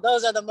that pool.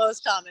 Those are the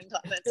most common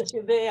comments.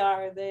 They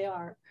are.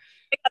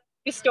 I got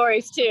these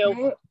stories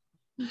too.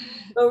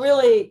 So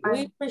really,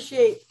 we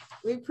appreciate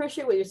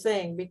what you're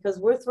saying, because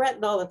we're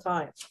threatened all the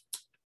time.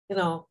 You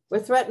know, we're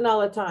threatened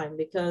all the time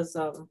because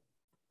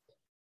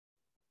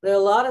there are a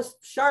lot of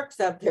sharks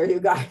out there, you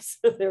guys.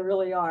 There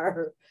really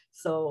are.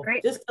 So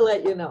just to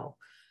let you know.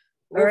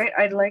 All right,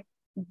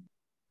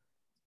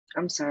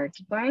 I'm sorry,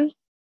 keep going.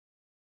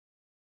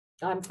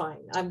 I'm fine.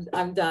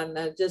 I'm done.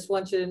 I just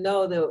want you to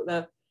know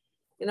that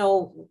you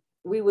know,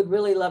 we would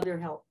really love your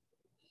help.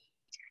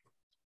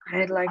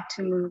 I'd like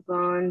to move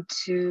on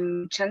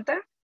to Chenta.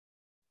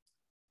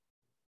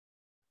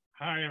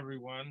 Hi,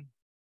 everyone.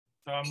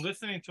 So I'm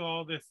listening to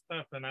all this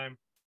stuff, and I'm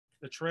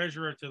the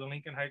treasurer to the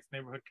Lincoln Heights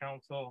Neighborhood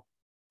Council,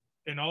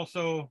 and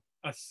also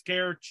a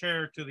scared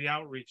chair to the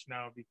outreach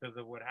now because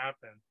of what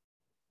happened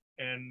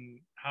and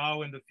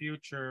how in the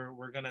future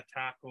we're going to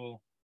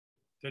tackle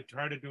to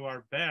try to do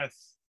our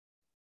best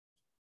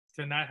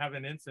to not have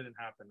an incident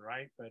happen,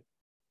 right? But,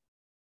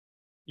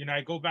 you know,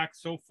 I go back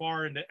so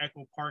far into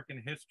Echo Park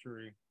in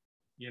history,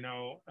 you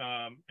know,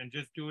 and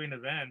just doing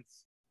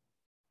events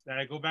that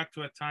I go back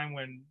to a time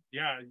when,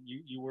 yeah,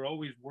 you were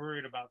always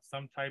worried about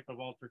some type of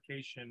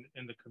altercation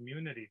in the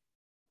community.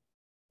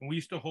 And we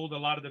used to hold a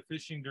lot of the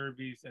fishing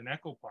derbies in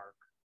Echo Park,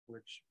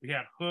 which we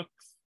had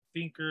hooks,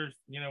 sinkers,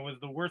 you know, it was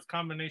the worst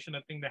combination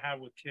of thing to have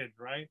with kids,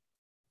 right?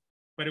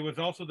 But it was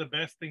also the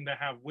best thing to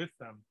have with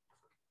them.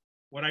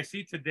 What I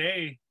see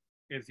today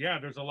is, yeah,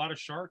 there's a lot of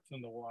sharks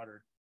in the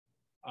water.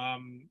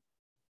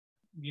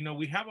 You know,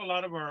 we have a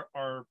lot of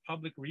our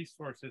public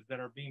resources that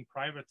are being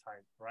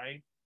privatized,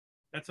 right?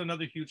 That's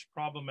another huge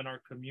problem in our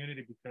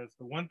community, because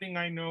the one thing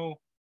I know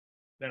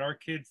that our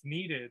kids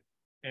needed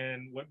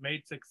and what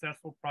made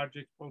successful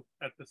projects both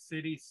at the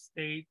city,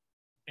 state,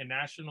 and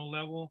national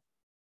level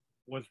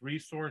was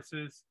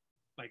resources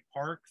like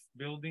parks,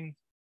 buildings,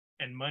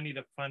 and money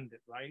to fund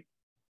it, right?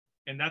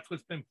 And that's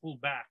what's been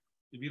pulled back.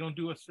 If you don't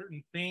do a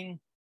certain thing,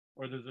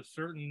 or there's a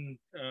certain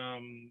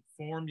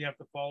form you have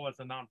to follow as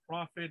a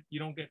nonprofit, you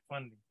don't get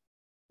funding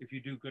if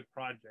you do good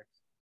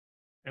projects.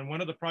 And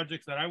one of the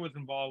projects that I was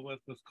involved with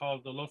was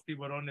called the Los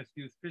Tiburones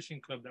Youth Fishing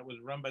Club, that was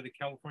run by the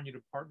California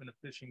Department of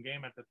Fish and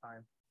Game at the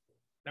time.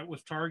 That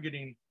was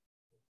targeting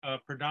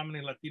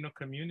predominantly Latino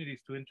communities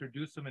to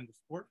introduce them into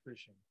sport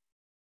fishing.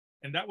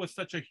 And that was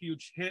such a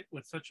huge hit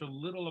with such a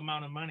little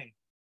amount of money.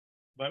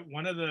 But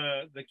one of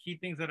the key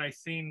things that I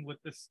seen with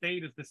the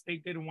state is the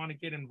state didn't want to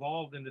get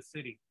involved in the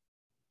city.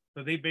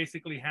 So they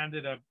basically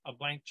handed a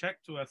blank check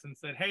to us and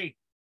said, hey,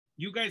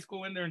 you guys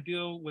go in there and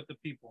deal with the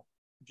people.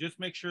 Just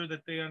make sure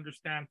that they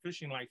understand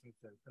fishing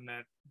licenses and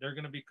that they're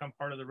going to become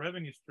part of the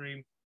revenue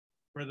stream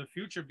for the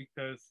future,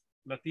 because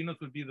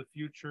Latinos would be the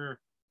future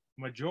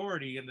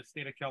majority in the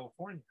state of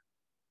California.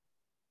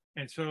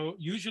 And so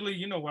usually,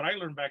 you know, what I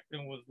learned back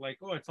then was like,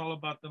 oh, it's all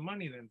about the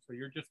money then. So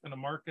you're just going to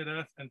market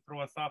us and throw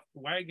us off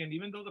the wagon,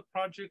 even though the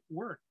project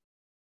worked.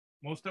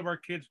 Most of our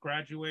kids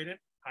graduated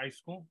high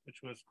school,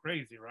 which was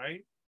crazy,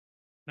 right?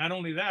 Not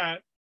only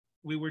that,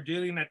 we were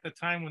dealing at the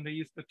time when they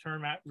used the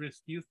term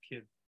at-risk youth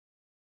kids,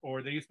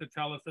 or they used to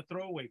tell us the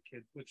throwaway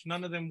kids, which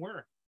none of them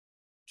were.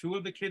 Two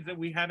of the kids that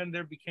we had in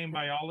there became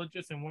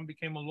biologists and one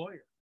became a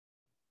lawyer.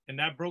 And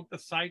that broke the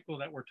cycle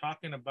that we're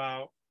talking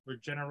about for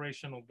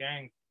generational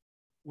gangs,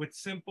 with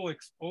simple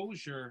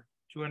exposure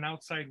to an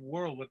outside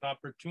world with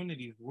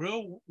opportunities,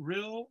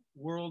 real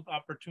world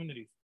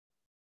opportunities,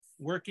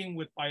 working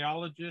with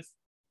biologists,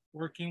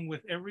 working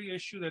with every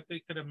issue that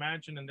they could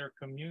imagine in their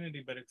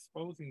community, but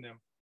exposing them.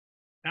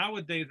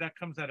 Nowadays, that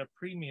comes at a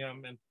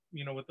premium. And,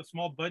 you know, with the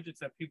small budgets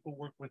that people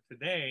work with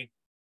today,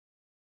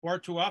 far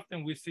too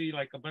often we see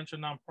like a bunch of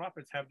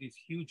nonprofits have these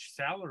huge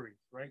salaries,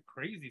 right?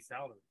 Crazy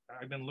salaries.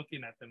 I've been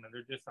looking at them and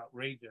they're just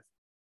outrageous.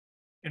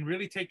 And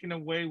really taking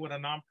away what a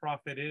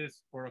nonprofit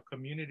is for a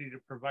community to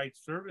provide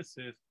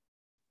services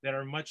that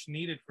are much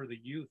needed for the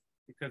youth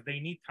because they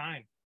need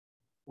time.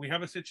 We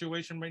have a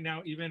situation right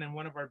now, even in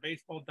one of our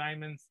baseball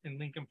diamonds in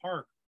Lincoln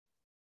Park,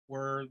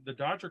 where the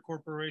Dodger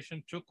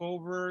Corporation took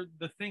over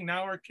the thing.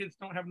 Now our kids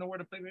don't have nowhere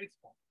to play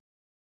baseball.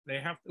 They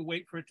have to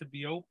wait for it to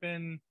be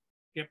open,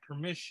 get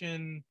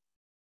permission.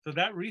 So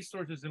that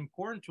resource is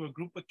important to a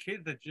group of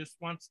kids that just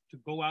wants to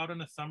go out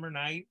on a summer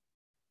night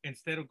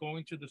instead of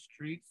going to the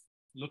streets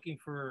looking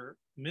for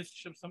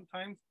mischief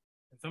sometimes,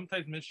 and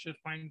sometimes mischief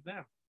finds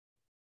them.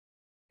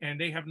 And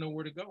they have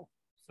nowhere to go.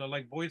 So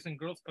like Boys and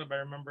Girls Club, I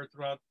remember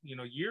throughout, you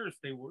know, years,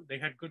 they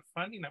had good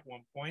funding at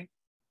one point.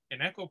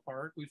 In Echo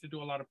Park, we used to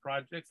do a lot of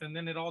projects, and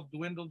then it all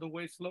dwindled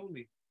away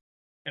slowly.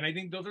 And I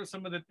think those are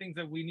some of the things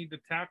that we need to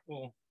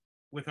tackle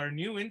with our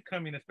new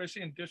incoming,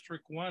 especially in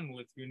District 1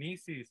 with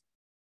Unices,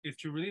 is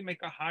to really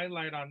make a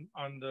highlight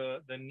on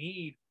the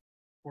need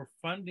for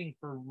funding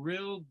for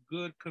real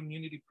good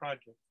community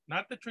projects.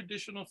 Not the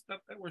traditional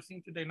stuff that we're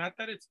seeing today, not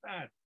that it's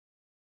bad,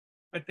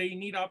 but they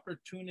need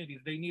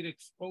opportunities. They need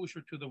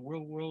exposure to the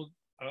real world,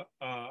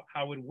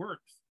 how it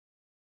works.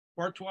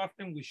 Far too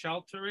often we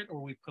shelter it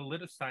or we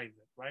politicize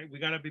it, right? We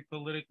gotta be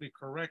politically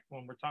correct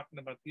when we're talking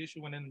about the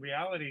issue, when in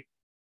reality,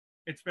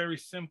 it's very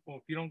simple.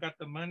 If you don't got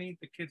the money,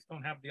 the kids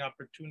don't have the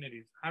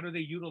opportunities. How do they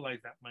utilize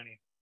that money?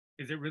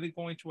 Is it really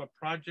going to a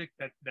project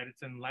that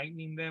it's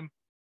enlightening them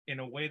in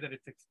a way that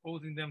it's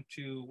exposing them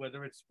to,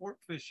 whether it's sport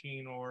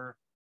fishing or,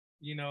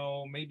 you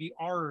know, maybe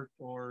art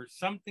or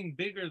something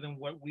bigger than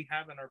what we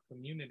have in our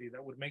community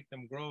that would make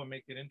them grow and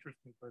make it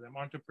interesting for them,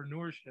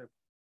 entrepreneurship.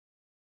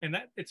 And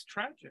that it's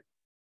tragic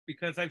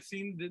because I've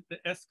seen the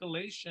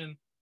escalation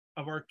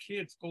of our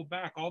kids go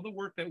back, all the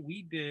work that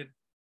we did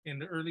in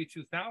the early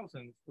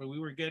 2000s, where we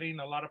were getting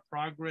a lot of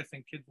progress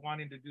and kids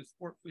wanting to do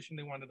sport fishing,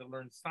 they wanted to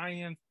learn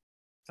science.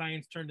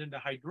 Science turned into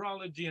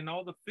hydrology and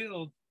all the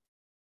fields.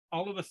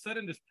 All of a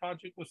sudden, this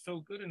project was so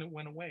good and it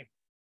went away.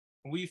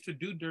 And we used to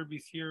do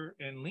derbies here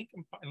in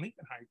Lincoln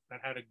Heights that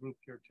had a group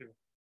here too.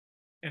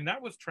 And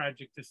that was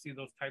tragic to see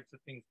those types of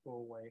things go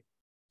away.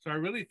 So I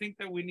really think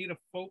that we need to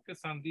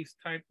focus on these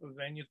type of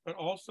venues, but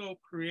also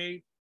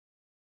create,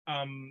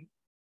 I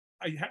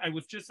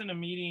was just in a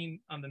meeting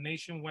on the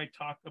nationwide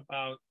talk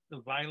about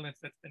the violence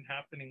that's been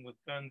happening with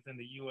guns in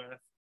the US.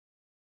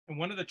 And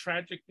one of the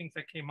tragic things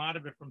that came out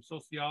of it from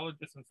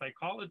sociologists and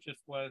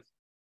psychologists was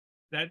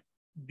that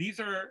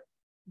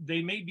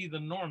they may be the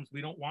norms,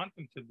 we don't want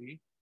them to be,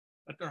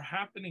 but they're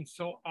happening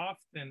so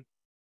often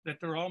that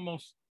they're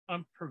almost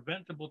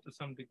unpreventable to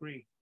some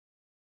degree.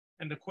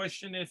 And the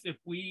question is, if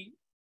we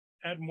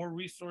add more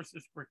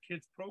resources for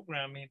kids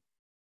programming,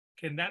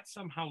 can that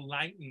somehow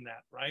lighten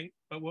that, right?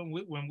 But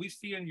when we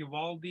see in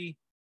Uvalde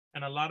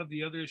and a lot of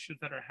the other issues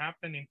that are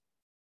happening,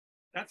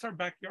 that's our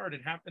backyard.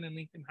 It happened in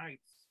Lincoln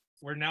Heights.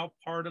 We're now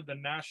part of the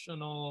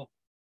national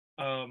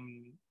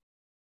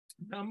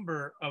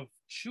number of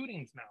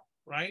shootings now,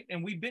 right?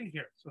 And we've been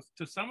here. So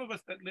to some of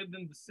us that lived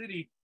in the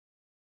city,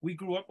 we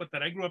grew up with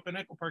that. I grew up in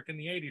Echo Park in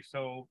the 80s.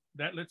 So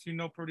that lets you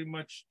know pretty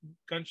much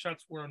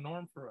gunshots were a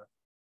norm for us.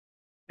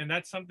 And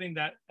that's something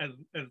that as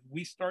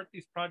we start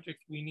these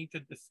projects, we need to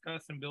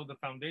discuss and build a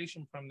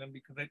foundation from them,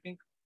 because I think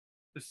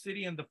the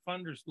city and the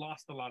funders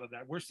lost a lot of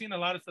that. We're seeing a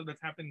lot of stuff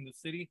that's happening in the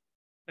city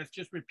that's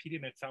just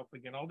repeating itself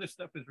again. All this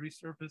stuff is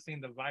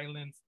resurfacing, the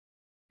violence.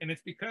 And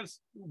it's because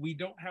we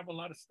don't have a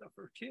lot of stuff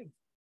for kids.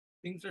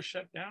 Things are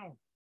shut down.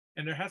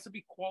 And there has to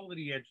be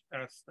quality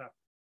stuff.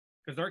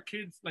 Because our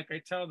kids, like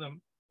I tell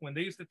them, when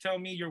they used to tell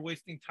me you're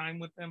wasting time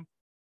with them,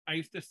 I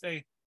used to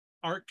say,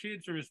 our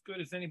kids are as good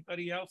as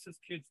anybody else's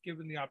kids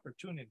given the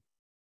opportunity.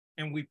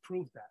 And we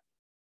proved that.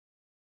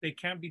 They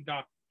can't be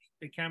doctors.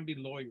 They can't be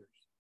lawyers.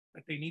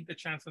 But they need the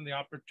chance and the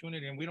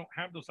opportunity. And we don't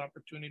have those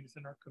opportunities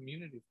in our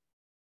communities.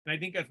 And I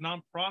think as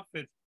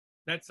nonprofits,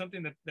 that's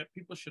something that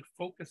people should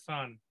focus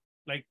on.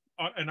 Like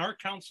in our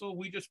council,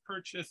 we just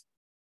purchased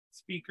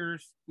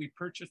speakers. We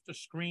purchased a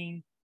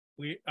screen.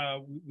 We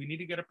need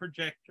to get a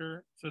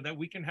projector so that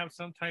we can have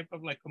some type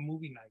of like a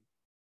movie night.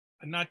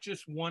 And not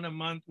just one a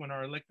month when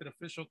our elected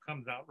official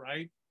comes out,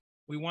 right?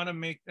 We want to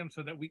make them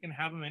so that we can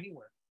have them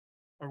anywhere.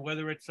 Or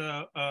whether it's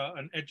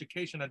an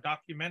education, a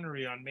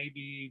documentary on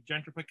maybe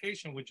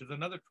gentrification, which is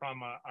another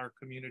trauma our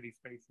community is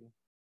facing.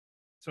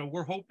 So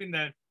we're hoping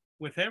that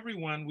with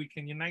everyone, we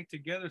can unite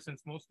together,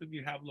 since most of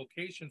you have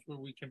locations where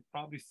we can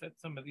probably set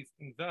some of these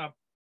things up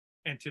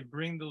and to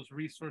bring those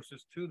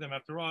resources to them.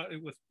 After all,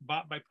 it was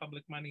bought by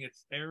public money.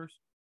 It's theirs.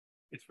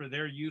 It's for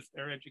their use,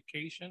 their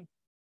education.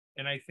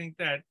 And I think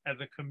that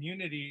as a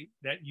community,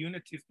 that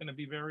unity is going to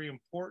be very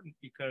important,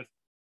 because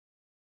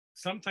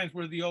sometimes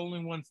we're the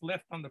only ones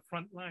left on the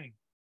front line.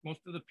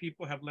 Most of the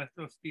people have left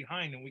us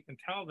behind, and we can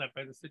tell that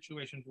by the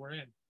situations we're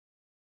in.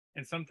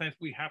 And sometimes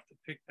we have to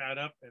pick that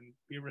up and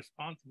be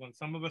responsible. And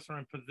some of us are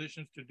in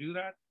positions to do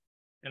that.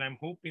 And I'm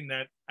hoping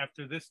that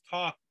after this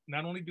talk,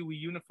 not only do we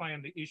unify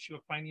on the issue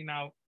of finding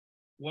out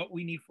what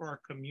we need for our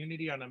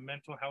community on a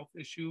mental health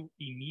issue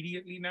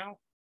immediately now,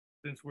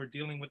 since we're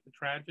dealing with the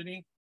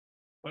tragedy,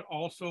 but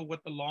also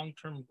what the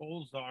long-term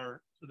goals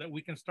are so that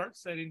we can start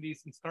setting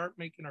these and start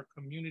making our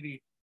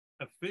community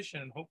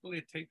efficient. And hopefully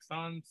it takes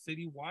on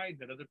citywide,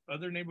 that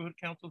other neighborhood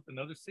councils and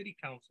other city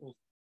councils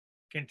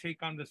can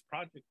take on this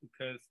project,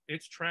 because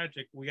it's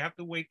tragic. We have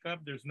to wake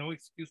up. There's no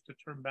excuse to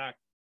turn back.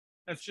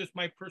 That's just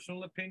my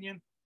personal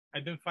opinion.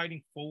 I've been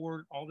fighting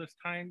forward all this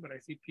time, but I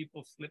see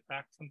people slip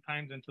back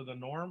sometimes into the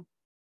norm.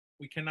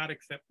 We cannot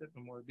accept it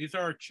no more. These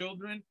are our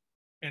children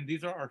and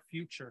these are our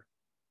future,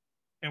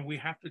 and we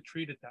have to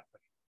treat it that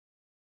way.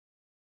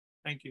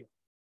 Thank you.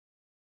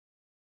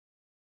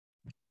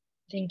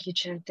 Thank you,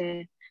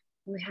 Chente.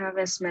 We have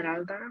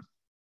Esmeralda.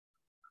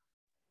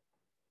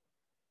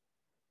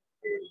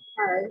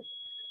 Hi.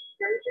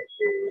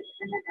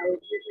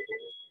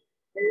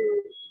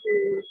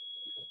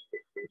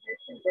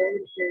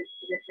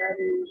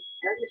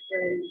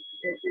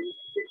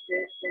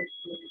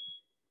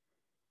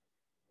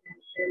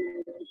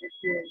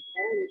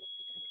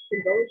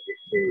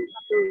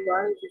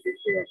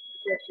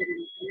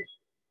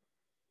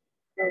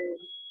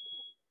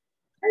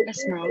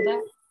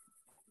 Esmeralda,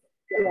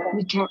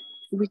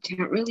 we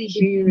can't really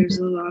hear you. There's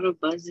a lot of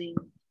buzzing.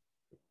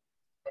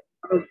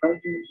 No.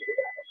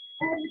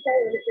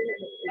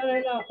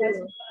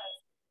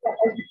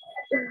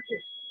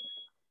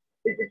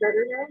 Is it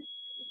better now?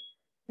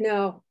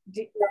 No,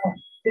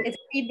 it's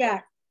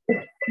feedback. Do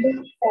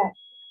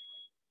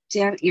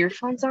you have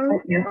earphones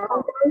on?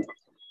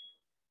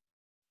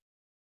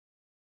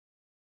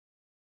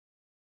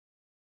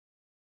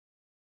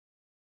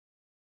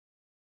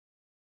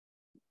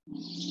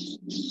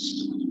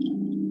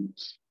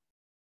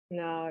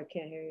 No, I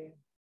can't hear you.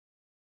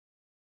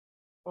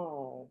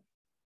 Oh.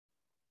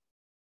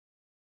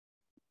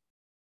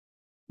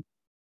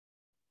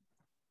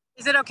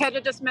 Is it okay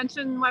to just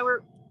mention why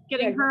we're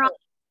getting her on?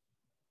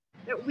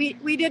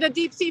 We did a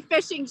deep sea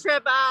fishing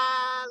trip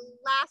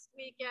last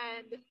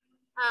weekend.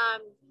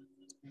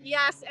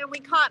 Yes, and we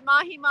caught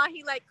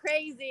mahi-mahi like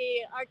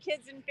crazy. Our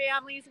kids and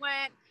families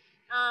went.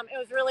 It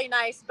was really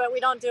nice, but we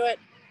don't do it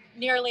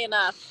nearly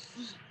enough.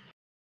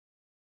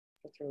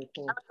 That's really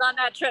cool. I was on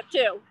that trip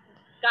too.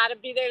 Got to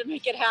be there to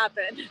make it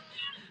happen. It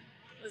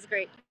was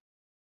great.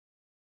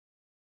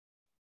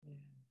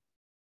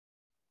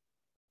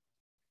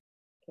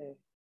 Okay.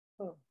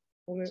 Oh,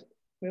 well,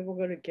 maybe we'll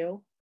go to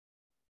Gil,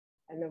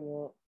 and then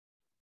we'll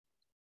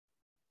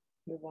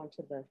move on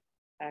to the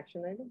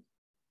action items.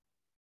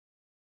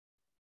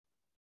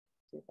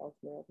 See if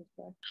Esmeralda's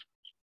back.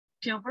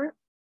 Gilbert?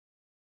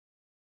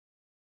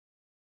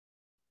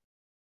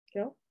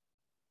 Gil?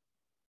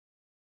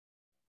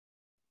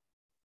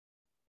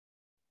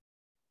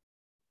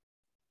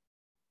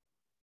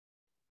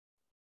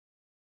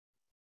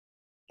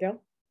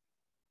 Gil?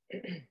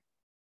 Okay.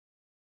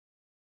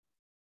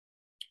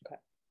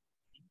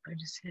 I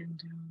just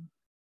hand down.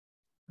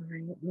 All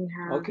right, we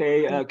have.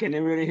 Okay, can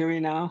everybody hear me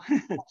now?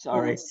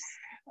 Sorry.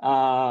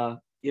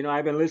 You know,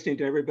 I've been listening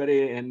to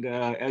everybody, and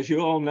as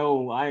you all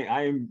know,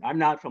 I'm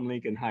not from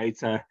Lincoln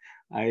Heights.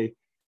 I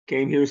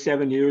came here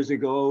 7 years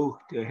ago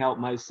to help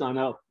my son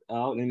out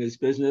in his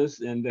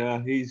business, and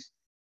he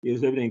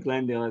was living in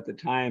Glendale at the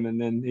time,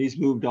 and then he's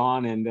moved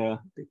on, and the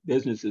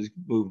business has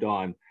moved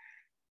on.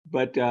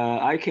 But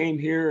I came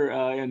here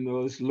and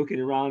was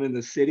looking around in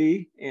the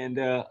city, and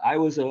I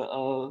was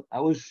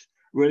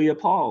really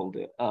appalled.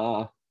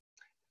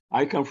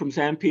 I come from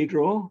San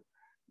Pedro.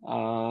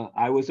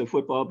 I was a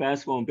football,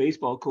 basketball, and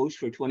baseball coach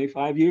for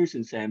 25 years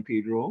in San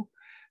Pedro.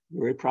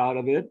 Very proud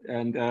of it.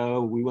 And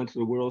we went to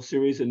the World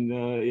Series in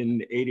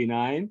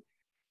 '89.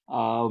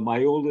 My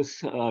youngest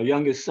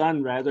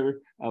son,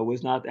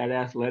 was not that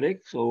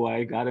athletic, so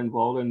I got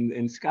involved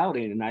in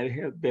scouting, and I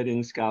have been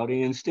in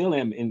scouting and still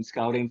am in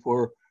scouting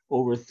for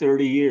over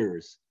 30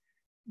 years.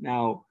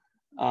 Now,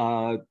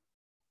 I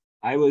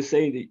was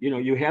saying that, you know,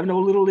 you have no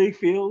little league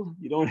field,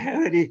 you don't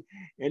have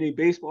any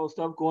baseball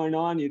stuff going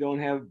on, you don't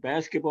have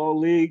basketball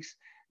leagues,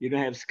 you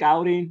don't have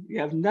scouting, you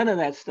have none of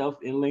that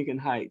stuff in Lincoln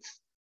Heights.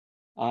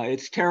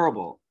 It's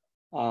terrible.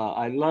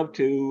 I'd love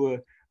to,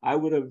 I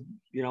would have,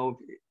 you know,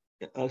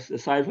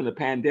 aside from the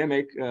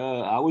pandemic,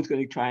 I was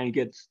going to try and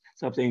get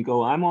something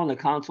go. I'm on the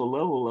council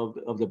level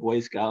of the Boy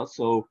Scouts,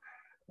 so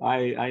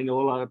I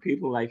know a lot of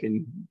people. I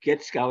can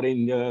get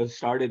scouting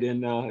started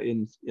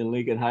in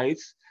Lincoln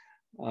Heights,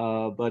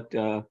 but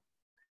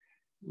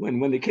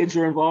when the kids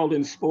are involved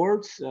in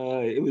sports,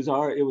 it was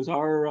our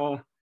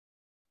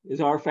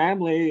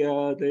family.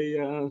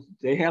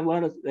 They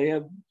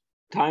have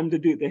time to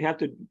do. They have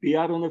to be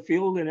out on the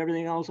field and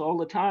everything else all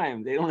the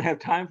time. They don't have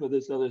time for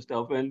this other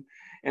stuff. And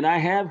I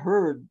have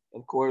heard,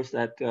 of course,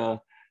 that so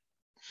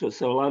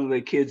a lot of the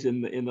kids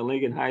in the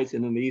Lincoln Heights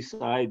and on the East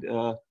Side,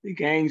 the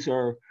gangs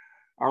are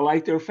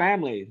like their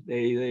family.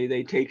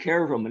 They take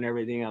care of them and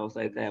everything else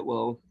like that.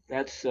 Well,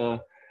 that's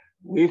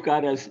we've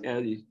got as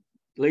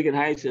Lincoln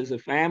Heights as a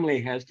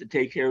family has to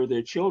take care of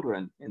their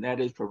children, and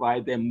that is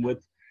provide them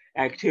with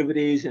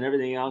activities and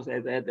everything else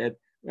that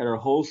are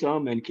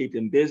wholesome and keep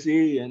them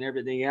busy and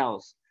everything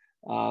else.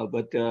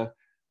 But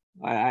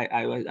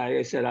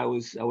I said I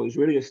was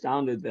really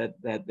astounded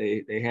that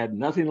they had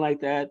nothing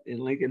like that in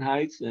Lincoln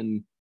Heights,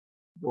 and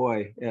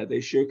boy, yeah, they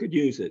sure could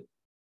use it.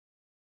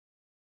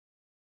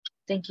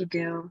 Thank you,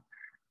 Gil.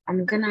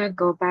 I'm gonna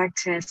go back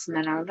to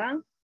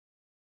Esmeralda.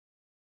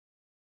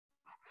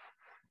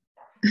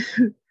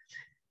 Can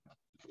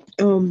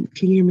you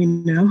hear me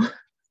now?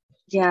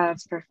 Yeah,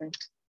 that's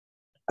perfect.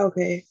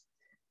 Okay.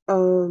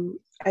 I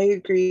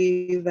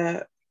agree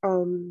that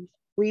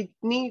we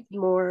need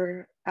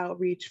more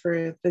outreach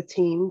for the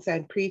teens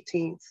and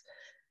preteens.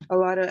 A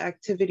lot of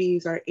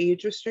activities are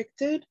age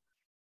restricted,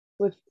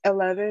 with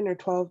 11 or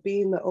 12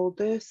 being the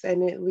oldest,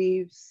 and it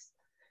leaves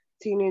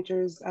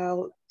teenagers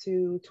out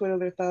to twiddle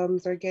their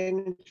thumbs or get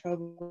in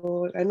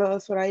trouble. I know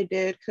that's what I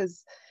did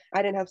because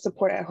I didn't have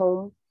support at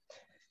home.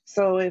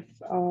 So if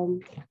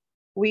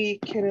we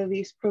can at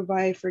least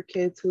provide for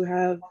kids who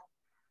have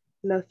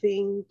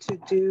nothing to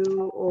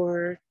do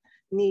or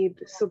need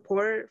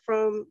support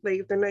from,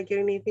 like, if they're not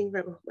getting anything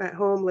from at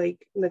home,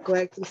 like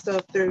neglect and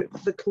stuff,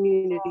 the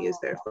community is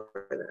there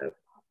for them.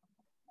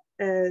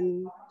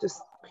 And just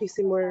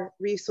increasing more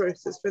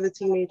resources for the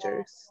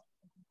teenagers.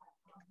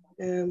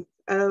 And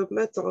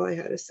that's all I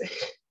had to say.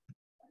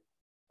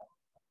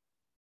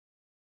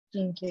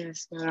 Thank you,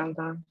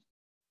 Esmeralda.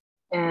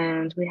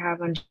 And we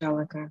have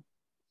Angelica.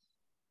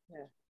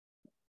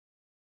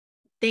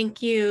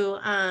 Thank you.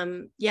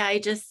 Yeah,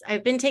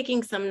 I've been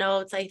taking some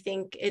notes. I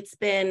think it's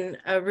been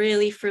a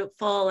really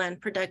fruitful and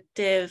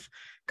productive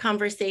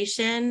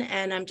conversation,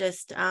 and I'm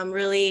just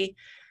really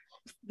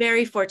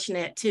very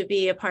fortunate to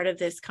be a part of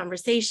this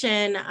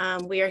conversation.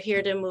 We are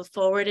here to move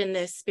forward in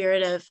this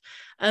spirit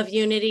of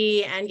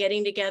unity and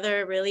getting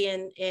together really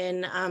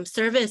in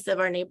service of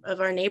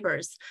our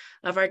neighbors,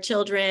 of our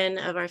children,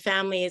 of our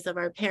families, of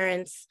our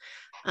parents,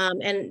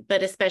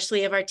 but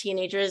especially of our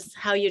teenagers,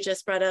 how you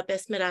just brought up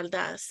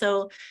Esmeralda.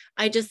 So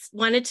I just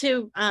wanted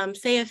to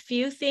say a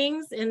few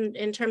things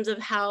in terms of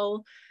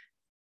how,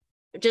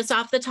 just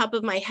off the top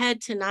of my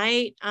head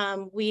tonight,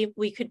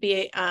 we could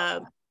be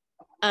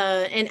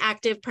an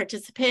active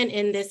participant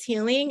in this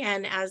healing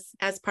and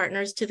as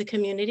partners to the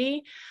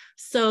community.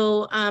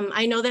 So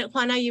I know that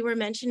Juana, you were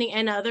mentioning,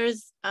 and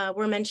others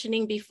were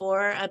mentioning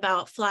before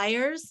about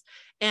flyers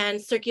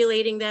and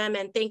circulating them.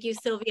 And thank you,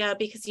 Sylvia,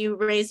 because you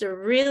raised a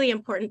really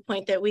important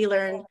point that we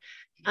learned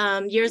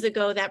years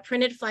ago, that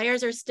printed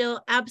flyers are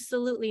still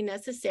absolutely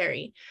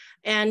necessary.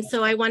 And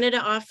so I wanted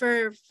to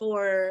offer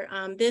for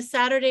this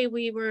Saturday,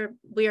 we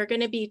are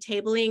going to be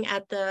tabling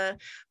at the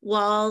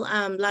Wall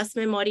Las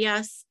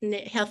Memorias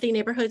Healthy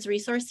Neighborhoods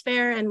Resource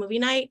Fair and Movie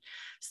Night.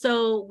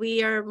 So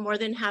we are more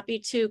than happy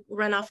to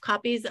run off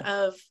copies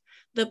of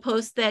the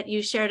post that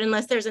you shared,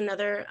 unless there's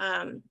another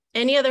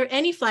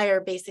any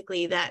flyer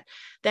basically that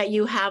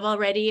you have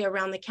already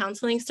around the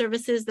counseling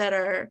services that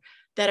are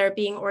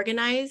being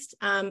organized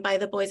by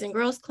the Boys and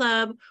Girls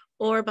Club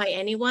or by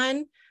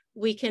anyone.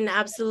 We can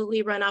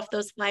absolutely run off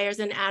those flyers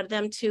and add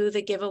them to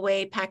the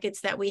giveaway packets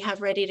that we have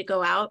ready to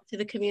go out to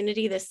the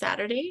community this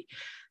Saturday.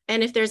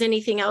 And if there's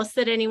anything else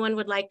that anyone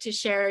would like to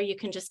share, you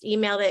can just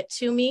email it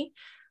to me.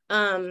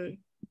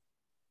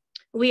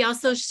 We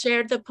also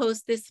shared the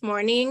post this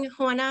morning,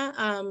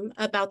 Juana,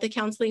 about the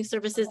counseling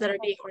services that are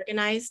being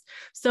organized.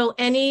 So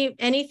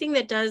anything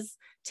that does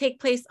take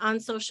place on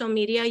social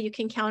media, you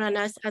can count on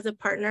us as a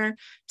partner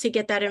to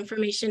get that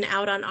information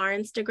out on our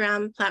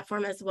Instagram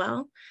platform as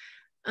well.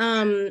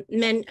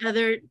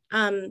 Other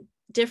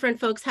different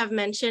folks have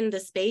mentioned the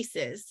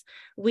spaces.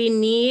 We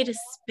need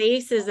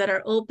spaces that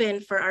are open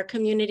for our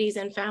communities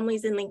and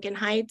families in Lincoln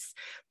Heights.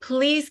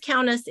 Please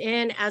count us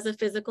in as a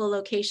physical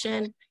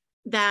location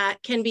that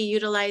can be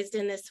utilized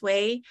in this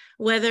way,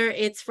 whether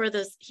it's for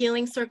those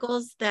healing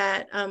circles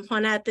that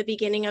Juana, at the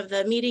beginning of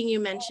the meeting,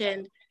 you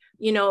mentioned,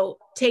 you know,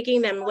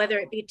 taking them, whether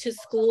it be to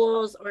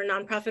schools or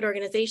nonprofit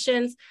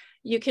organizations.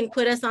 You can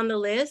put us on the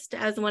list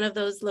as one of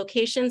those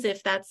locations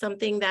if that's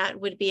something that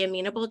would be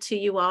amenable to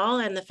you all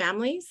and the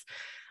families.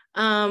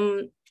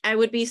 I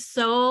would be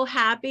so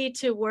happy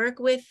to work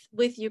with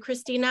you,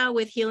 Christina,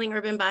 with Healing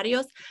Urban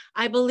Barrios.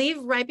 I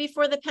believe right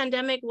before the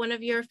pandemic, one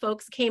of your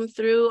folks came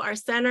through our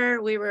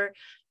center. We were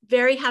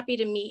very happy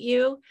to meet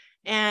you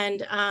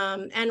and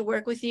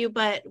work with you,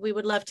 but we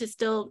would love to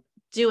still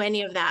do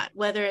any of that,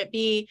 whether it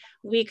be,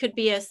 we could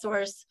be a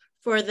source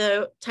for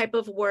the type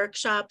of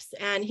workshops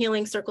and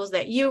healing circles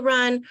that you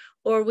run,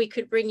 or we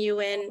could bring you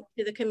in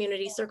to the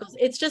community circles.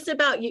 It's just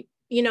about, you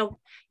know,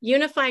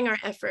 unifying our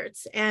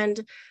efforts.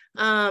 And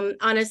on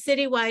a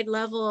citywide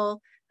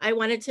level, I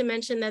wanted to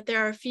mention that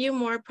there are a few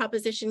more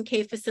Proposition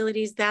K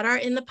facilities that are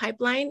in the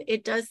pipeline.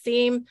 It does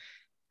seem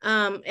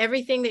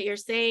everything that you're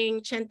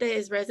saying, Chente,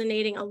 is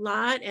resonating a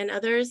lot, and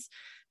others,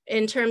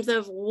 in terms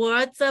of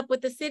what's up with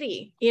the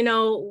city. You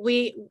know,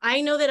 I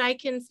know that I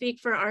can speak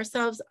for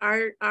ourselves.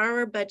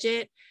 Our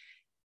budget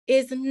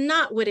is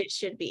not what it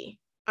should be.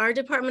 Our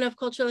Department of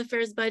Cultural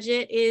Affairs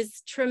budget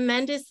is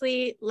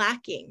tremendously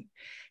lacking.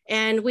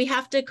 And we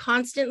have to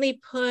constantly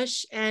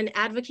push and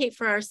advocate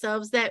for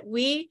ourselves that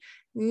we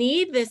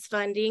need this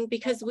funding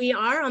because we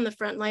are on the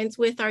front lines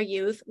with our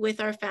youth,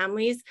 with our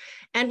families,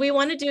 and we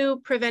want to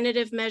do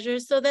preventative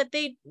measures so that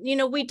they, you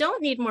know, we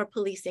don't need more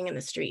policing in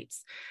the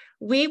streets.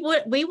 We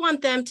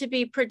want them to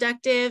be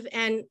productive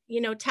and,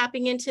 you know,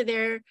 tapping into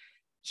their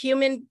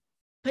human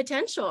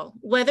potential,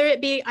 whether it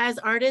be as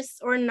artists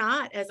or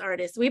not as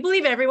artists. We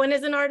believe everyone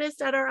is an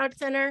artist at our art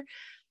center,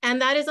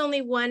 and that is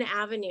only one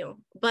avenue.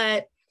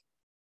 But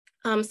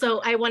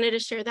so I wanted to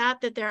share that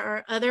there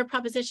are other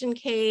Proposition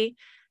K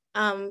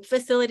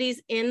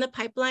facilities in the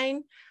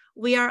pipeline.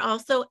 We are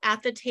also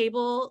at the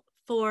table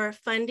for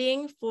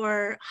funding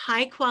for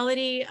high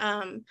quality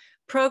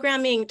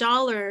programming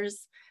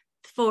dollars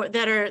for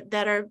that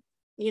are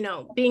you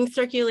know, being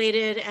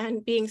circulated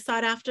and being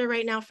sought after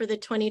right now for the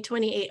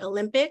 2028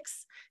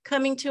 Olympics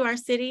coming to our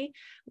city.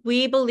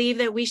 We believe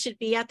that we should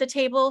be at the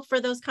table for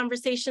those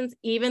conversations,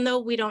 even though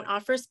we don't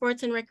offer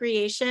sports and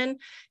recreation.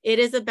 It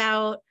is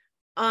about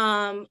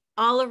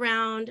all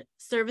around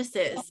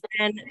services,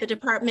 and the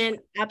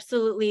department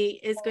absolutely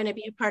is going to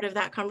be a part of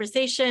that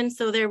conversation.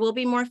 So there will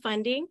be more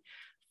funding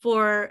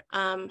for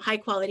high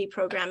quality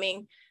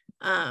programming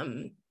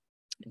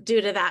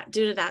due to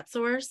that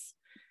source.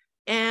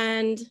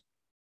 And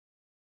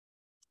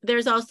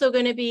there's also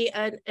going to be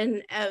a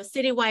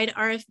citywide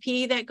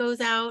RFP that goes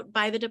out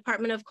by the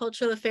Department of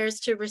Cultural Affairs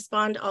to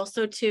respond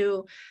also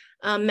to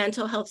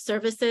mental health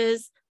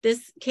services.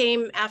 This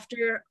came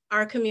after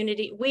our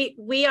community.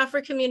 We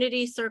offer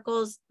community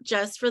circles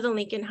just for the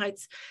Lincoln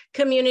Heights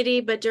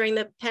community, but during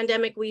the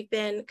pandemic, we've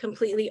been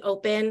completely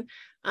open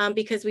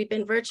because we've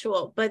been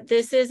virtual. But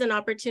this is an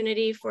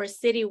opportunity for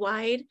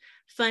citywide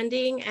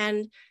funding,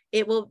 and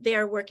they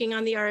are working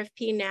on the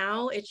RFP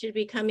now. It should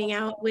be coming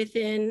out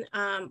within,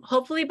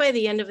 hopefully by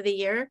the end of the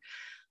year.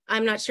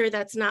 I'm not sure,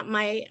 that's not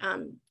my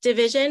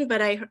division,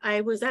 but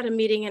I was at a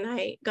meeting and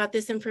I got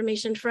this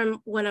information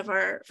from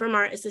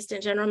our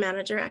assistant general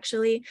manager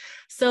actually,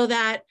 so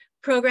that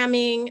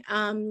programming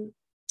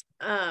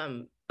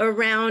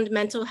around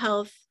mental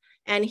health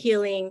and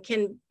healing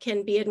can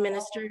be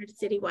administered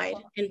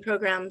citywide in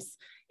programs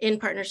in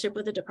partnership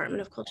with the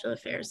Department of Cultural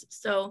Affairs.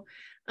 So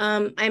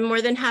I'm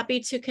more than happy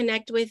to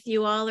connect with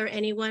you all or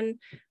anyone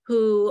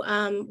who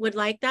would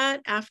like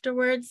that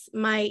afterwards.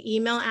 My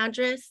email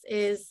address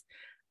is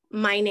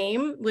my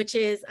name, which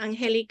is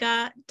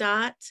angelica.loa,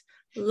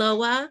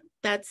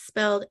 that's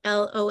spelled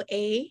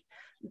L-O-A,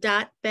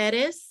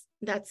 .perez,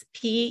 that's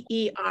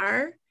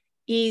P-E-R-E-Z,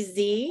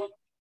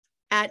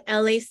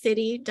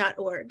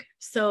 @lacity.org.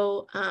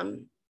 So,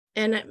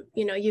 and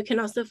you know, you can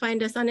also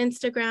find us on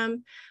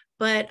Instagram,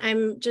 but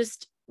I'm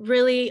just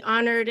really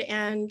honored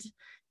and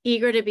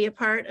eager to be a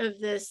part of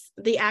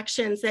the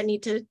actions that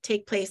need to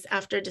take place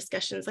after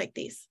discussions like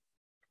these.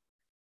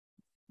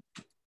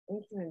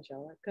 Thank you,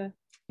 Angelica.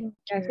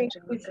 I think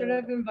we should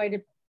have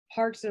invited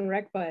Parks and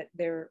Rec, but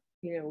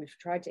we've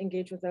tried to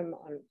engage with them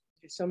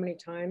so many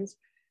times.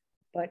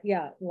 But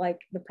yeah, like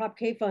the Prop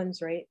K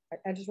funds, right?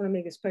 I just want to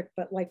make this quick,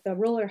 but like the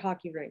roller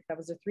hockey rink, that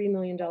was a $3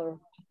 million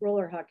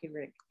roller hockey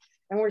rink.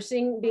 And we're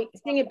seeing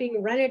it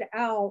being rented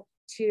out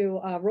to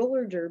a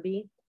roller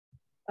derby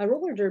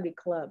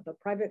club, a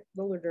private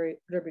roller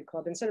derby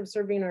club, instead of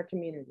serving our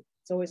community.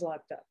 It's always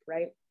locked up,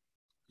 right?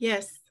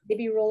 Yes.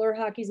 Maybe roller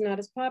hockey is not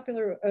as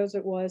popular as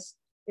it was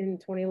in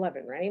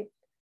 2011, right?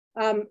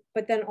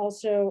 But then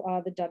also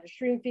the Dodgers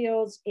Dream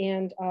Fields,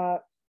 and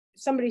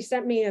somebody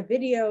sent me a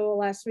video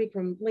last week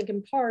from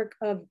Lincoln Park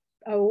of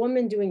a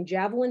woman doing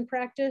javelin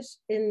practice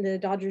in the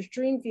Dodgers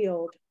Dream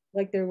Field,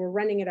 like they were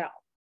renting it out.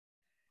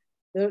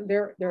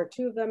 There are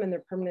two of them and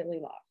they're permanently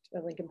locked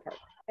at Lincoln Park.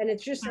 And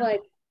it's just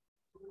like,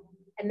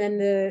 and then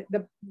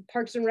the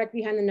Parks and Rec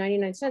behind the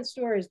 99-cent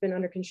store has been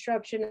under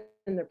construction,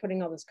 and they're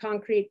putting all this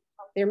concrete.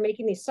 They're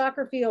making these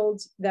soccer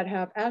fields that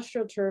have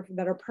AstroTurf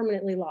that are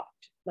permanently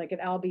locked, like at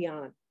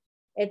Albion.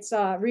 It's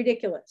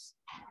ridiculous.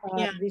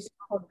 Yeah. These are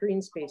called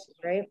green spaces,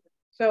 right?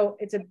 So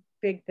it's a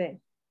big thing.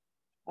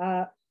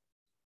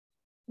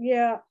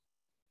 Yeah,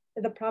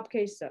 the Prop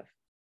K stuff.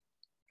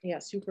 Yeah,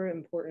 super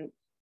important,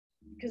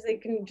 because they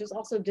can just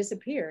also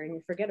disappear and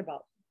you forget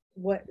about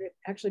what it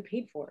actually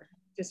paid for.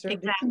 Just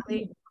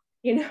exactly.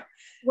 You know,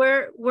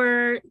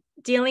 we're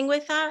dealing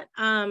with that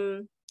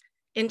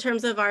in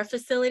terms of our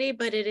facility,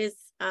 but it is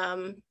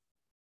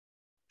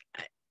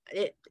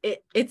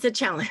it's a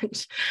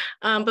challenge.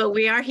 But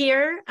we are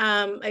here,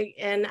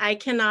 and I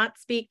cannot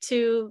speak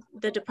to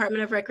the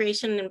Department of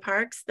Recreation and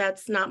Parks.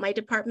 That's not my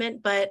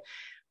department, but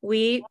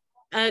we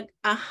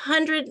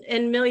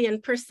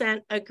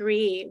 100,000,000%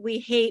 agree. We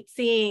hate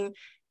seeing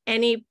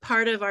any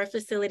part of our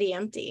facility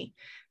empty,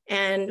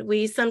 and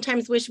we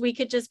sometimes wish we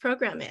could just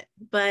program it,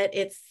 but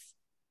it's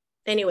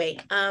anyway.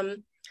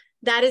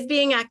 That is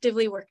being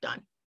actively worked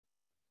on.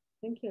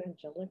 Thank you,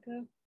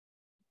 Angelica.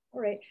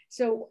 All right,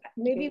 so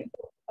maybe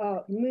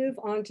move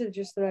on to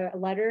just the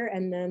letter,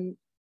 and then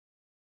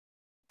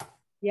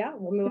yeah,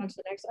 we'll move on to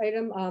the next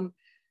item. All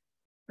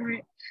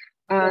right.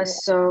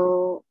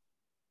 So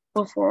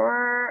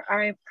Before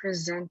I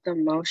present the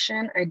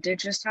motion, I did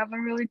just have a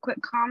really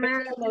quick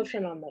comment. There's no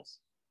motion on this.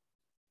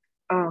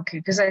 Oh, okay,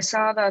 because I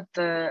saw that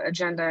the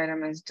agenda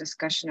item is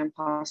discussion and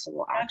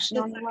possible action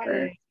on the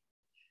letter.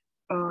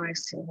 Oh, I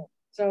see.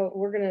 So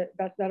we're gonna,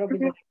 that'll be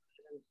the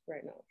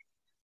right now.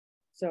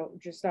 So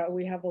just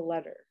we have a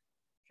letter.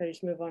 Should I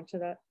just move on to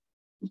that?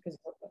 Because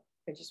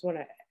I just want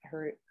to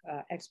hurry,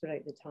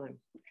 expedite the time.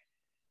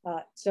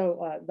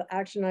 The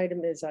action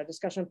item is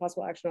discussion and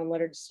possible action on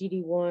letter to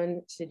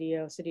CD1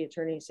 Cedillo, City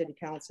Attorney, City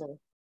Council,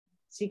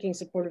 seeking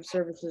supportive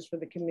services for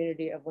the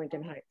community of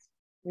Lincoln Heights.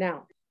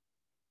 Now,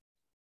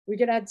 we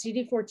could add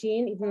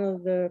CD14, even though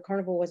the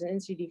carnival wasn't in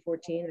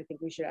CD14. I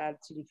think we should add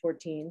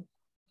CD14.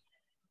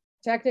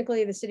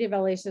 Technically, the city of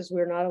LA says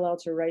we're not allowed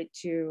to write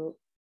to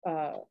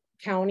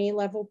county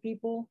level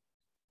people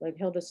like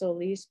Hilda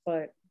Solis,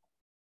 but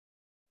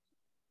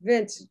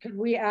Vince, could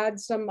we add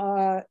some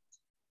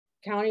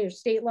county or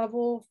state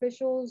level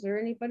officials or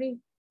anybody?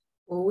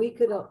 Well, we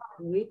could Well,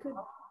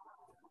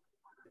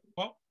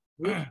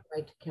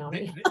 write to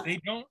county.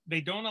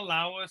 they don't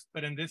allow us,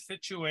 but in this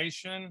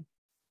situation,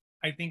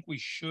 I think we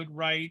should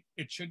write.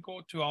 It should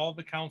go to all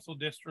the council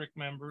district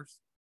members.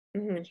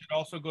 Mm-hmm. It should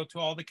also go to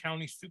all the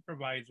county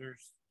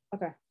supervisors.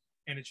 Okay.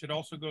 And it should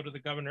also go to the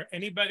governor.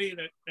 Anybody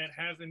that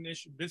has an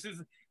issue. This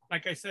is,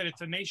 like I said, it's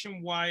a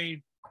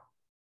nationwide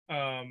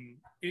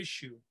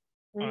issue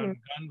on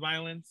gun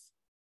violence.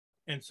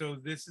 And so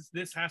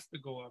this has to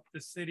go up.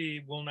 The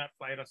city will not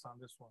fight us on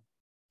this one.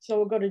 So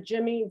we'll go to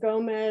Jimmy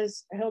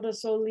Gomez, Hilda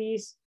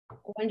Solis,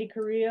 Wendy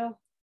Carrillo.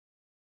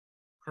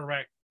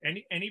 Correct.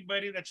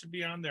 Anybody that should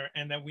be on there,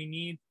 and that we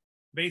need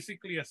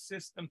basically a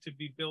system to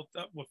be built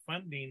up with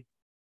funding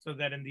so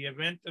that in the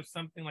event of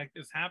something like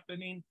this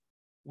happening,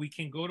 we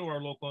can go to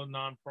our local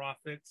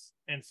nonprofits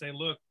and say,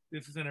 look,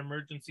 this is an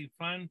emergency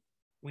fund.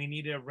 We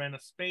need to rent a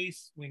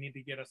space. We need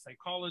to get a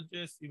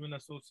psychologist, even a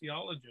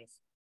sociologist,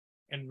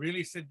 and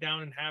really sit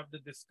down and have the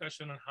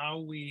discussion on how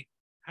we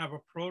have a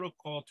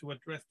protocol to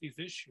address these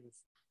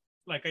issues.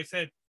 Like I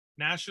said,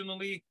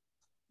 nationally,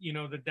 you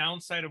know, the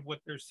downside of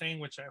what they're saying,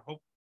 which I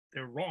hope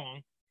they're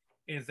wrong,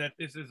 is that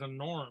this is a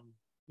norm.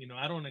 You know,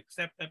 I don't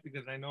accept that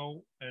because I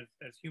know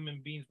as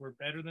human beings, we're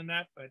better than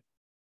that. But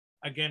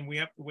again, we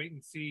have to wait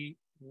and see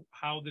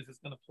how this is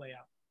going to play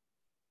out.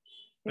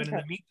 But in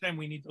the meantime,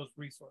 we need those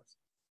resources.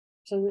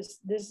 So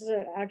this is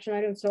an action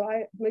item. So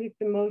I make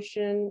the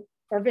motion,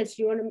 or Vince,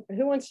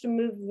 who wants to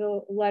move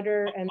the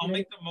letter? I'll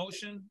make the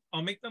motion.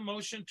 I'll make the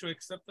motion to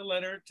accept the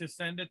letter, to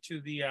send it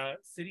to the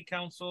city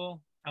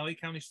council, LA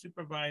County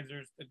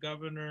supervisors, the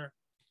governor,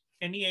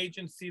 any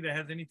agency that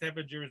has any type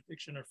of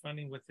jurisdiction or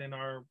funding within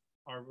our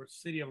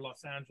city of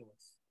Los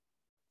Angeles.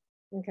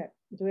 Okay.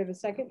 Do we have a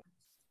second?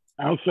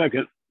 I'll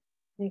second.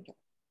 Okay.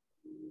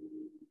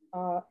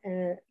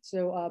 And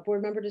so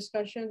board member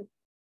discussion.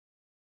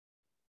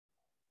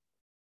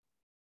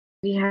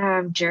 We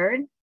have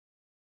Jared.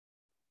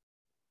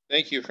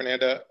 Thank you,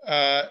 Fernanda.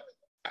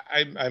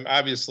 I'm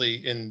obviously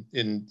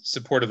in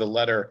support of the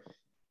letter.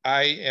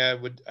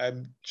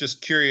 I'm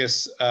just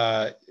curious,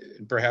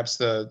 perhaps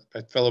the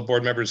fellow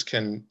board members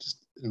can just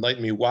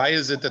enlighten me. Why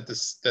is it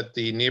that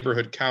the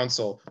neighborhood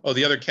council,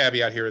 the other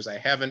caveat here is I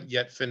haven't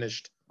yet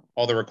finished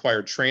all the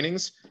required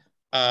trainings.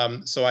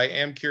 So I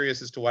am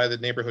curious as to why the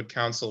neighborhood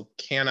council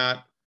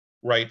cannot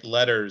write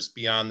letters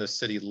beyond the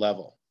city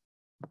level.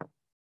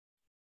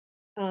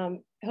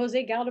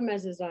 Jose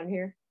Galdamez is on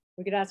here.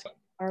 We could ask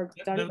our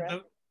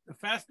the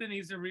fast and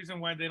easy reason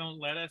why they don't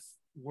let us,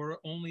 we're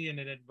only in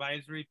an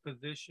advisory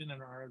position,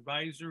 and our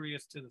advisory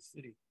is to the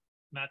city,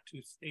 not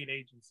to state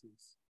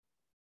agencies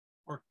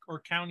or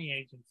county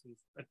agencies.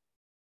 But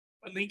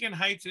Lincoln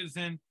Heights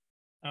isn't,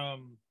 I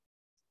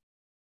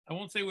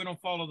won't say we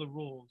don't follow the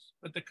rules,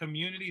 but the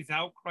community's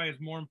outcry is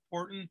more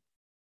important.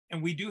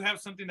 And we do have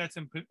something that's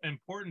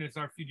important, is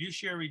our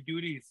fiduciary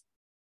duties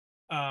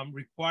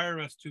require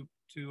us to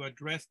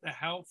address the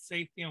health,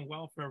 safety, and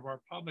welfare of our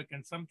public.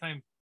 And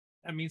sometimes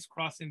that means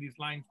crossing these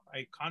lines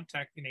by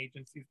contacting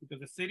agencies, because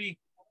the city,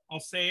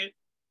 I'll say it,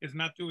 is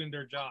not doing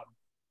their job.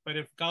 But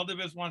if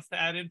Galdamez wants to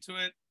add into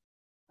it.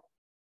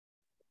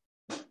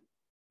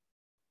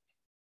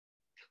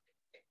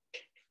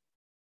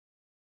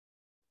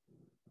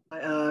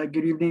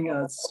 Good evening,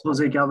 it's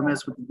Jose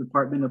Galdamez with the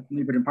Department of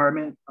Neighborhood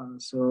Empowerment.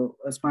 So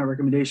that's my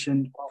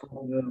recommendation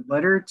for the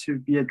letter to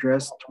be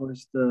addressed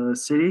towards the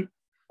city,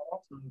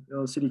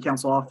 so city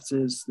council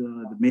offices,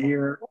 the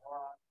mayor,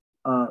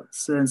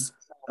 since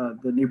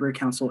the neighborhood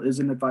council is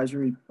an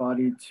advisory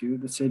body to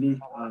the city,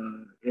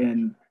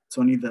 and it's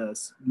only the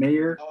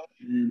mayor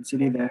and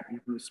city that are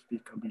able to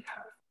speak on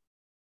behalf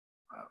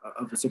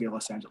of the city of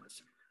Los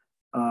Angeles.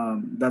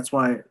 That's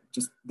why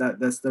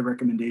that's the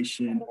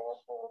recommendation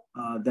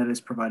that is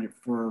provided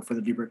for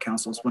the neighborhood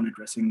councils when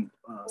addressing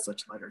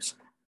such letters.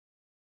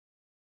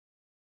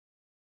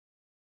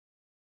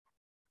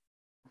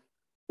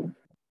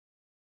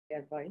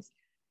 Advice.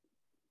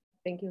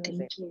 Thank you.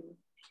 Thank you.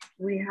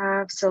 We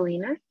have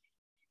Selena.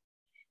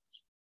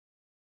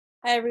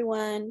 Hi,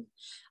 everyone.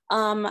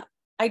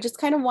 I just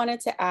kind of wanted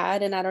to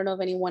add, and I don't know if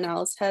anyone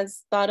else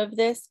has thought of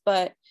this,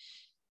 but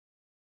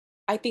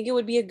I think it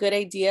would be a good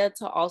idea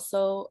to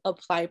also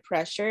apply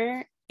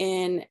pressure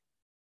in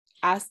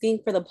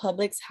asking for the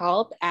public's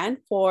help and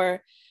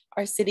for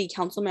our city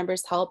council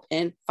members' help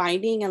in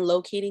finding and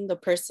locating the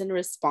person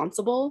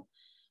responsible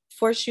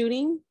for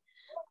shooting.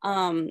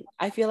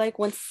 I feel like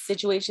when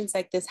situations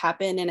like this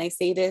happen, and I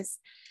say this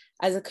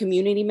as a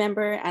community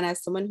member and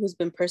as someone who's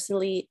been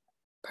personally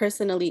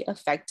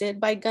affected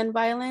by gun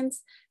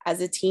violence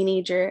as a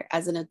teenager,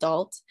 as an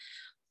adult,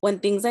 when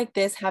things like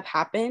this have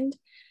happened,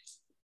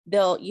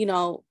 they'll, you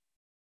know,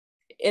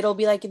 it'll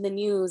be like in the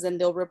news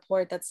and they'll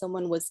report that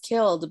someone was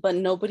killed, but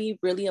nobody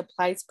really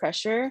applies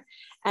pressure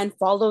and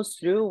follows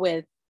through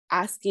with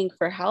asking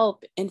for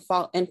help and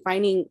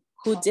finding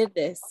who did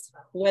this.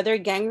 Whether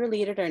gang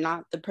related or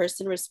not, the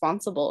person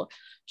responsible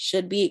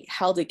should be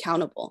held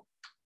accountable.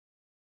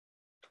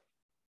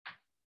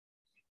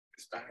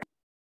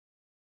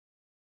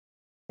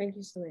 Thank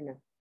you, Selena.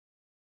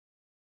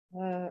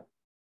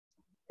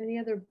 Any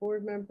other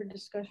board member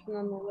discussion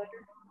on the letter?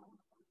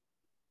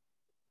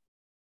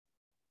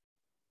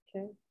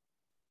 Okay.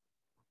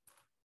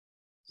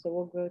 So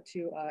we'll go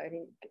to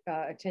any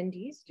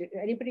attendees.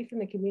 Anybody from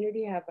the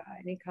community have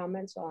any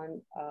comments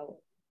on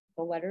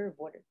the letter of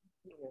what,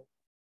 you know,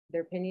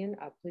 their opinion?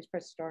 Please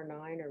press *9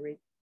 or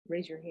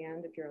raise your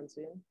hand if you're on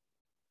Zoom.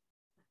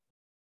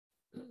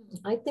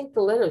 I think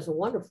the letter is a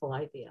wonderful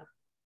idea.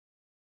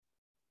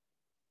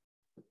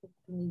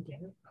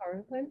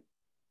 Carlin?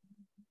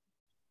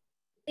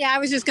 Yeah, I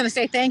was just going to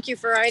say thank you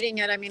for writing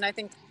it. I mean, I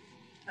think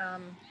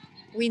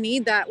we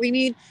need that. We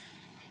need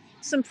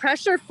some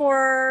pressure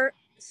for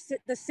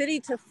the city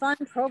to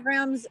fund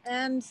programs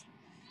and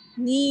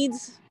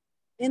needs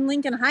in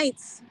Lincoln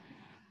Heights.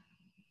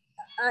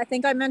 I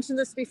think I mentioned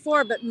this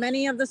before, but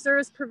many of the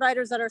service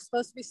providers that are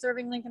supposed to be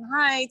serving Lincoln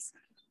Heights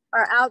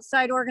are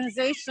outside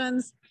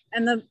organizations,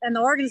 and the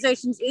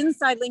organizations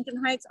inside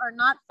Lincoln Heights are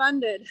not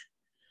funded.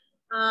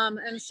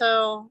 And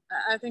so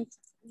I think,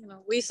 you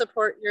know, we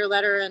support your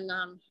letter and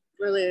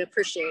really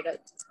appreciate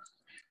it.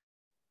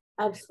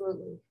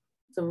 Absolutely.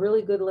 It's a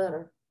really good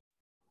letter.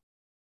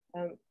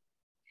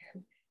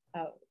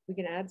 We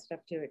can add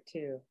stuff to it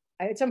too.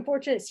 It's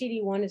unfortunate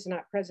CD1 is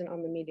not present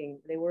on the meeting.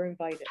 They were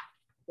invited.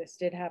 This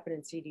did happen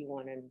in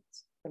CD1 and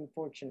it's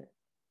unfortunate.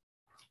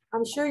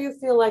 I'm sure you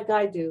feel like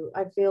I do.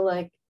 I feel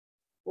like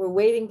we're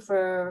waiting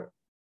for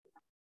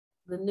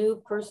the new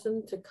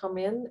person to come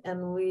in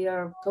and we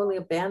are totally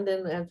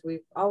abandoned as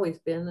we've always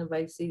been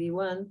by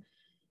CD1.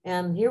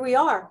 And here we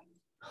are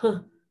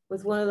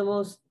with one of the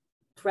most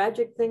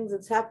tragic things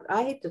that's happened.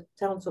 I hate to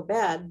sound so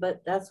bad,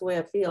 but that's the way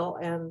I feel.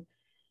 And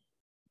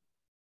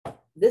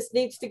this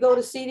needs to go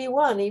to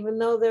CD1, even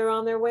though they're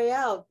on their way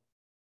out.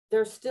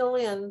 They're still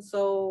in.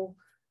 So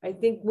I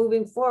think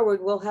moving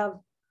forward, we'll have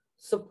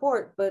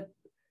support, but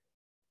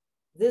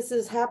this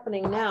is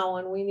happening now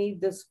and we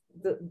need the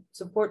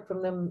support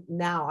from them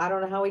now. I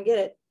don't know how we get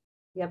it.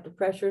 You have to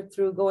pressure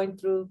through going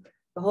through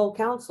the whole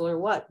council or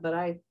what, but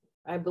I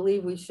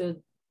believe we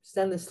should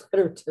send this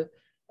letter to,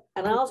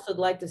 and I also would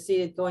like to see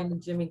it going to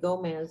Jimmy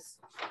Gomez,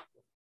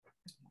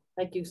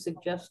 like you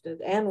suggested,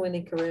 and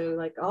Winnie Carrera,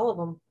 like all of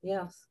them,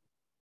 yes.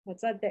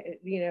 It's not that,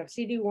 you know,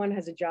 CD1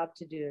 has a job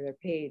to do, they're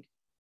paid.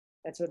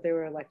 That's what they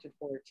were elected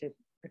for, to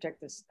protect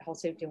the health,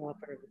 safety, and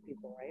welfare of the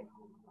people, right?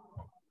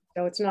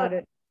 So it's not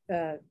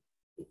an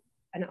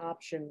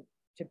option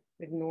to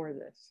ignore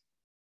this.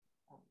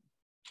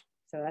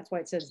 So that's why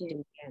it says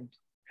demand.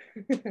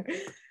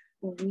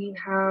 We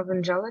have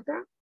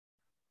Angelica.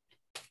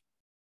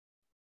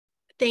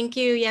 Thank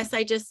you. Yes,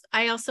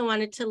 I also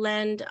wanted to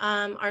lend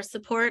our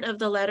support of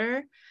the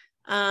letter.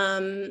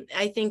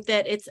 I think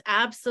that it's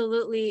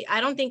absolutely, I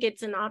don't think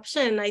it's an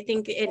option. I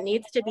think it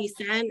needs to be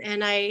sent.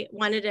 And I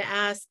wanted to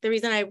ask, the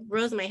reason I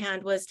rose my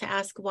hand was to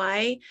ask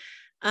why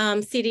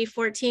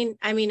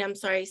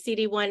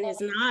CD1 is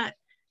not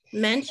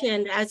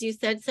mentioned. As you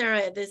said,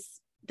 Sarah,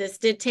 this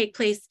did take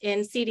place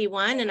in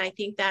CD1, and I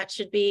think that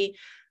should be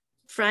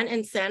front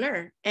and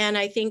center. And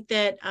I think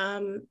that,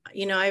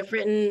 you know, I've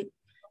written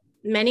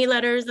many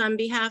letters on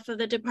behalf of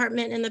the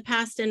department in the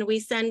past, and we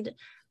send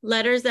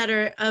letters that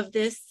are of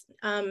this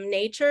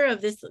nature, of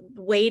this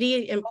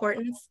weighty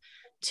importance,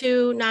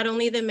 to not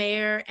only the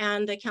mayor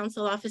and the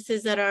council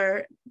offices that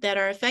are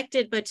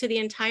affected, but to the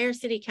entire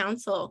city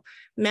council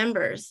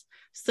members.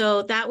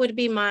 So that would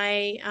be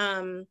my,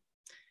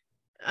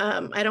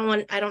 I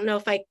don't know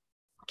if I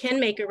can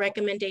make a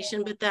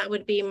recommendation, but that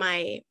would be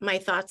my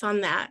thoughts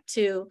on that,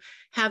 to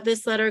have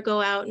this letter go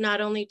out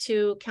not only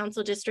to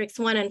council districts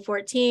 1 and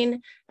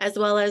 14, as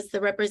well as the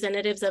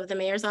representatives of the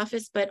mayor's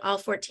office, but all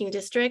 14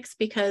 districts,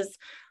 because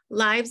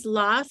lives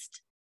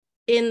lost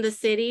in the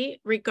city,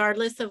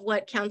 regardless of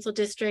what council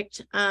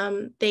district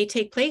they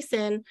take place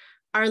in,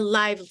 are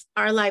lives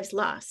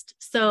lost.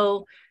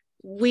 So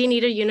we need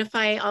to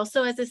unify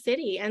also as a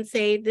city and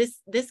say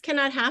this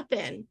cannot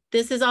happen.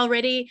 This is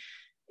already,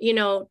 you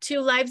know, 2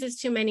 lives is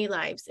too many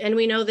lives, and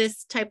we know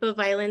this type of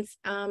violence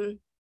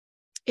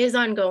is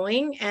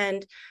ongoing.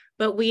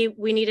 But we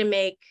need to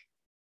make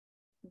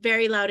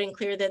very loud and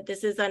clear that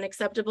this is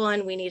unacceptable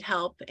and we need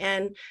help.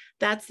 And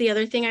that's the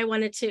other thing I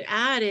wanted to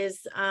add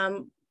is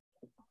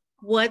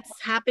what's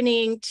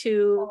happening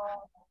to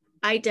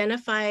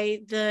identify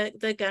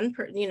the gun,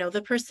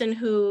 the person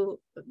who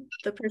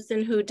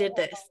did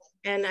this.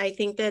 And I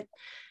think that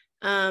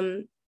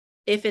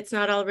if it's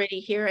not already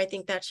here, I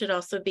think that should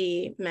also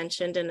be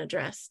mentioned and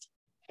addressed.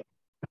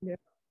 Yeah.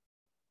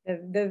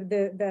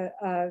 The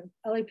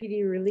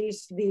LAPD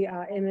released the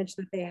image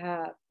that they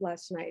had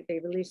last night. They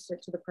released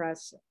it to the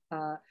press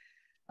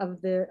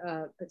of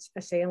the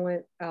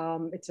assailant.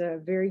 It's a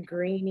very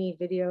grainy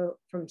video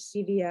from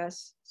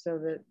CVS. So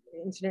the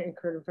incident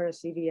occurred in front of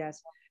CVS.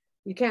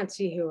 You can't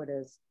see who it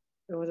is.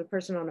 It was a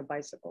person on a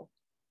bicycle.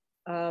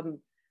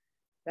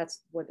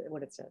 That's what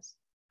it says.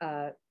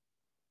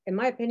 In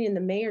my opinion,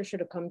 the mayor should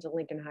have come to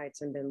Lincoln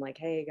Heights and been like,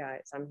 hey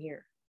guys, I'm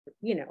here.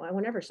 You know,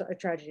 whenever a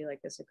tragedy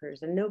like this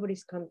occurs, and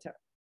nobody's come to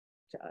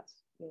us,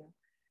 you know.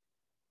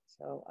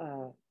 So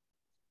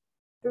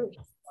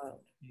wild.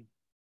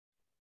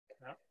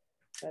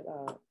 But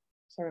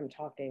sorry, I'm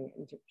talking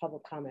into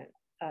public comment.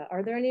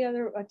 Are there any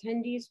other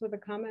attendees with a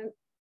comment?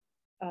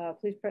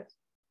 Please press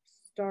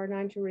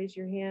 *9 to raise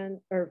your hand,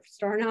 or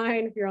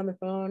 *9 if you're on the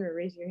phone, or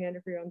raise your hand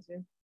if you're on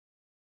Zoom.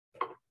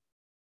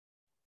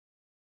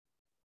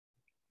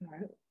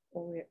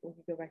 All right, we'll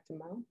go back to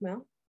Mel.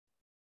 Mel?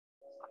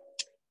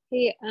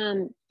 Hey,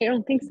 I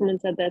don't think someone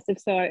said this. If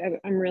so,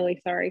 I'm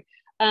really sorry.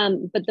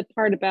 But the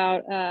part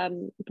about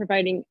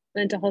providing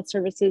mental health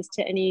services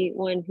to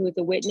anyone who is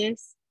a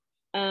witness,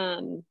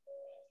 can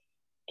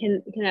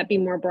that be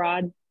more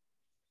broad?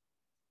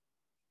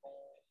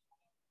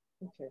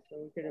 Okay,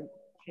 so we're gonna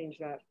change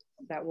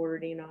that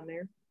wording on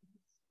there.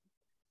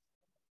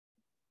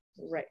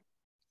 Right.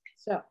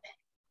 So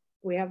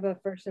we have the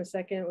first and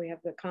second. We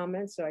have the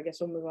comments. So I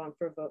guess we'll move on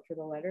for a vote for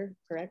the letter.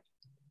 Correct.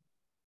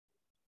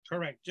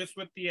 Correct. Just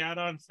with the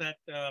add-ons that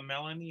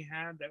Melanie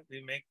had, that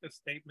we make the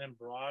statement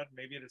broad,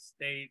 maybe to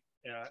state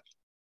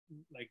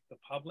like the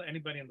public,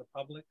 anybody in the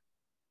public.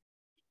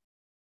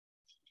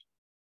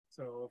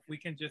 So if we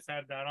can just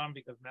add that on,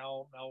 because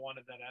Mel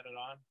wanted that added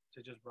on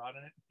to just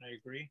broaden it, and I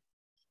agree.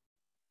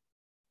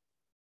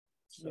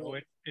 So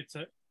it's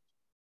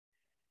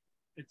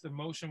a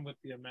motion with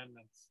the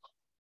amendments.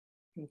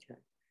 Okay.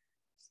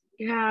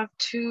 You have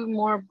two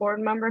more board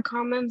member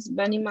comments.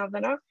 Benny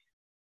Mavera.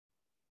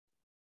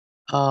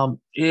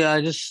 Yeah,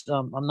 I just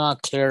I'm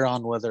not clear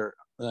on whether,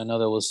 I know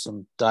there was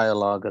some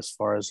dialogue as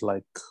far as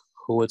like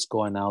who it's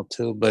going out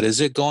to, but is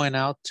it going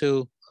out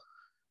to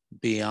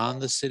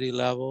beyond the city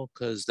level?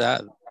 Because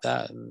that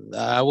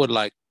I would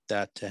like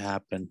that to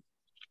happen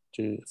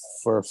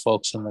for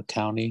folks in the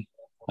county,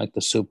 like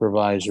the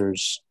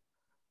supervisors.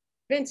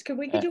 Vince, could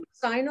we do a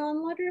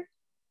sign-on letter?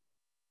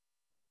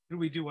 Could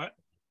we do what?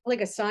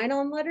 Like a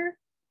sign-on letter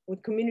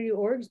with community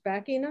orgs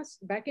backing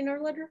our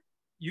letter?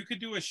 You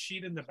could do a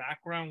sheet in the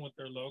background with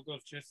their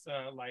logos, just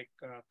like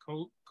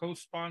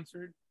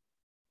co-sponsored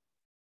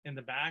in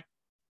the back,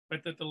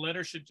 but that the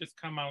letter should just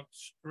come out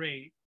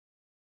straight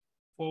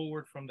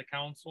forward from the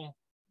council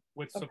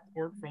with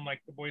support from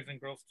like the Boys and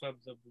Girls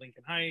Clubs of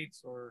Lincoln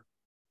Heights,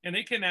 and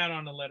they can add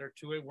on a letter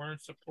to it. We're in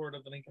support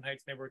of the Lincoln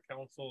Heights Neighborhood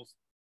Council's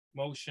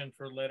motion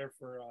for letter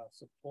for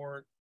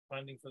support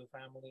funding for the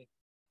family.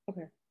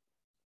 Okay.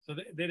 So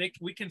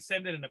we can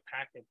send it in a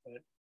packet,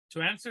 but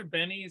to answer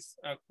Benny's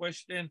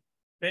question,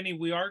 Benny,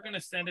 we are going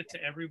to send it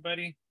to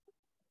everybody.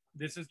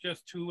 This is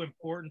just too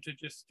important to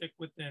just stick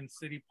within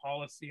city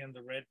policy and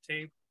the red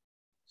tape.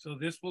 So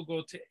this will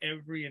go to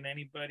every and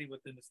anybody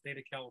within the state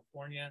of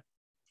California,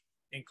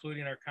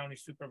 including our county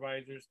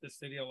supervisors, the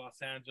city of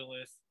Los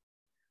Angeles,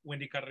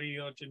 Wendy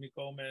Carrillo, Jimmy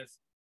Gomez.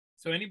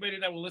 So anybody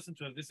that will listen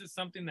to it, this is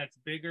something that's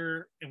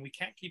bigger, and we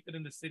can't keep it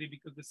in the city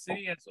because the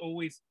city has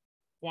always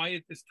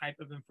quieted this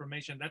type of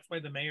information. That's why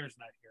the mayor's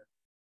not here.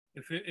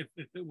 If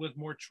it was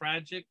more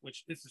tragic,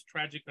 which this is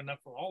tragic enough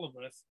for all of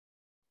us,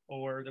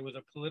 or there was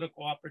a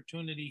political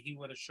opportunity, he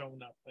would have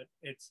shown up. But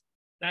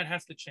that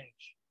has to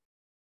change.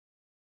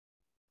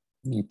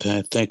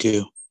 Okay, thank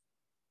you.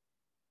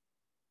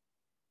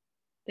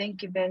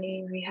 Thank you,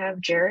 Benny. We have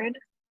Jared.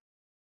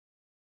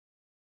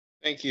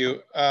 Thank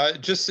you.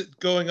 Just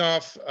going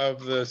off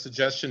of the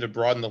suggestion to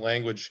broaden the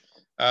language,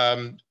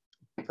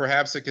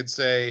 perhaps it could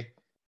say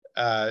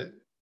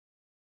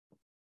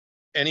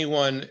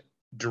anyone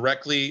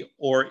directly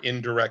or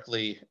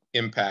indirectly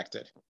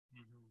impacted.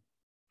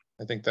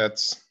 I think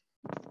that's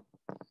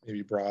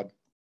maybe broad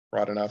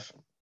enough.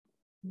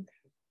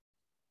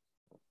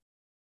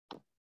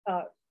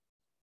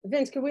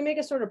 Vince, could we make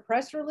a sort of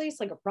press release,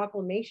 like a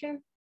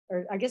proclamation?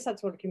 Or I guess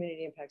that's what a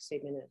community impact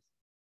statement is,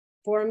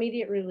 for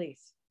immediate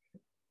release.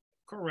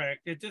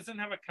 Correct. It doesn't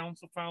have a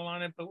council file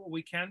on it, but what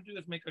we can do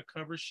is make a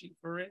cover sheet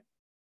for it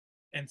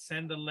and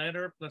send a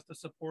letter plus the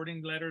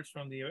supporting letters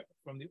from the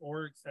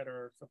orgs that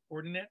are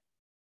supporting it.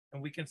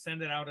 And we can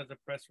send it out as a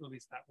press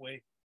release that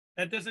way.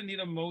 That doesn't need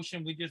a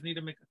motion. We just need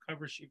to make a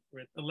cover sheet for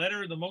it.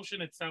 The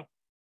motion itself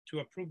to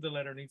approve the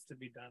letter needs to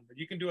be done, but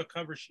you can do a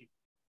cover sheet.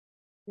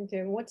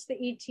 Okay, what's the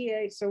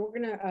ETA? So we're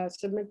gonna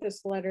submit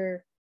this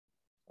letter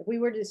if we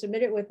were to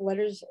submit it with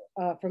letters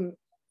from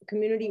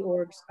community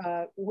orgs,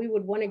 we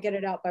would want to get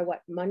it out by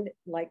what, Monday?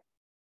 Like,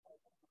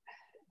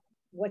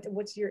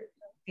 what's your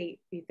date,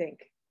 you think?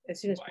 As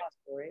soon as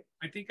possible, right?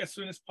 I think as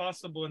soon as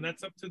possible, and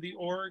that's up to the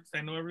orgs.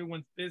 I know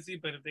everyone's busy,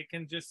 but if they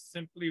can just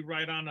simply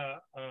write on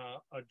a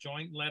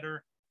joint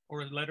letter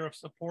or a letter of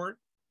support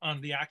on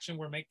the action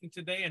we're making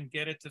today and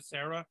get it to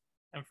Sarah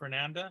and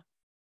Fernanda,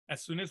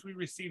 as soon as we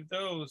receive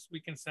those, we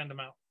can send them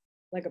out.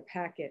 Like a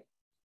packet.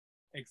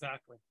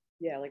 Exactly.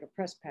 Yeah, like a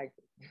press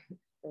packet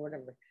or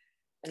whatever.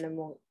 And then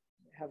we'll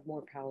have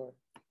more power.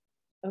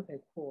 Okay,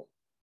 cool.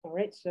 All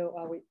right,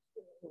 so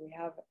we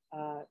have,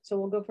 so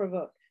we'll go for a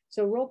vote.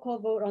 So roll call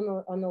vote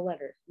on the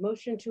letter.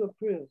 Motion to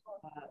approve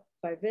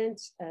by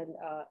Vince and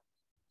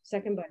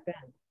second by Ben.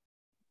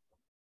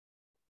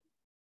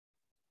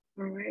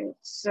 All right,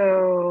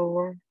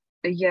 so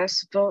the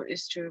yes vote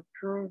is to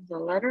approve the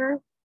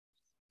letter.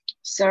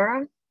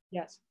 Sarah?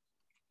 Yes.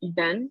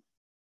 Ben?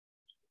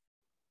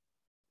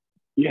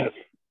 Yes.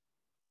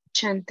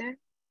 Chente?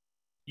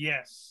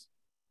 Yes.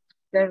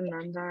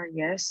 Fernanda,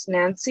 yes.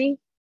 Nancy?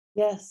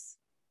 Yes.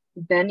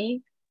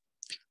 Benny?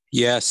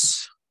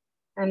 Yes.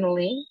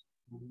 Emily?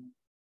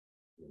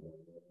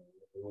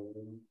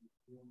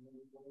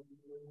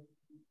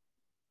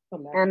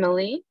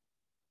 Emily?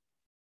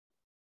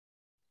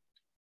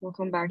 We'll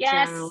come back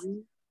Yes. to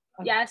Emily.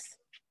 Yes.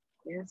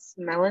 Yes.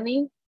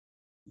 Melanie?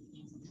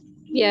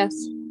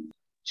 Yes.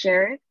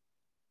 Jared?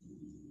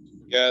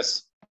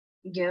 Yes.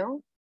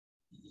 Gil?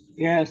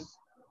 Yes.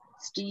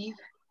 Steve?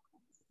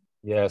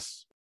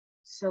 Yes.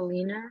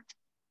 Selena?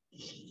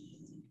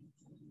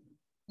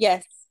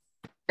 Yes.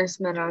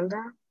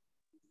 Esmeralda?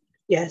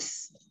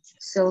 Yes.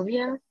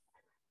 Sylvia?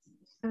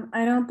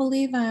 I don't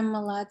believe I'm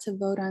allowed to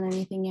vote on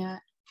anything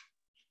yet.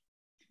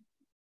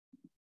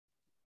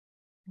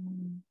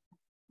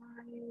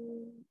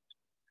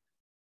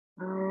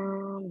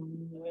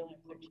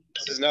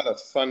 This is not a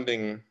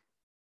funding.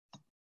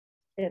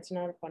 It's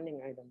not a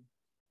funding item.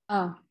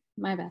 Oh,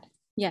 my bad.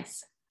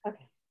 Yes.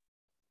 Okay.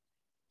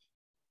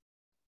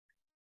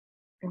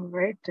 All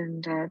right,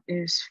 and that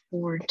is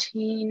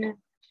 14.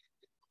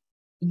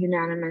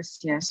 Unanimous,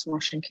 yes,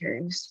 motion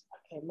carries.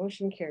 Okay,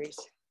 motion carries.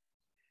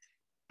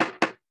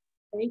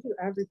 Thank you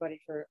everybody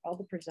for all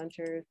the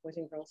presenters, Boys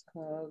and Girls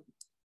Club,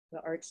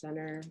 the Art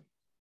Center,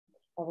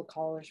 all the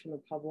callers from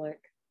the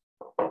public.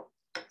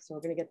 So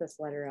we're gonna get this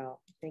letter out.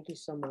 Thank you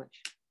so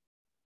much.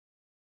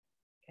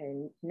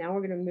 Okay, now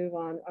we're gonna move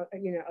on.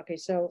 Okay,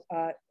 so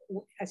I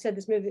said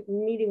this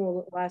meeting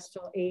will last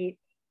till 8.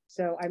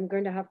 So I'm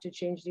going to have to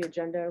change the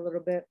agenda a little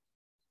bit.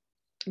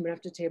 I'm gonna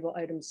have to table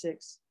item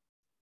 6.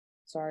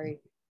 Sorry,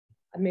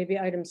 maybe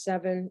item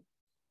 7,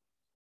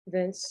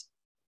 Vince,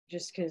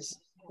 just because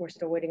we're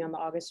still waiting on the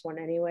August one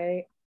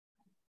anyway.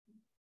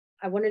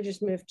 I want to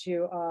just move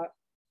to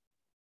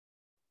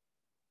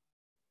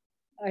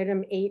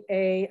item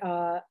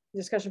 8A,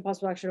 discussion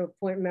possible action to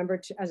appoint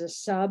member as a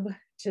sub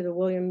to the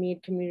William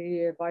Mead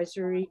Community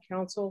Advisory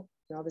Council.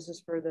 Now this is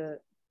for the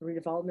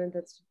redevelopment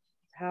that's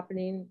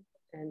happening,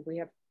 and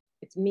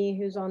it's me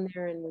who's on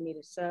there, and we need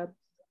a sub.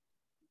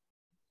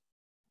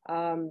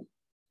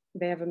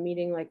 They have a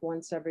meeting like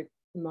once every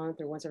month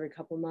or once every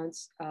couple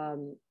months. I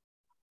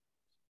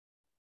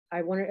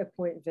want to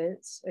appoint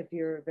Vince if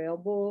you're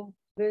available.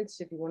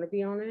 Vince, if you want to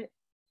be on it.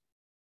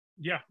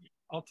 Yeah,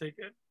 I'll take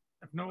it.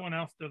 If no one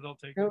else does, I'll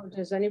take No, it.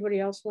 does anybody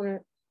else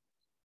want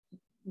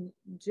to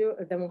do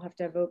it? Then we'll have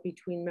to vote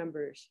between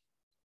members.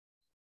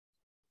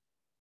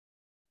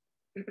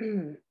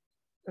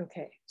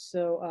 Okay,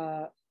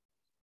 so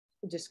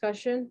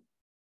discussion,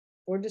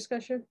 board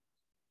discussion.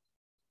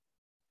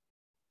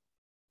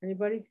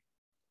 Anybody?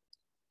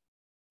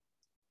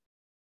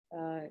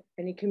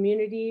 Any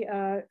community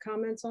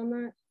comments on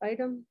that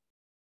item?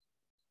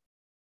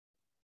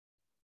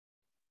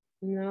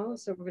 No,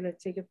 so we're gonna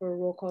take it for a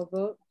roll call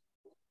vote.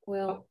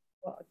 Well,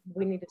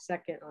 we need a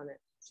second on it,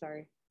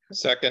 sorry.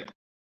 Second.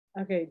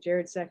 Okay,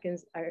 Jared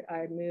seconds,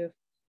 I move.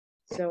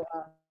 So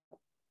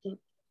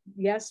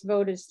yes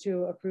vote is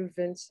to approve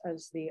Vince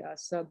as the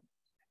sub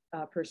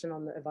person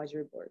on the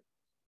advisory board.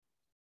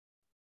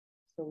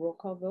 So roll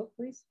call vote,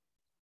 please.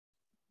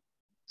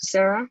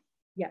 Sarah?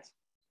 Yes.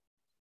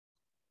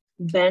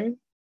 Ben?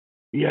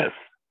 Yes.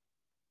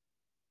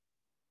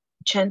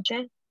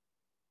 Chente?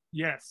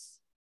 Yes.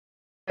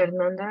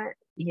 Fernanda?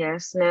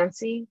 Yes.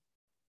 Nancy?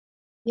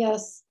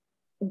 Yes.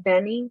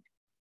 Benny?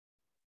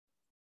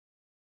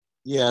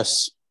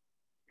 Yes.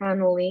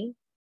 Annalie?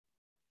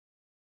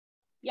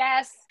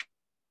 Yes.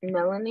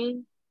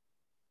 Melanie?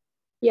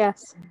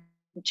 Yes.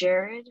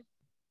 Jared?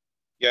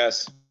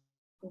 Yes.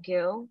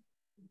 Gil?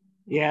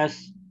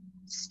 Yes.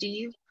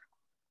 Steve?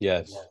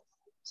 Yes.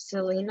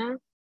 Selena?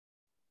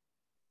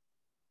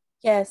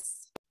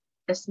 Yes.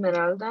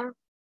 Esmeralda?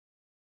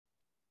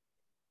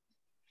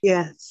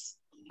 Yes.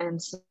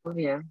 And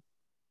Sylvia?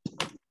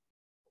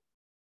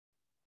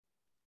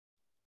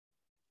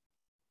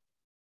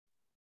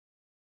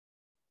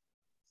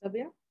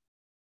 Sylvia?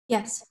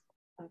 Yes.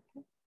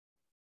 Okay.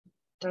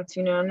 That's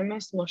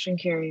unanimous. Motion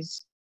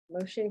carries.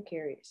 Motion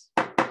carries.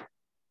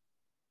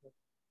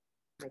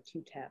 my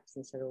 2 tabs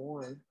instead of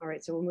 1. All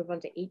right, so we'll move on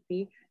to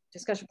 8B.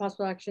 Discussion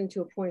possible action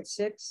to appoint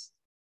 6,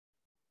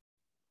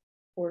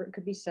 or it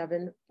could be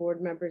 7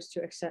 board members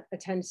to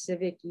attend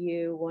Civic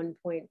U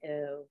 1.0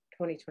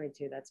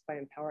 2022. That's by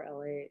Empower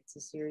LA. It's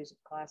a series of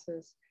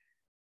classes.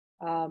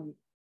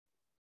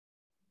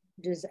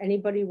 Does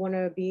anybody want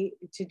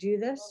to do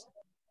this?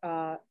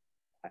 I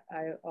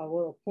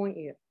will appoint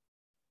you.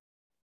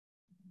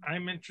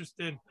 I'm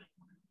interested.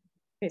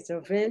 Okay, so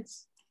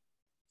Vince,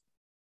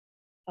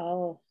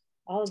 I'll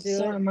do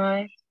So it. am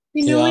I.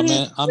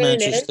 Yeah, I'm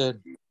interested.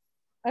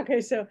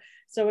 Okay, so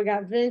we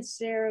got Vince,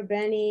 Sarah,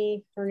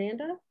 Benny,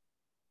 Fernanda.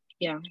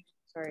 Yeah.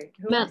 Sorry.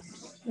 Who Mel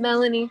else?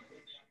 Melanie.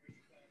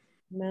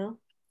 Mel.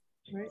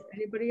 All right.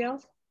 Anybody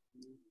else?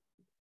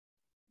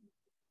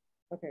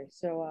 Okay,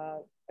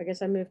 so I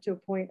guess I move to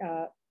appoint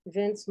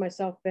Vince,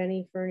 myself,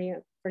 Benny,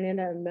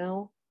 Fernanda, and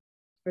Mel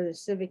for the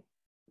Civic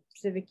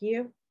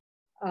U.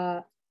 Do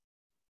I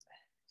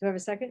have a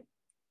second?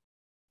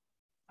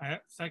 I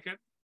second.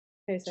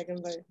 Okay,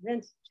 second by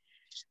Vince.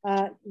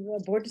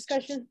 Board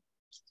discussion.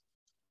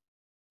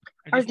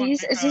 Are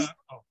these, is this,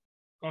 oh,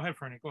 go ahead,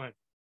 Fernie, go ahead.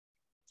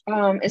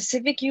 is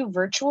Civic U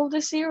virtual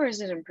this year or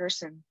is it in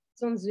person?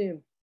 It's on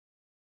Zoom.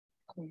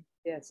 Cool.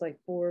 Yeah, it's like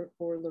four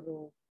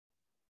little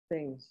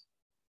things.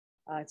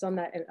 It's on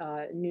that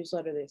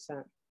newsletter they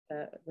sent,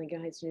 the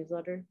Lincoln Heights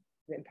newsletter,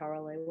 the Empower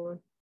LA one.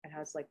 It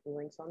has like the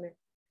links on there.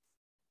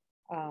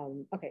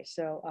 Okay,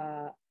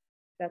 so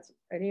that's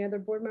any other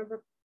board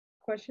member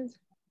questions,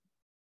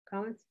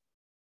 comments?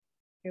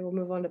 Okay, we'll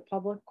move on to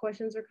public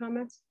questions or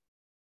comments.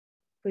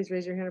 Please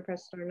raise your hand or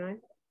press *9.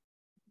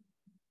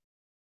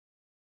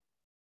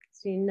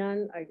 Seeing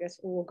none, I guess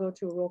we'll go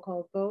to a roll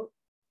call vote.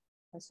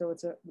 So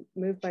it's a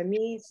move by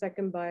me,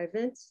 second by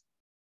Vince.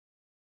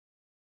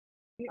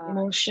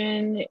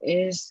 Motion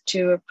is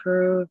to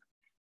approve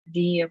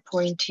the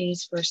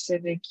appointees for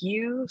Civic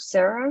U.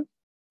 Sarah?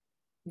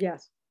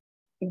 Yes.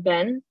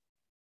 Ben?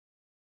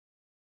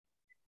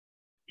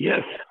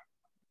 Yes.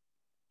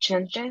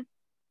 Chente?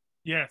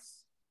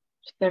 Yes.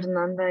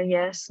 Fernanda,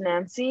 yes.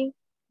 Nancy?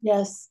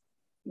 Yes.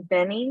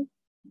 Benny?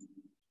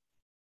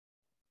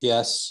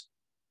 Yes.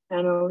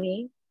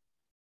 Annalie?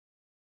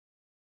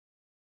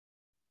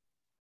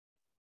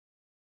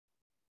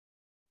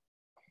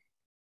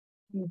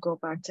 We'll go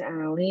back to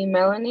Annalie.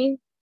 Melanie?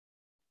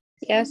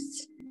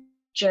 Yes.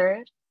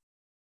 Jared?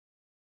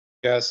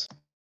 Yes.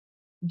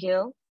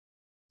 Gil?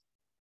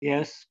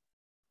 Yes.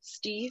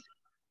 Steve?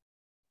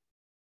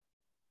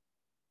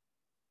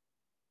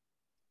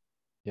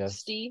 Yes.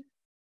 Steve?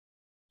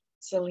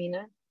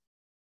 Selena?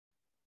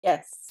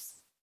 Yes.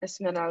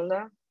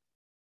 Esmeralda?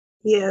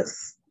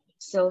 Yes.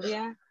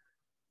 Sylvia?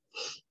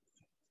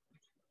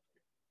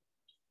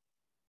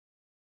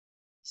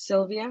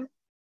 Sylvia?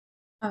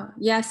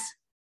 Yes.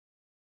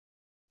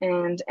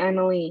 And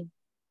Annalie?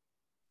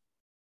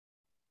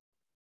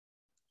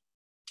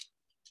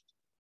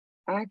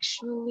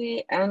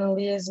 Actually,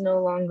 Annalie is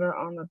no longer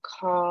on the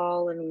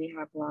call and we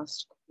have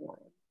lost quorum.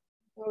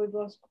 Oh, we've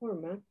lost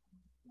quorum, man.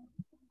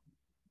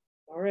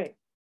 All right.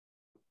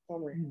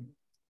 Bummer.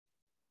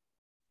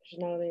 She's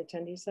not on the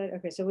attendee side.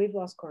 Okay, so we've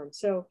lost quorum.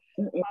 So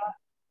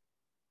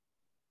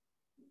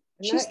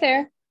She's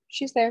there.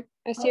 She's there.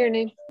 I see her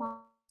name.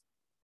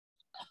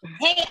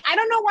 Hey, I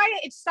don't know why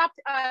it stopped.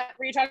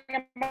 Were you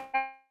talking about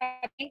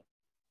me?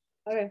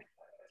 Okay.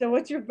 So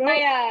what's your vote?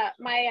 Yeah,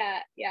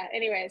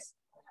 anyways.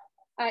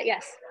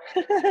 Yes.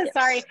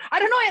 Sorry. I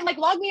don't know. It like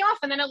logged me off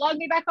and then it logged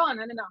me back on.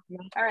 I don't know.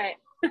 All right.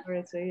 All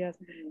right, so yes.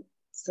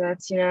 So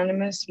that's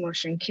unanimous,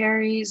 motion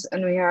carries,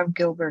 and we have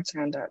Gilbert's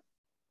hand up.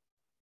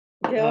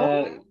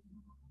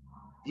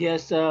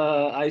 Yes,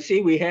 I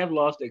see we have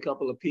lost a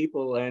couple of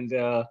people, and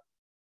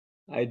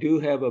I do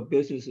have a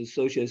business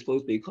associate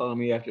supposed to be calling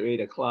me after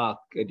 8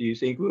 o'clock. Do you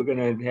think we're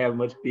gonna have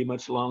be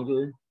much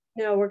longer?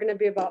 No, we're gonna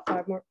be about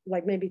 5 more,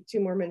 like maybe 2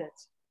 more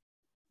minutes.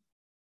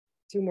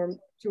 2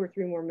 or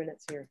 3 more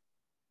minutes here.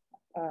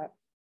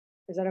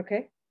 Is that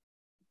okay?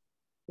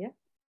 Yeah.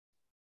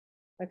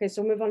 Okay,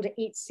 so move on to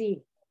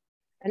 8C.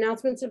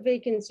 Announcements of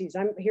vacancies.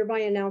 I'm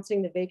hereby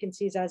announcing the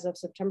vacancies as of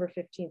September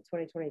 15th,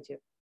 2022.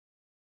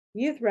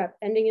 Youth rep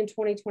ending in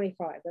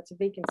 2025. That's a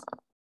vacancy.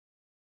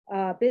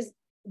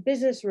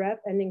 Business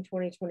rep ending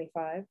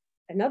 2025.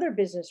 Another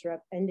business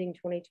rep ending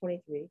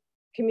 2023.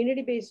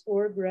 Community-based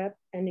org rep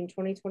ending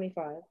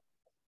 2025.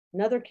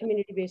 Another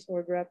community-based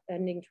org rep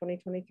ending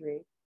 2023.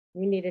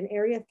 We need an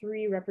Area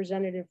 3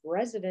 representative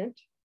resident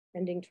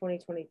ending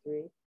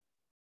 2023.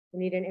 We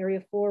need an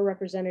Area 4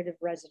 representative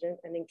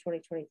resident ending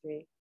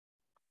 2023.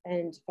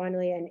 And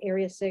finally, an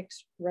Area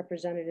 6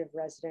 representative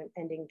resident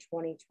ending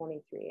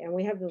 2023. And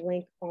we have the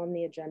link on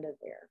the agenda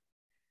there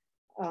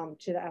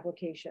to the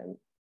application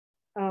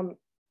and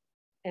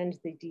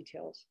the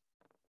details.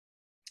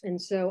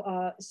 And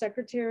so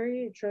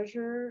Secretary,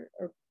 Treasurer,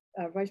 or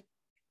Vice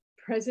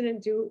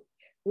President, do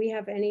we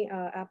have any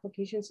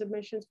application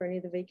submissions for any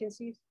of the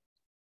vacancies?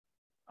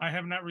 I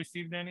have not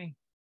received any.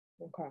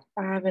 Okay.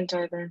 I haven't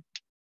either.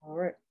 All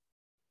right.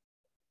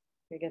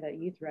 We get that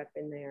youth rep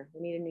in there.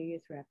 We need a new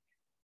youth rep.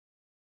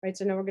 Right,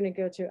 so now we're going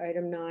to go to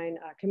item 9,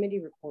 committee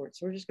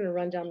reports. We're just going to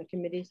run down the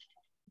committees.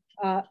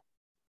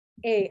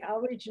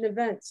 Outreach and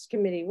Events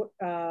Committee.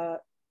 That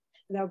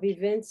would be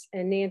Vince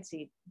and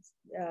Nancy.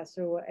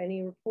 So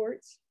any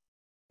reports?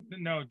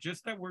 No,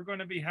 just that we're going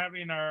to be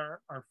having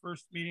our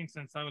first meeting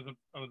since I was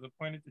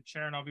appointed to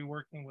chair, and I'll be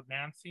working with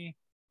Nancy.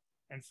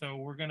 And so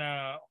we're going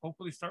to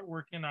hopefully start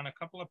working on a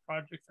couple of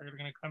projects that are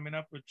going to come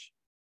up, which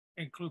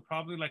include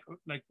probably like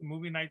the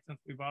movie night, since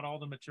we bought all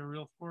the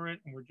materials for it,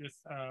 and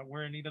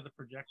we're in need of the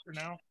projector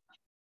now.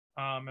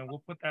 And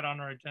we'll put that on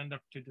our agenda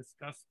to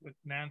discuss with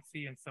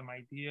Nancy and some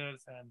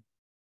ideas.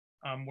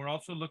 And we're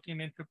also looking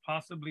into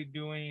possibly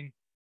doing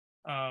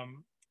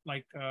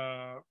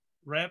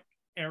rep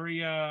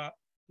area,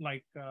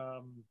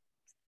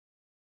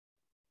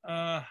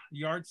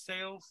 yard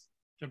sales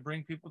to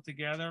bring people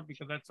together,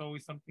 because that's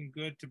always something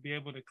good to be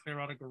able to clear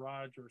out a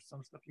garage or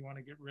some stuff you want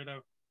to get rid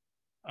of,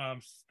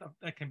 stuff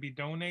that can be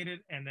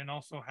donated, and then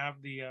also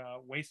have the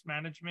waste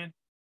management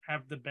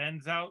have the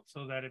bins out,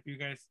 so that if you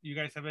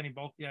guys have any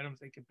bulky items,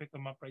 they can pick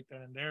them up right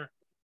then and there,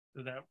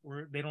 so that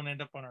they don't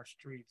end up on our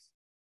streets.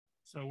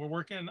 So we're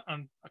working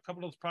on a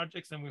couple of those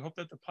projects, and we hope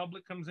that the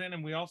public comes in,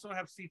 and we also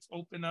have seats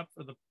open up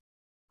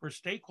for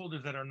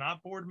stakeholders that are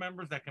not board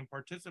members that can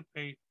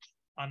participate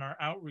on our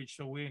outreach.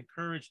 So we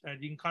encourage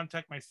that. You can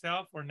contact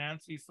myself or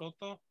Nancy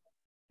Soto,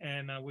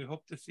 and we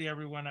hope to see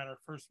everyone at our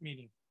first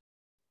meeting.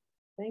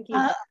 Thank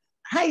you.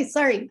 Hi,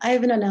 sorry, I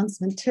have an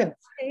announcement too.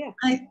 Yeah.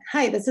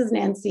 Hi, this is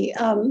Nancy.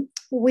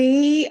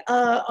 We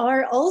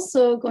are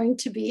also going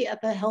to be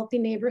at the Healthy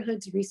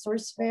Neighborhoods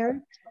Resource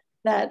Fair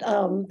that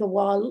the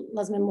Wall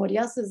Las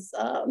Memorias is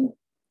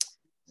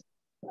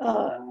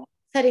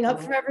setting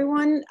up for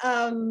everyone.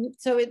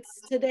 So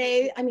it's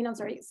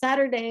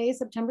Saturday,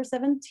 September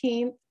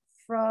 17th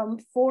from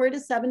 4 to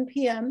 7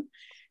 p.m.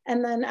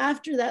 And then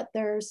after that,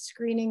 they're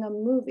screening a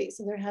movie.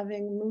 So they're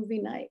having movie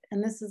night.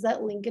 And this is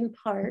at Lincoln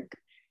Park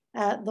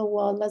at the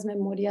Wall Las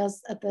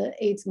Memorias at the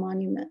AIDS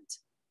Monument.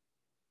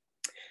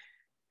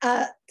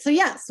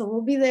 So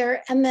we'll be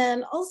there. And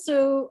then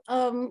also,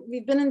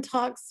 we've been in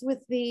talks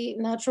with the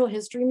Natural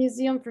History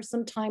Museum for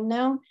some time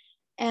now.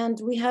 And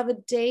we have a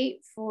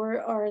date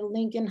for our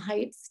Lincoln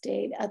Heights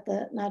date at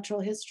the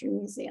Natural History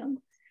Museum.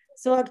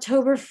 So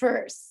October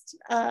 1st.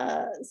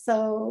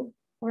 So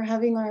we're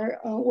having our,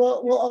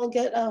 we'll all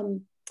get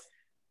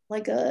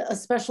like a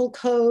special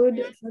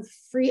code for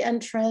free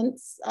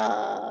entrance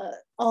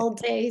all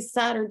day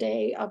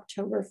Saturday,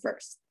 October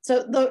 1st.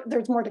 So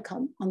there's more to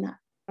come on that.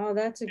 Oh,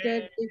 that's a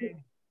good,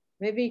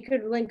 maybe you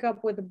could link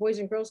up with the Boys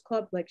and Girls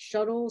Club, like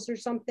shuttles or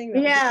something.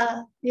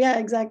 Yeah,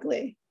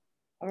 exactly.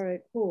 All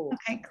right, cool.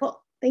 Okay,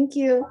 cool. Thank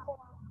you.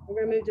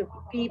 We're gonna move to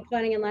P,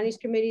 Planning and Land Use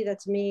Committee.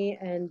 That's me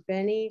and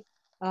Benny.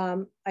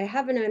 I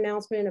have an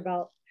announcement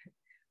about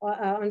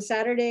on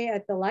Saturday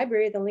at the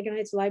library, at the Lincoln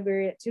Heights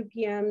Library at 2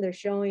 p.m. They're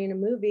showing a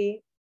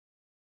movie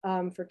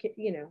for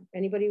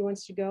anybody who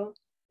wants to go.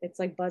 It's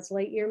like Buzz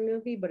Lightyear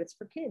movie, but it's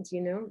for kids,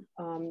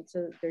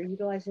 so they're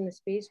utilizing the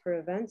space for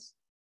events.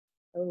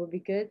 It would be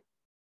good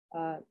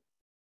for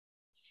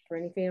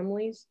any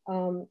families.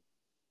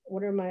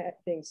 What are my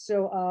things?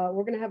 So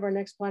we're gonna have our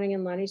next Planning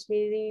and Land Use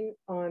meeting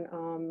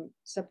on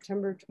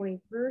September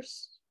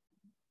 21st.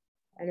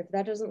 And if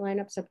that doesn't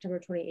line up, September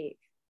 28th.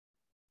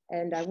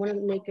 And I want to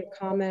make a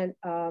comment.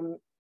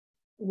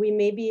 We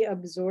may be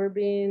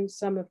absorbing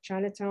some of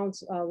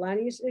Chinatown's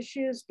land use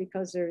issues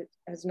because there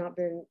has not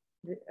been,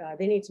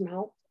 they need some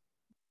help.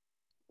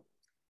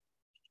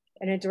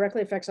 And it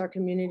directly affects our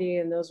community,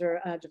 and those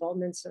are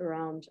developments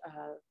around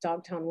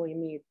Dogtown, William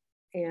Mead.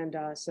 And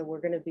so we're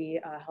going to be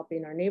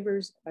helping our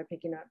neighbors by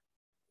picking up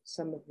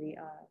some of the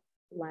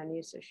land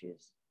use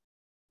issues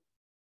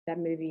that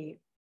may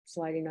be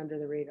sliding under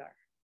the radar.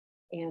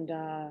 And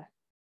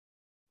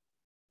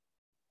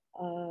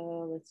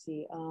let's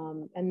see,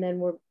 and then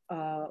we're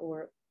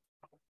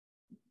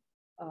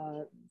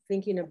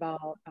thinking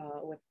about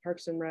with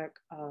Parks and Rec,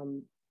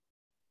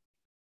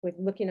 with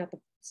looking at the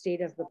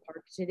state of the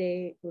park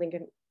today.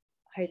 Lincoln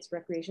Heights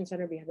Recreation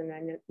Center, we have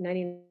a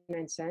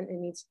 99 cent. It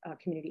needs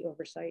community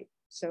oversight.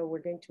 So we're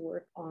going to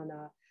work on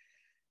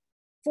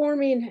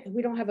forming,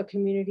 we don't have a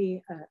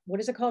community, what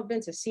is it called,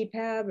 Vince? A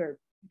CPAB or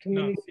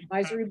Community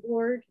Advisory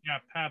Board? Yeah,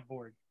 PAB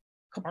board.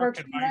 Parks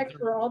and Rec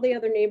for all the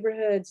other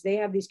neighborhoods, they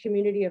have these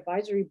community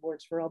advisory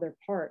boards for all their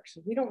parks.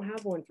 We don't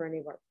have one for any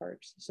of our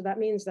parks. So that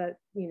means that,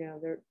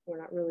 we're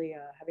not really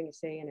having a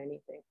say in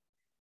anything.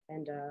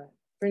 And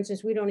for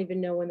instance, we don't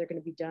even know when they're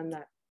going to be done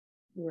that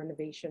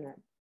renovation at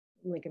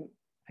Lincoln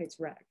Heights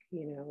Rec,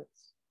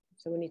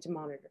 so we need to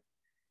monitor.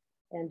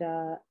 And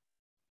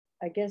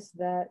I guess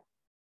that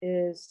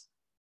is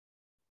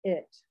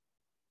it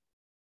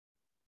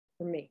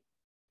for me.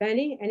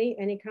 Benny,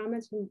 any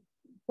comments from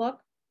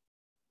Pluck?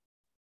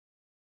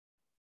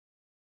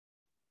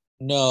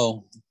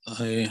 No,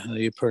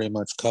 you pretty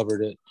much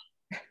covered it.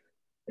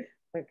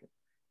 Okay.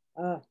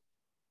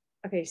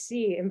 Okay,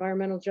 C,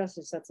 Environmental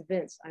Justice, that's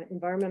Vince,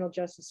 Environmental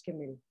Justice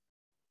Committee.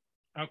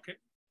 Okay,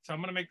 so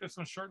I'm gonna make this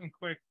one short and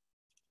quick.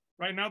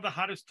 Right now, the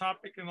hottest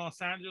topic in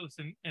Los Angeles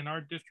in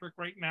our district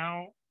right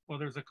now, well,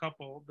 there's a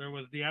couple. There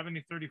was the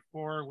Avenue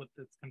 34 with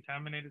its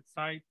contaminated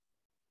site.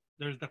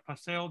 There's the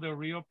Paseo del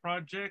Rio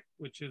project,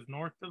 which is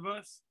north of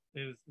us,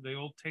 is the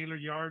old Taylor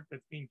yard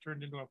that's being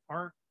turned into a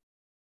park.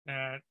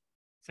 That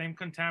same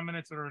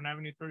contaminants that are in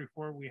Avenue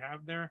 34 we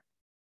have there.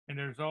 And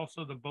there's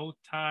also the bow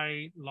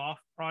tie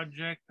loft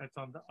project that's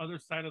on the other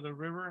side of the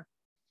river.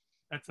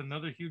 That's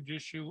another huge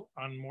issue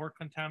on more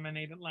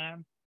contaminated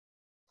land.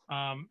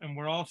 And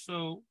we're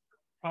also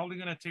probably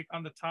going to take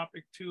on the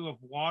topic too of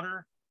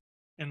water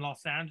in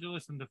Los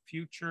Angeles and the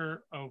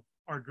future of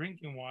our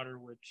drinking water,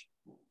 which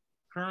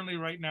currently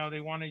right now they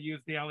want to use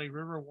the LA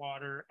River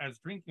water as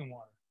drinking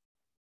water.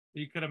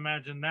 You could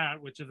imagine that,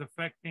 which is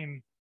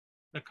affecting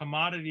the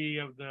commodity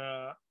of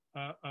the,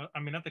 I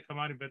mean, not the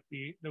commodity, but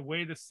the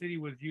way the city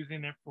was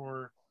using it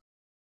for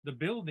the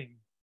building.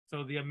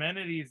 So the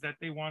amenities that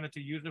they wanted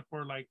to use it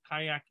for, like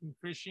kayaking,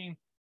 fishing,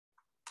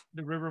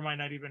 the river might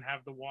not even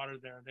have the water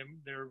there.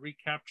 They're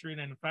recapturing.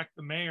 And in fact,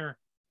 the mayor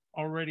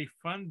already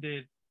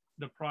funded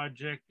the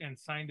project and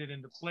signed it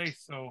into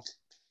place. So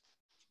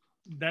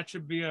that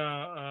should be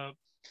a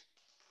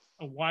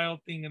wild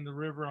thing in the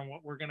river on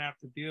what we're going to have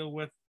to deal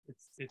with.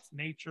 It's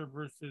nature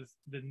versus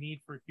the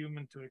need for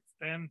human to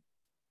extend.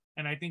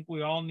 And I think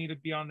we all need to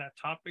be on that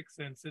topic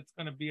since it's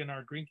going to be in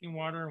our drinking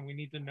water and we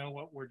need to know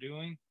what we're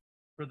doing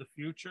for the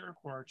future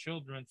for our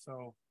children.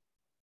 So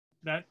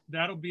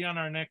that'll be on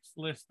our next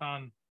list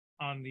on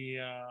the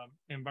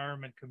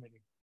Environmental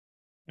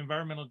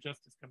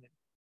Justice Committee.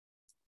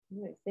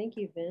 All right, thank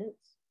you,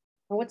 Vince.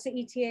 And what's the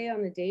ETA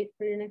on the date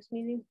for your next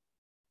meeting?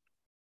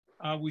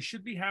 We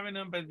should be having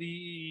them by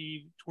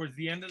towards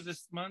the end of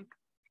this month.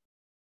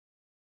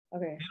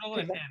 Okay. Middle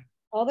and end.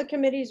 All the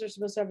committees are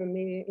supposed to have a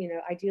meeting,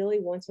 ideally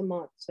once a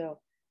month. So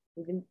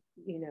we can,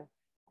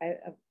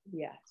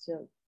 yeah.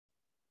 So,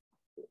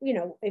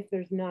 if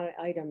there's not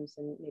items,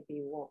 then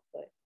maybe you won't.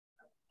 But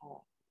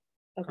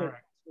okay.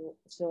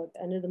 So at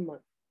the end of the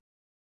month.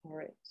 All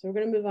right. So we're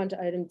going to move on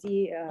to item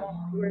D.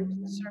 We're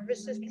in the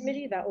Services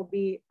Committee. That will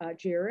be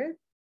Jared.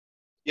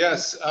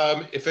 Yes.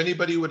 If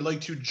anybody would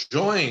like to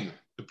join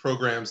the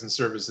Programs and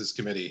Services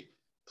Committee,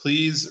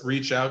 please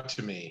reach out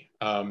to me.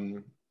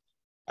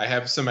 I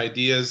have some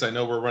ideas. I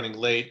know we're running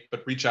late,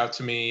 but reach out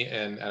to me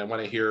and I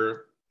want to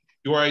hear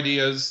your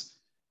ideas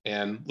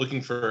and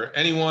looking for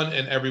anyone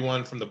and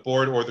everyone from the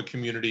board or the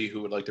community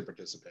who would like to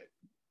participate.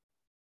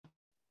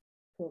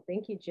 Cool.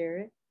 Thank you,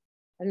 Jared.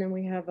 And then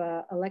we have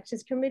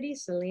Elections Committee,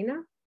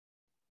 Selena.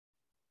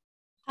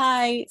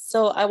 Hi.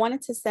 So I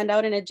wanted to send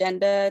out an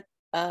agenda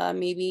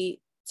maybe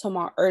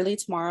early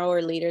tomorrow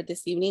or later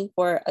this evening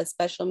for a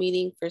special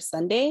meeting for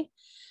Sunday.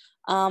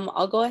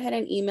 I'll go ahead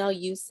and email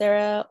you,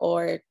 Sarah,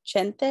 or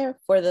Chente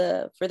for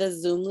the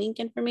Zoom link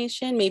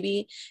information.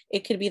 Maybe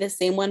it could be the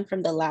same one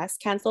from the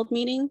last canceled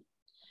meeting.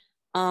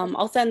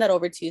 I'll send that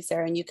over to you,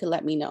 Sarah, and you can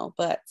let me know.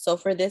 But so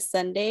for this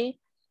Sunday,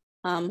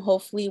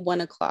 hopefully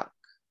 1 o'clock.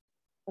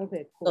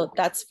 Okay, cool. So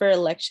that's for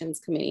Elections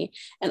Committee.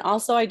 And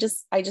also I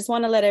just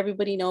want to let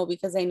everybody know,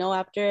 because I know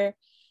after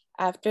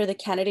the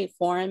candidate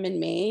forum in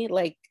May,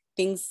 like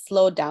things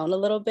slowed down a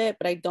little bit,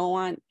 but I don't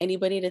want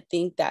anybody to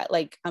think that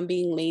like I'm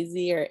being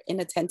lazy or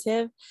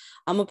inattentive.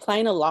 I'm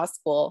applying to law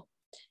school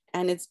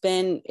and it's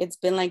been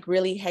like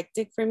really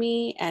hectic for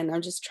me. And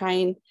I'm just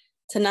trying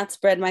to not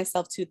spread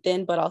myself too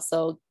thin, but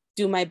also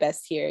do my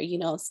best here,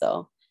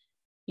 so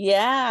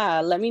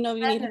yeah, let me know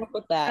if you need help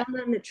with that. I'm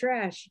in the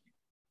trash.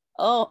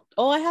 Oh,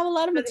 I have a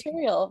lot of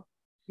material.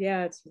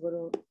 Yeah, it's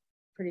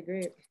pretty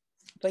great.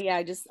 But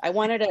yeah, I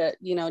wanted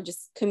to,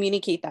 just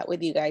communicate that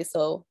with you guys.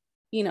 So,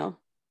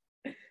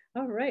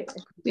 All right.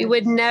 We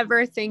would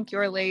never think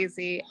you're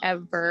lazy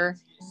ever,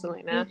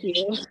 Selena. Thank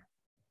you.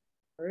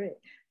 All right.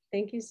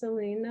 Thank you,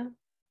 Selena.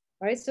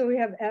 All right. So we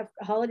have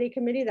Holiday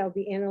Committee. That would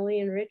be Annalee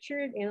and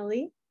Richard.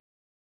 Annalee.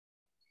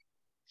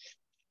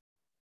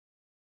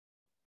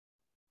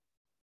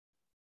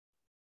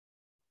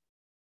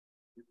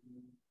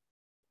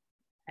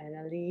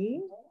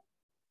 Annalee.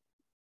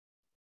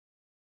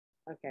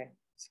 Okay.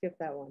 Skip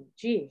that one.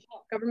 G,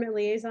 Government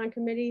Liaison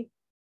Committee.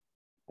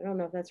 I don't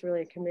know if that's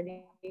really a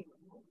committee.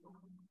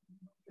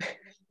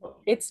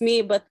 It's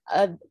me, but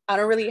I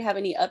don't really have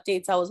any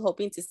updates. I was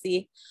hoping to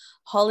see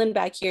Holland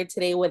back here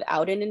today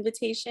without an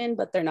invitation,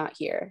 but they're not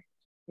here.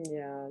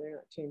 Yeah, they're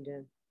not tuned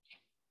in.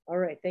 All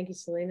right, thank you,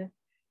 Selena.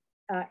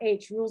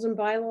 H, Rules and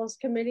Bylaws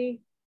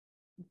Committee.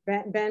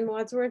 Ben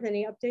Wadsworth,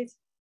 any updates?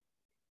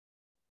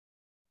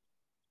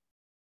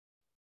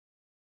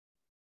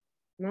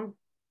 No?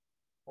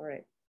 All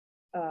right.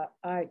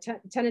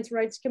 Tenants'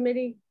 Rights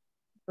Committee,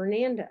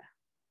 Fernanda.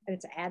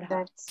 It's ad hoc.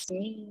 That's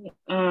me.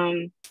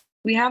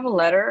 We have a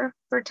letter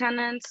for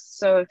tenants.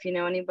 So if you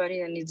know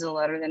anybody that needs a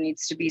letter that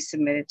needs to be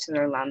submitted to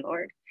their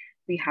landlord,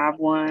 we have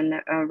one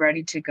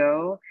ready to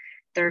go.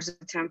 There's a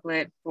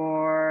template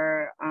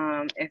for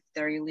if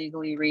they're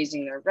illegally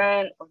raising their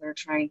rent or they're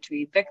trying to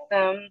evict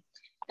them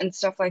and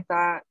stuff like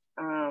that.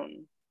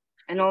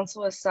 And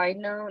also a side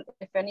note,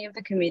 if any of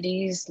the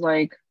committees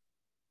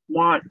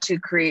want to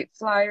create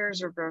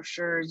flyers or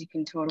brochures, you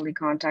can totally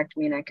contact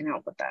me and I can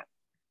help with that.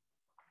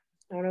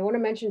 And I want to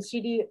mention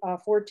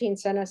CD14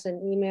 sent us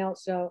an email.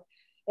 So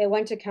it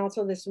went to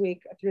council this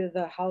week through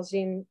the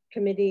housing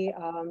committee.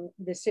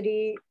 The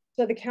city,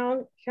 so the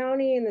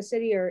county and the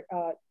city are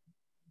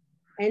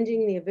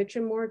ending the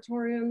eviction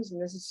moratoriums,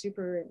 and this is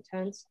super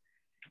intense.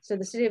 So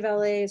the city of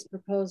LA has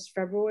proposed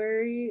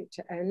February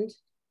to end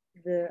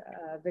the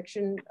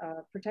eviction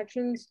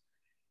protections.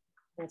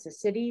 That's a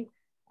city.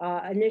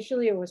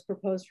 Initially it was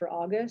proposed for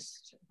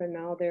August, but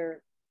now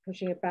they're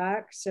pushing it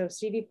back. So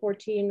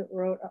CD14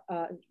 wrote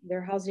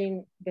their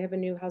housing, they have a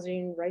new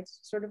housing rights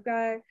sort of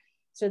guy.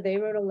 So they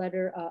wrote a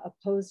letter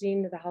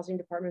opposing the housing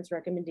department's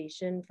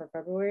recommendation for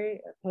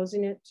February,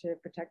 opposing it to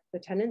protect the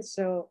tenants.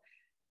 So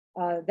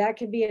that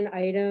could be an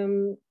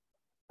item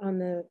on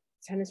the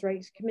tenants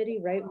rights committee,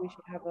 right? We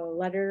should have a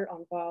letter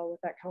on file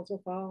with that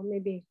council file,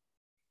 maybe.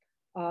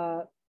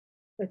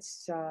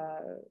 It's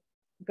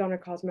gonna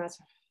cause mass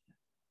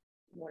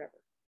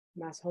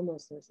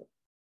homelessness.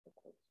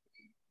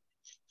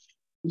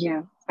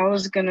 Yeah, I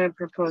was gonna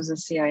propose a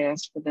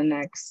CIS for the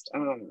next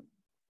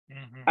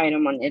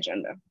item on the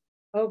agenda.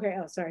 Okay,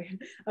 oh, sorry.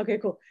 Okay,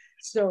 cool.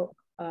 So,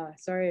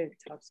 sorry to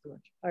talk so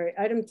much. All right,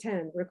 item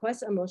 10,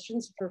 request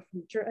motions for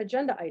future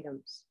agenda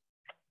items.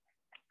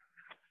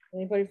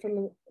 Anybody from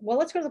the, well,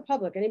 let's go to the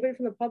public. Anybody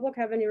from the public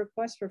have any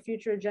requests for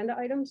future agenda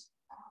items?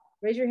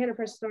 Raise your hand and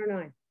press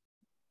 *9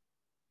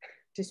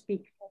 to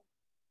speak.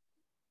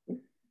 Okay,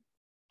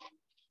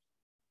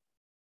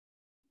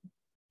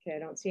 I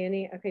don't see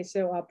any. Okay,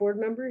 so board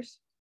members,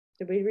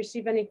 did we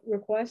receive any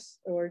requests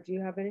or do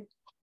you have any?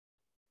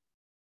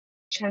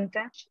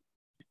 Chanta?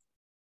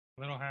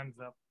 Little hands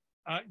up.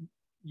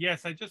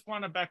 Yes, I just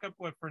want to back up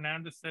what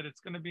Fernanda said.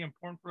 It's going to be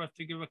important for us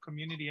to give a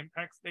community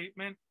impact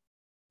statement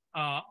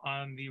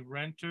on the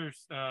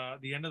renters,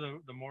 the end of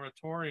the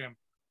moratorium.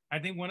 I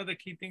think one of the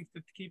key things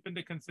to keep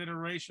into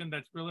consideration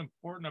that's real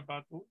important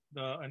about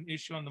an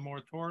issue on the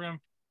moratorium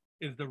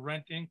is the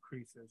rent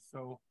increases.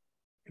 So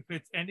if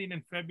it's ending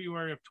in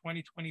February of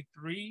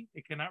 2023,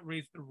 it cannot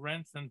raise the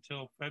rents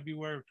until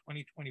February of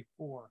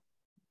 2024.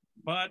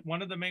 But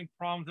one of the main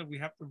problems that we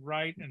have to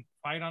write and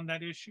fight on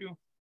that issue,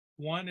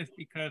 one is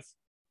because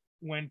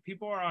when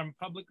people are on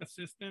public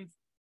assistance,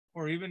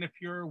 or even if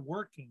you're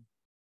working,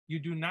 you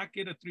do not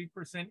get a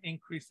 3%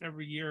 increase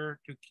every year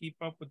to keep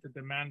up with the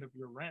demand of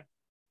your rent.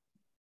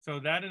 So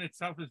that in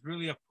itself is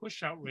really a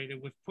push out rate.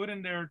 It was put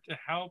in there to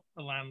help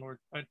the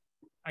landlords, but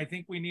I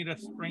think we need to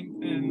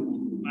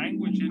strengthen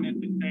language in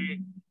it to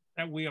say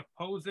that we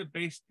oppose it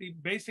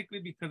basically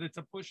because it's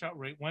a push out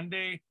rate. One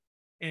day,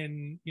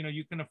 and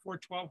you can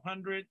afford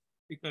 $1,200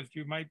 because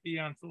you might be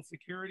on Social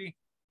Security.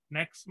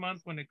 Next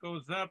month, when it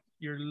goes up,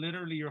 you're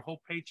literally your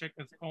whole paycheck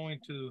is going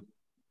to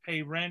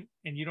pay rent,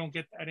 and you don't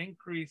get that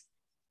increase.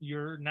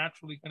 You're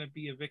naturally going to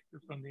be evicted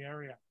from the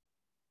area.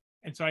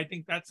 And so I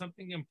think that's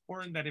something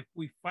important, that if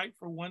we fight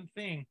for one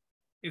thing,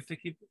 is to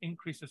keep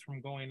increases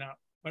from going up,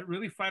 but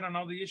really fight on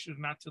all the issues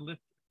not to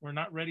lift it. We're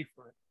not ready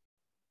for it.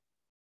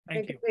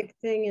 Thank you. The big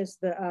thing is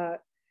the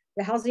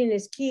housing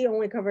is key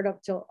only covered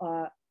up till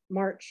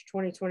March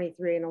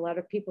 2023, and a lot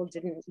of people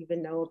didn't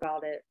even know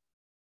about it.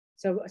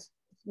 So,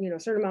 a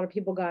certain amount of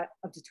people got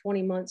up to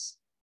 20 months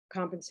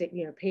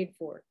paid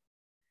for.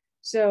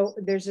 So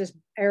there's this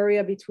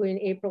area between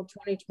April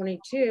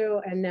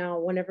 2022 and now,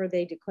 whenever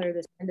they declare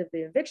this end of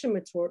the eviction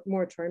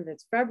moratorium,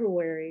 that's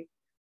February,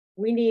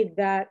 we need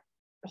that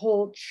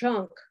whole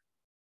chunk.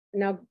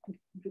 Now,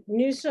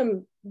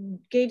 Newsom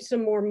gave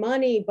some more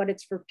money, but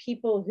it's for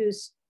people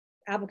whose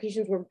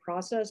applications were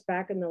processed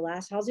back in the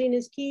last housing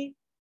is key.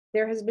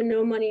 There has been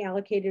no money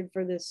allocated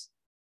for this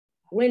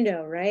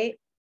window, right?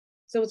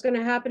 So what's going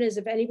to happen is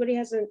if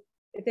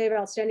they have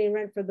outstanding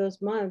rent for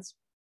those months,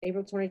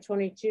 April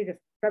 2022 to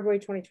February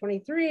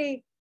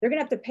 2023, they're going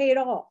to have to pay it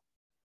all,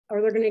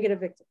 or they're going to get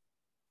evicted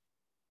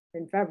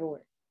in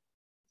February.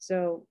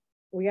 So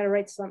we got to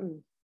write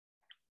something,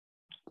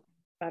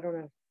 I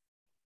don't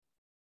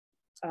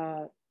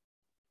know,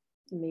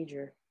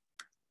 major.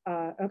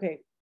 Okay.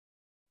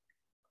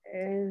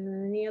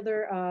 Any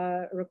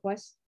other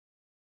requests?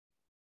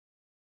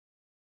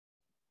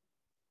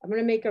 I'm going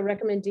to make a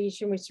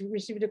recommendation. We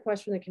received a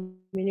question from the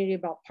community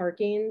about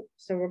parking.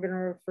 So we're going to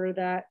refer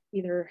that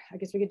either, I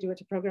guess we could do it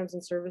to programs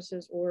and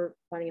services or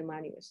planning and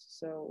land use.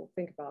 So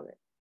think about it.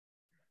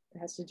 It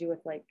has to do with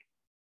like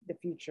the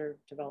future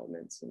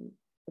developments, and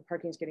the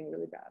parking is getting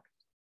really bad.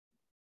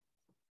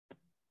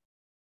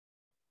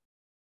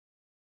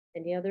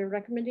 Any other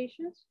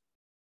recommendations?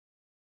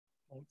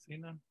 Don't see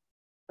none.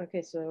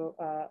 Okay, so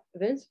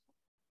Vince?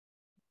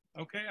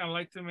 Okay, I'd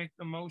like to make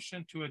the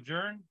motion to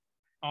adjourn.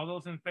 All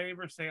those in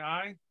favor say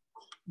aye.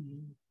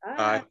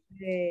 Aye.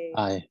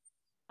 Aye.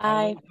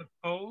 All those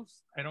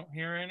opposed? I don't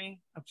hear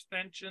any.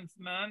 Abstentions,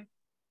 none.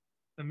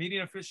 The meeting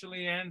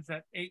officially ends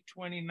at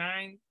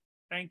 8:29.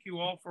 Thank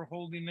you all for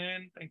holding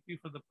in. Thank you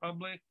for the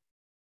public.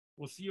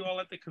 We'll see you all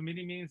at the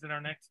committee meetings in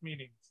our next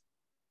meetings.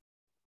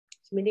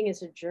 This meeting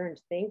is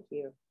adjourned. Thank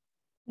you.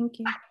 Thank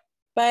you.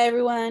 Bye,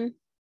 everyone.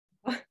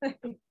 Bye.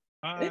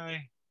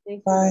 Thank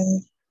you. Bye.